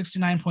Finance,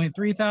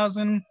 69.3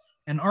 thousand.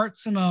 And Art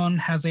Simone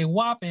has a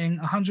whopping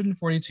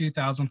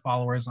 142,000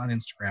 followers on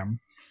Instagram.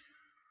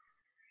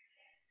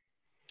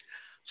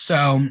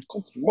 So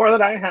it's more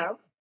than I have.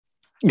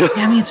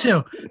 Yeah, me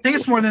too. I think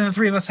it's more than the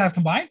 3 of us have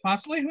combined,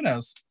 possibly. Who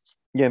knows?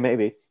 Yeah,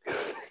 maybe.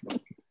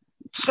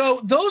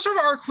 So those are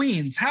our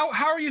queens. How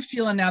are you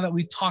feeling now that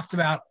we talked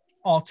about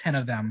all 10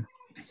 of them?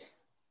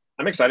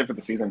 I'm excited for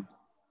the season.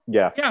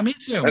 Yeah, me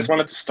too. I just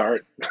want it to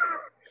start.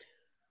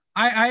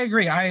 I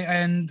agree.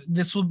 And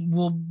this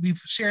we'll be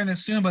sharing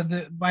this soon,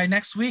 but by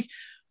next week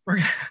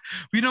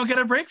we don't get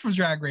a break from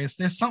Drag Race.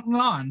 There's something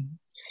on.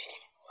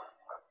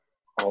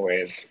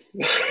 Always.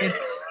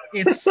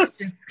 It's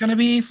gonna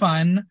be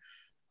fun.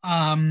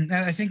 And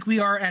I think we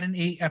are at an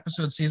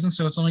 8-episode season,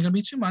 so it's only gonna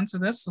be 2 months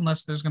of this,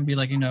 unless there's gonna be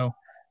like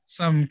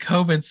some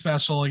COVID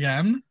special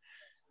again.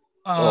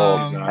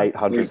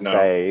 800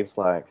 saves,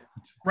 like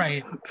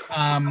right.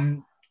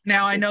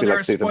 Now I know there like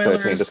are season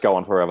spoilers. 13 just go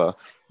on forever.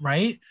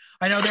 Right.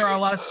 I know there are a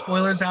lot of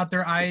spoilers out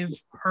there. I've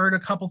heard a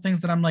couple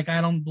things that I'm like,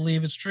 I don't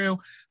believe it's true,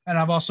 and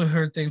I've also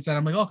heard things that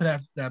I'm like, okay,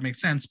 that makes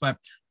sense. But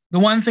the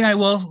one thing I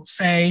will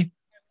say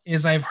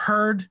is I've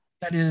heard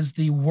that it is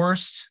the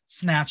worst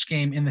Snatch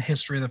game in the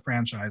history of the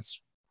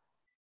franchise.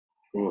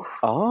 Oof.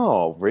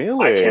 Oh,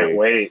 really? I can't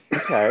wait.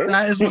 Okay.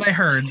 That is what I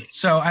heard.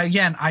 So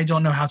again, I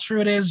don't know how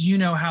true it is. You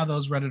know how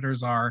those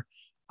Redditors are.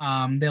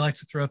 They like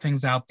to throw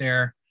things out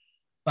there.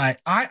 But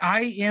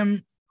I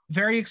am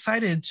very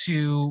excited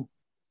to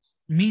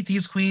meet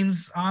these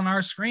queens on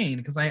our screen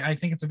because I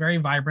think it's a very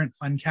vibrant,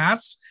 fun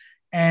cast.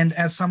 And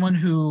as someone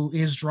who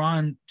is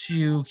drawn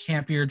to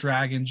campier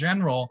drag in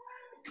general,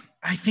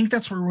 I think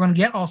that's what we're going to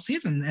get all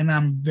season. And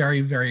I'm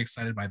very, very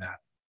excited by that.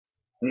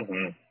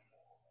 Mm-hmm.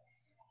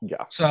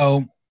 Yeah.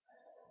 So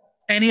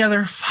any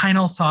other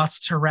final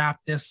thoughts to wrap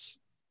this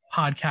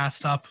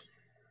podcast up?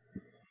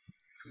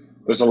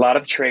 There's a lot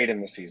of trade in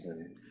the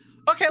season.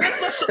 Okay,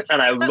 let's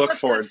and I look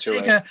forward to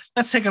it.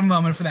 Let's take a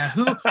moment for that.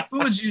 Who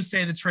would you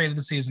say the trade of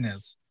the season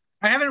is?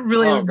 I haven't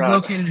really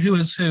located who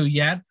is who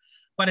yet,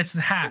 but it's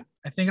the hat.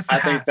 I think it's the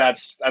hat.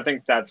 I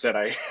think that's it.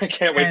 I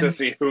can't wait to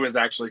see who is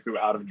actually who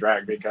out of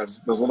drag because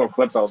those little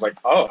clips I was like,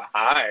 oh,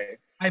 hi.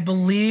 I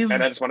believe,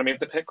 and I just want to meet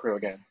the pit crew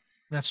again.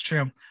 That's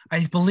true.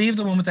 I believe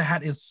the one with the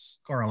hat is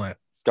Scarlett.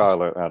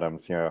 Scarlett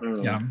Adams, yeah.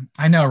 Yeah,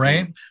 I know,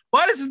 right?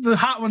 Why does the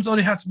hot ones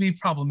only have to be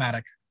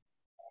problematic?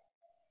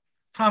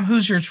 Tom,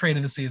 who's your trade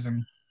of the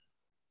season?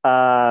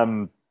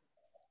 I'm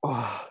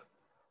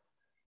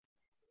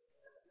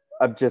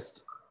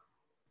just.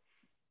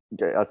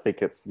 I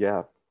think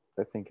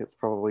it's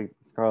probably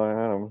Scarlett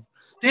Adams.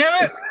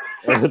 Damn it!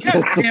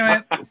 God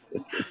damn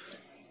it!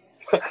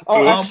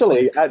 Oh,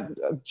 actually,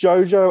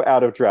 JoJo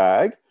out of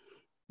drag.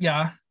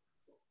 Yeah.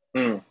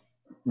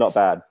 Not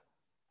bad.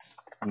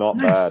 Not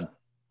Nice. bad.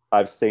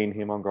 I've seen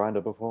him on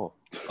Grindr before.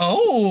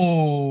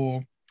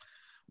 Oh.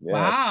 Yes.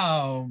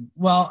 Wow.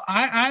 Well,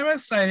 I'm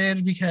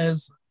excited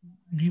because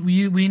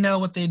we know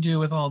what they do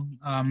with all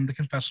the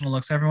confessional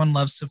looks. Everyone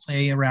loves to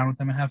play around with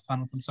them and have fun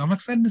with them. So I'm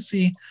excited to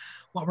see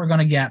what we're going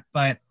to get.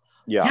 But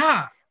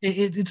yeah,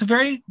 it's a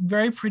very,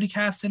 very pretty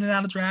cast in and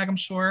out of drag, I'm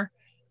sure.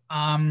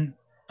 On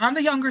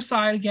the younger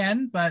side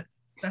again, but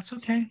that's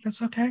okay.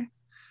 That's okay.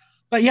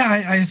 But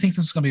yeah, I think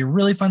this is going to be a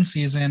really fun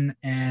season.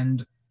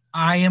 And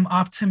I am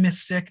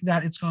optimistic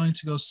that it's going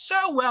to go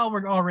so well.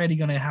 We're already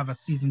going to have a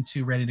season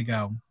 2 ready to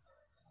go.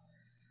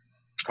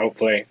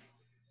 Hopefully.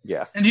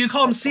 Yeah. And do you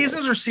call them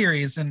seasons or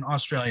series in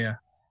Australia?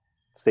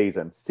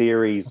 Season.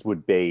 Series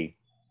would be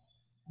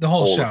the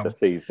whole all show. Of the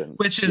seasons.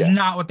 Which is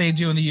not what they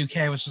do in the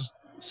UK, which is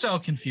so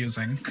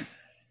confusing.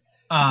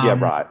 Yeah,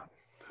 right.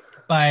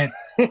 But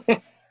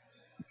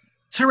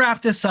to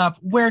wrap this up,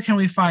 where can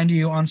we find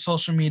you on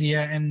social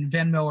media and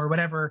Venmo or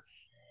whatever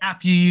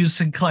app you use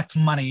to collect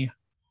money?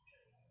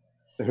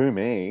 Who,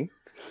 me?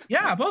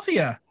 Yeah, both of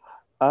you.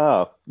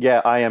 Oh,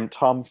 yeah, I am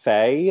Tom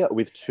Fay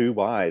with 2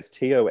 Y's.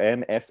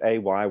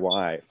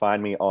 TomFayY.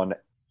 Find me on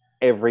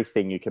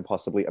everything you can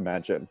possibly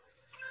imagine.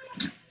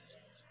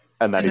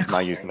 And that is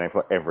my username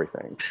for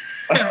everything.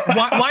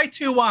 Why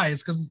 2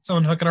 Y's? Because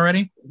someone took it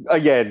already?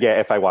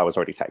 Yeah, FAY was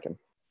already taken.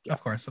 Yeah.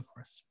 Of course.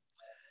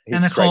 He's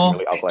and Nicole?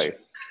 really ugly.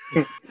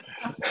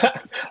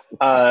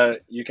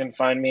 You can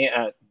find me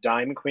at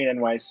Dyme Queen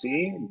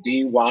NYC,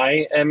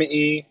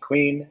 DYME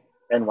Queen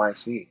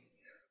NYC.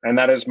 And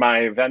that is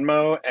my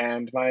Venmo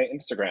and my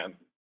Instagram.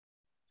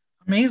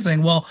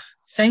 Amazing. Well,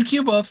 thank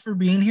you both for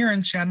being here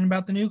and chatting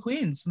about the new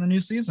queens in the new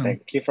season.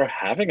 Thank you for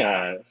having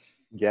us.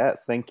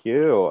 Yes, thank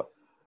you.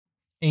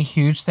 A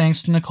huge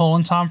thanks to Nicole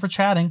and Tom for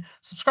chatting.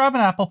 Subscribe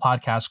on Apple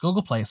Podcasts,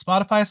 Google Play,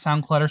 Spotify,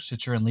 SoundCloud, or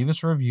Stitcher, and leave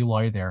us a review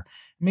while you're there.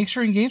 Make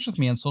sure you engage with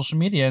me on social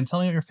media and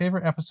tell me what your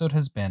favorite episode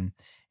has been.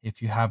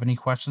 If you have any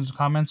questions,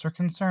 comments, or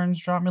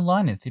concerns, drop me a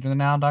line at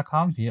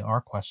theaterthenow.com via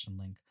our question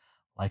link.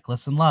 Like,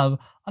 listen, love.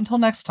 Until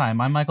next time,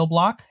 I'm Michael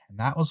Block, and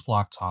that was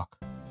Block Talk.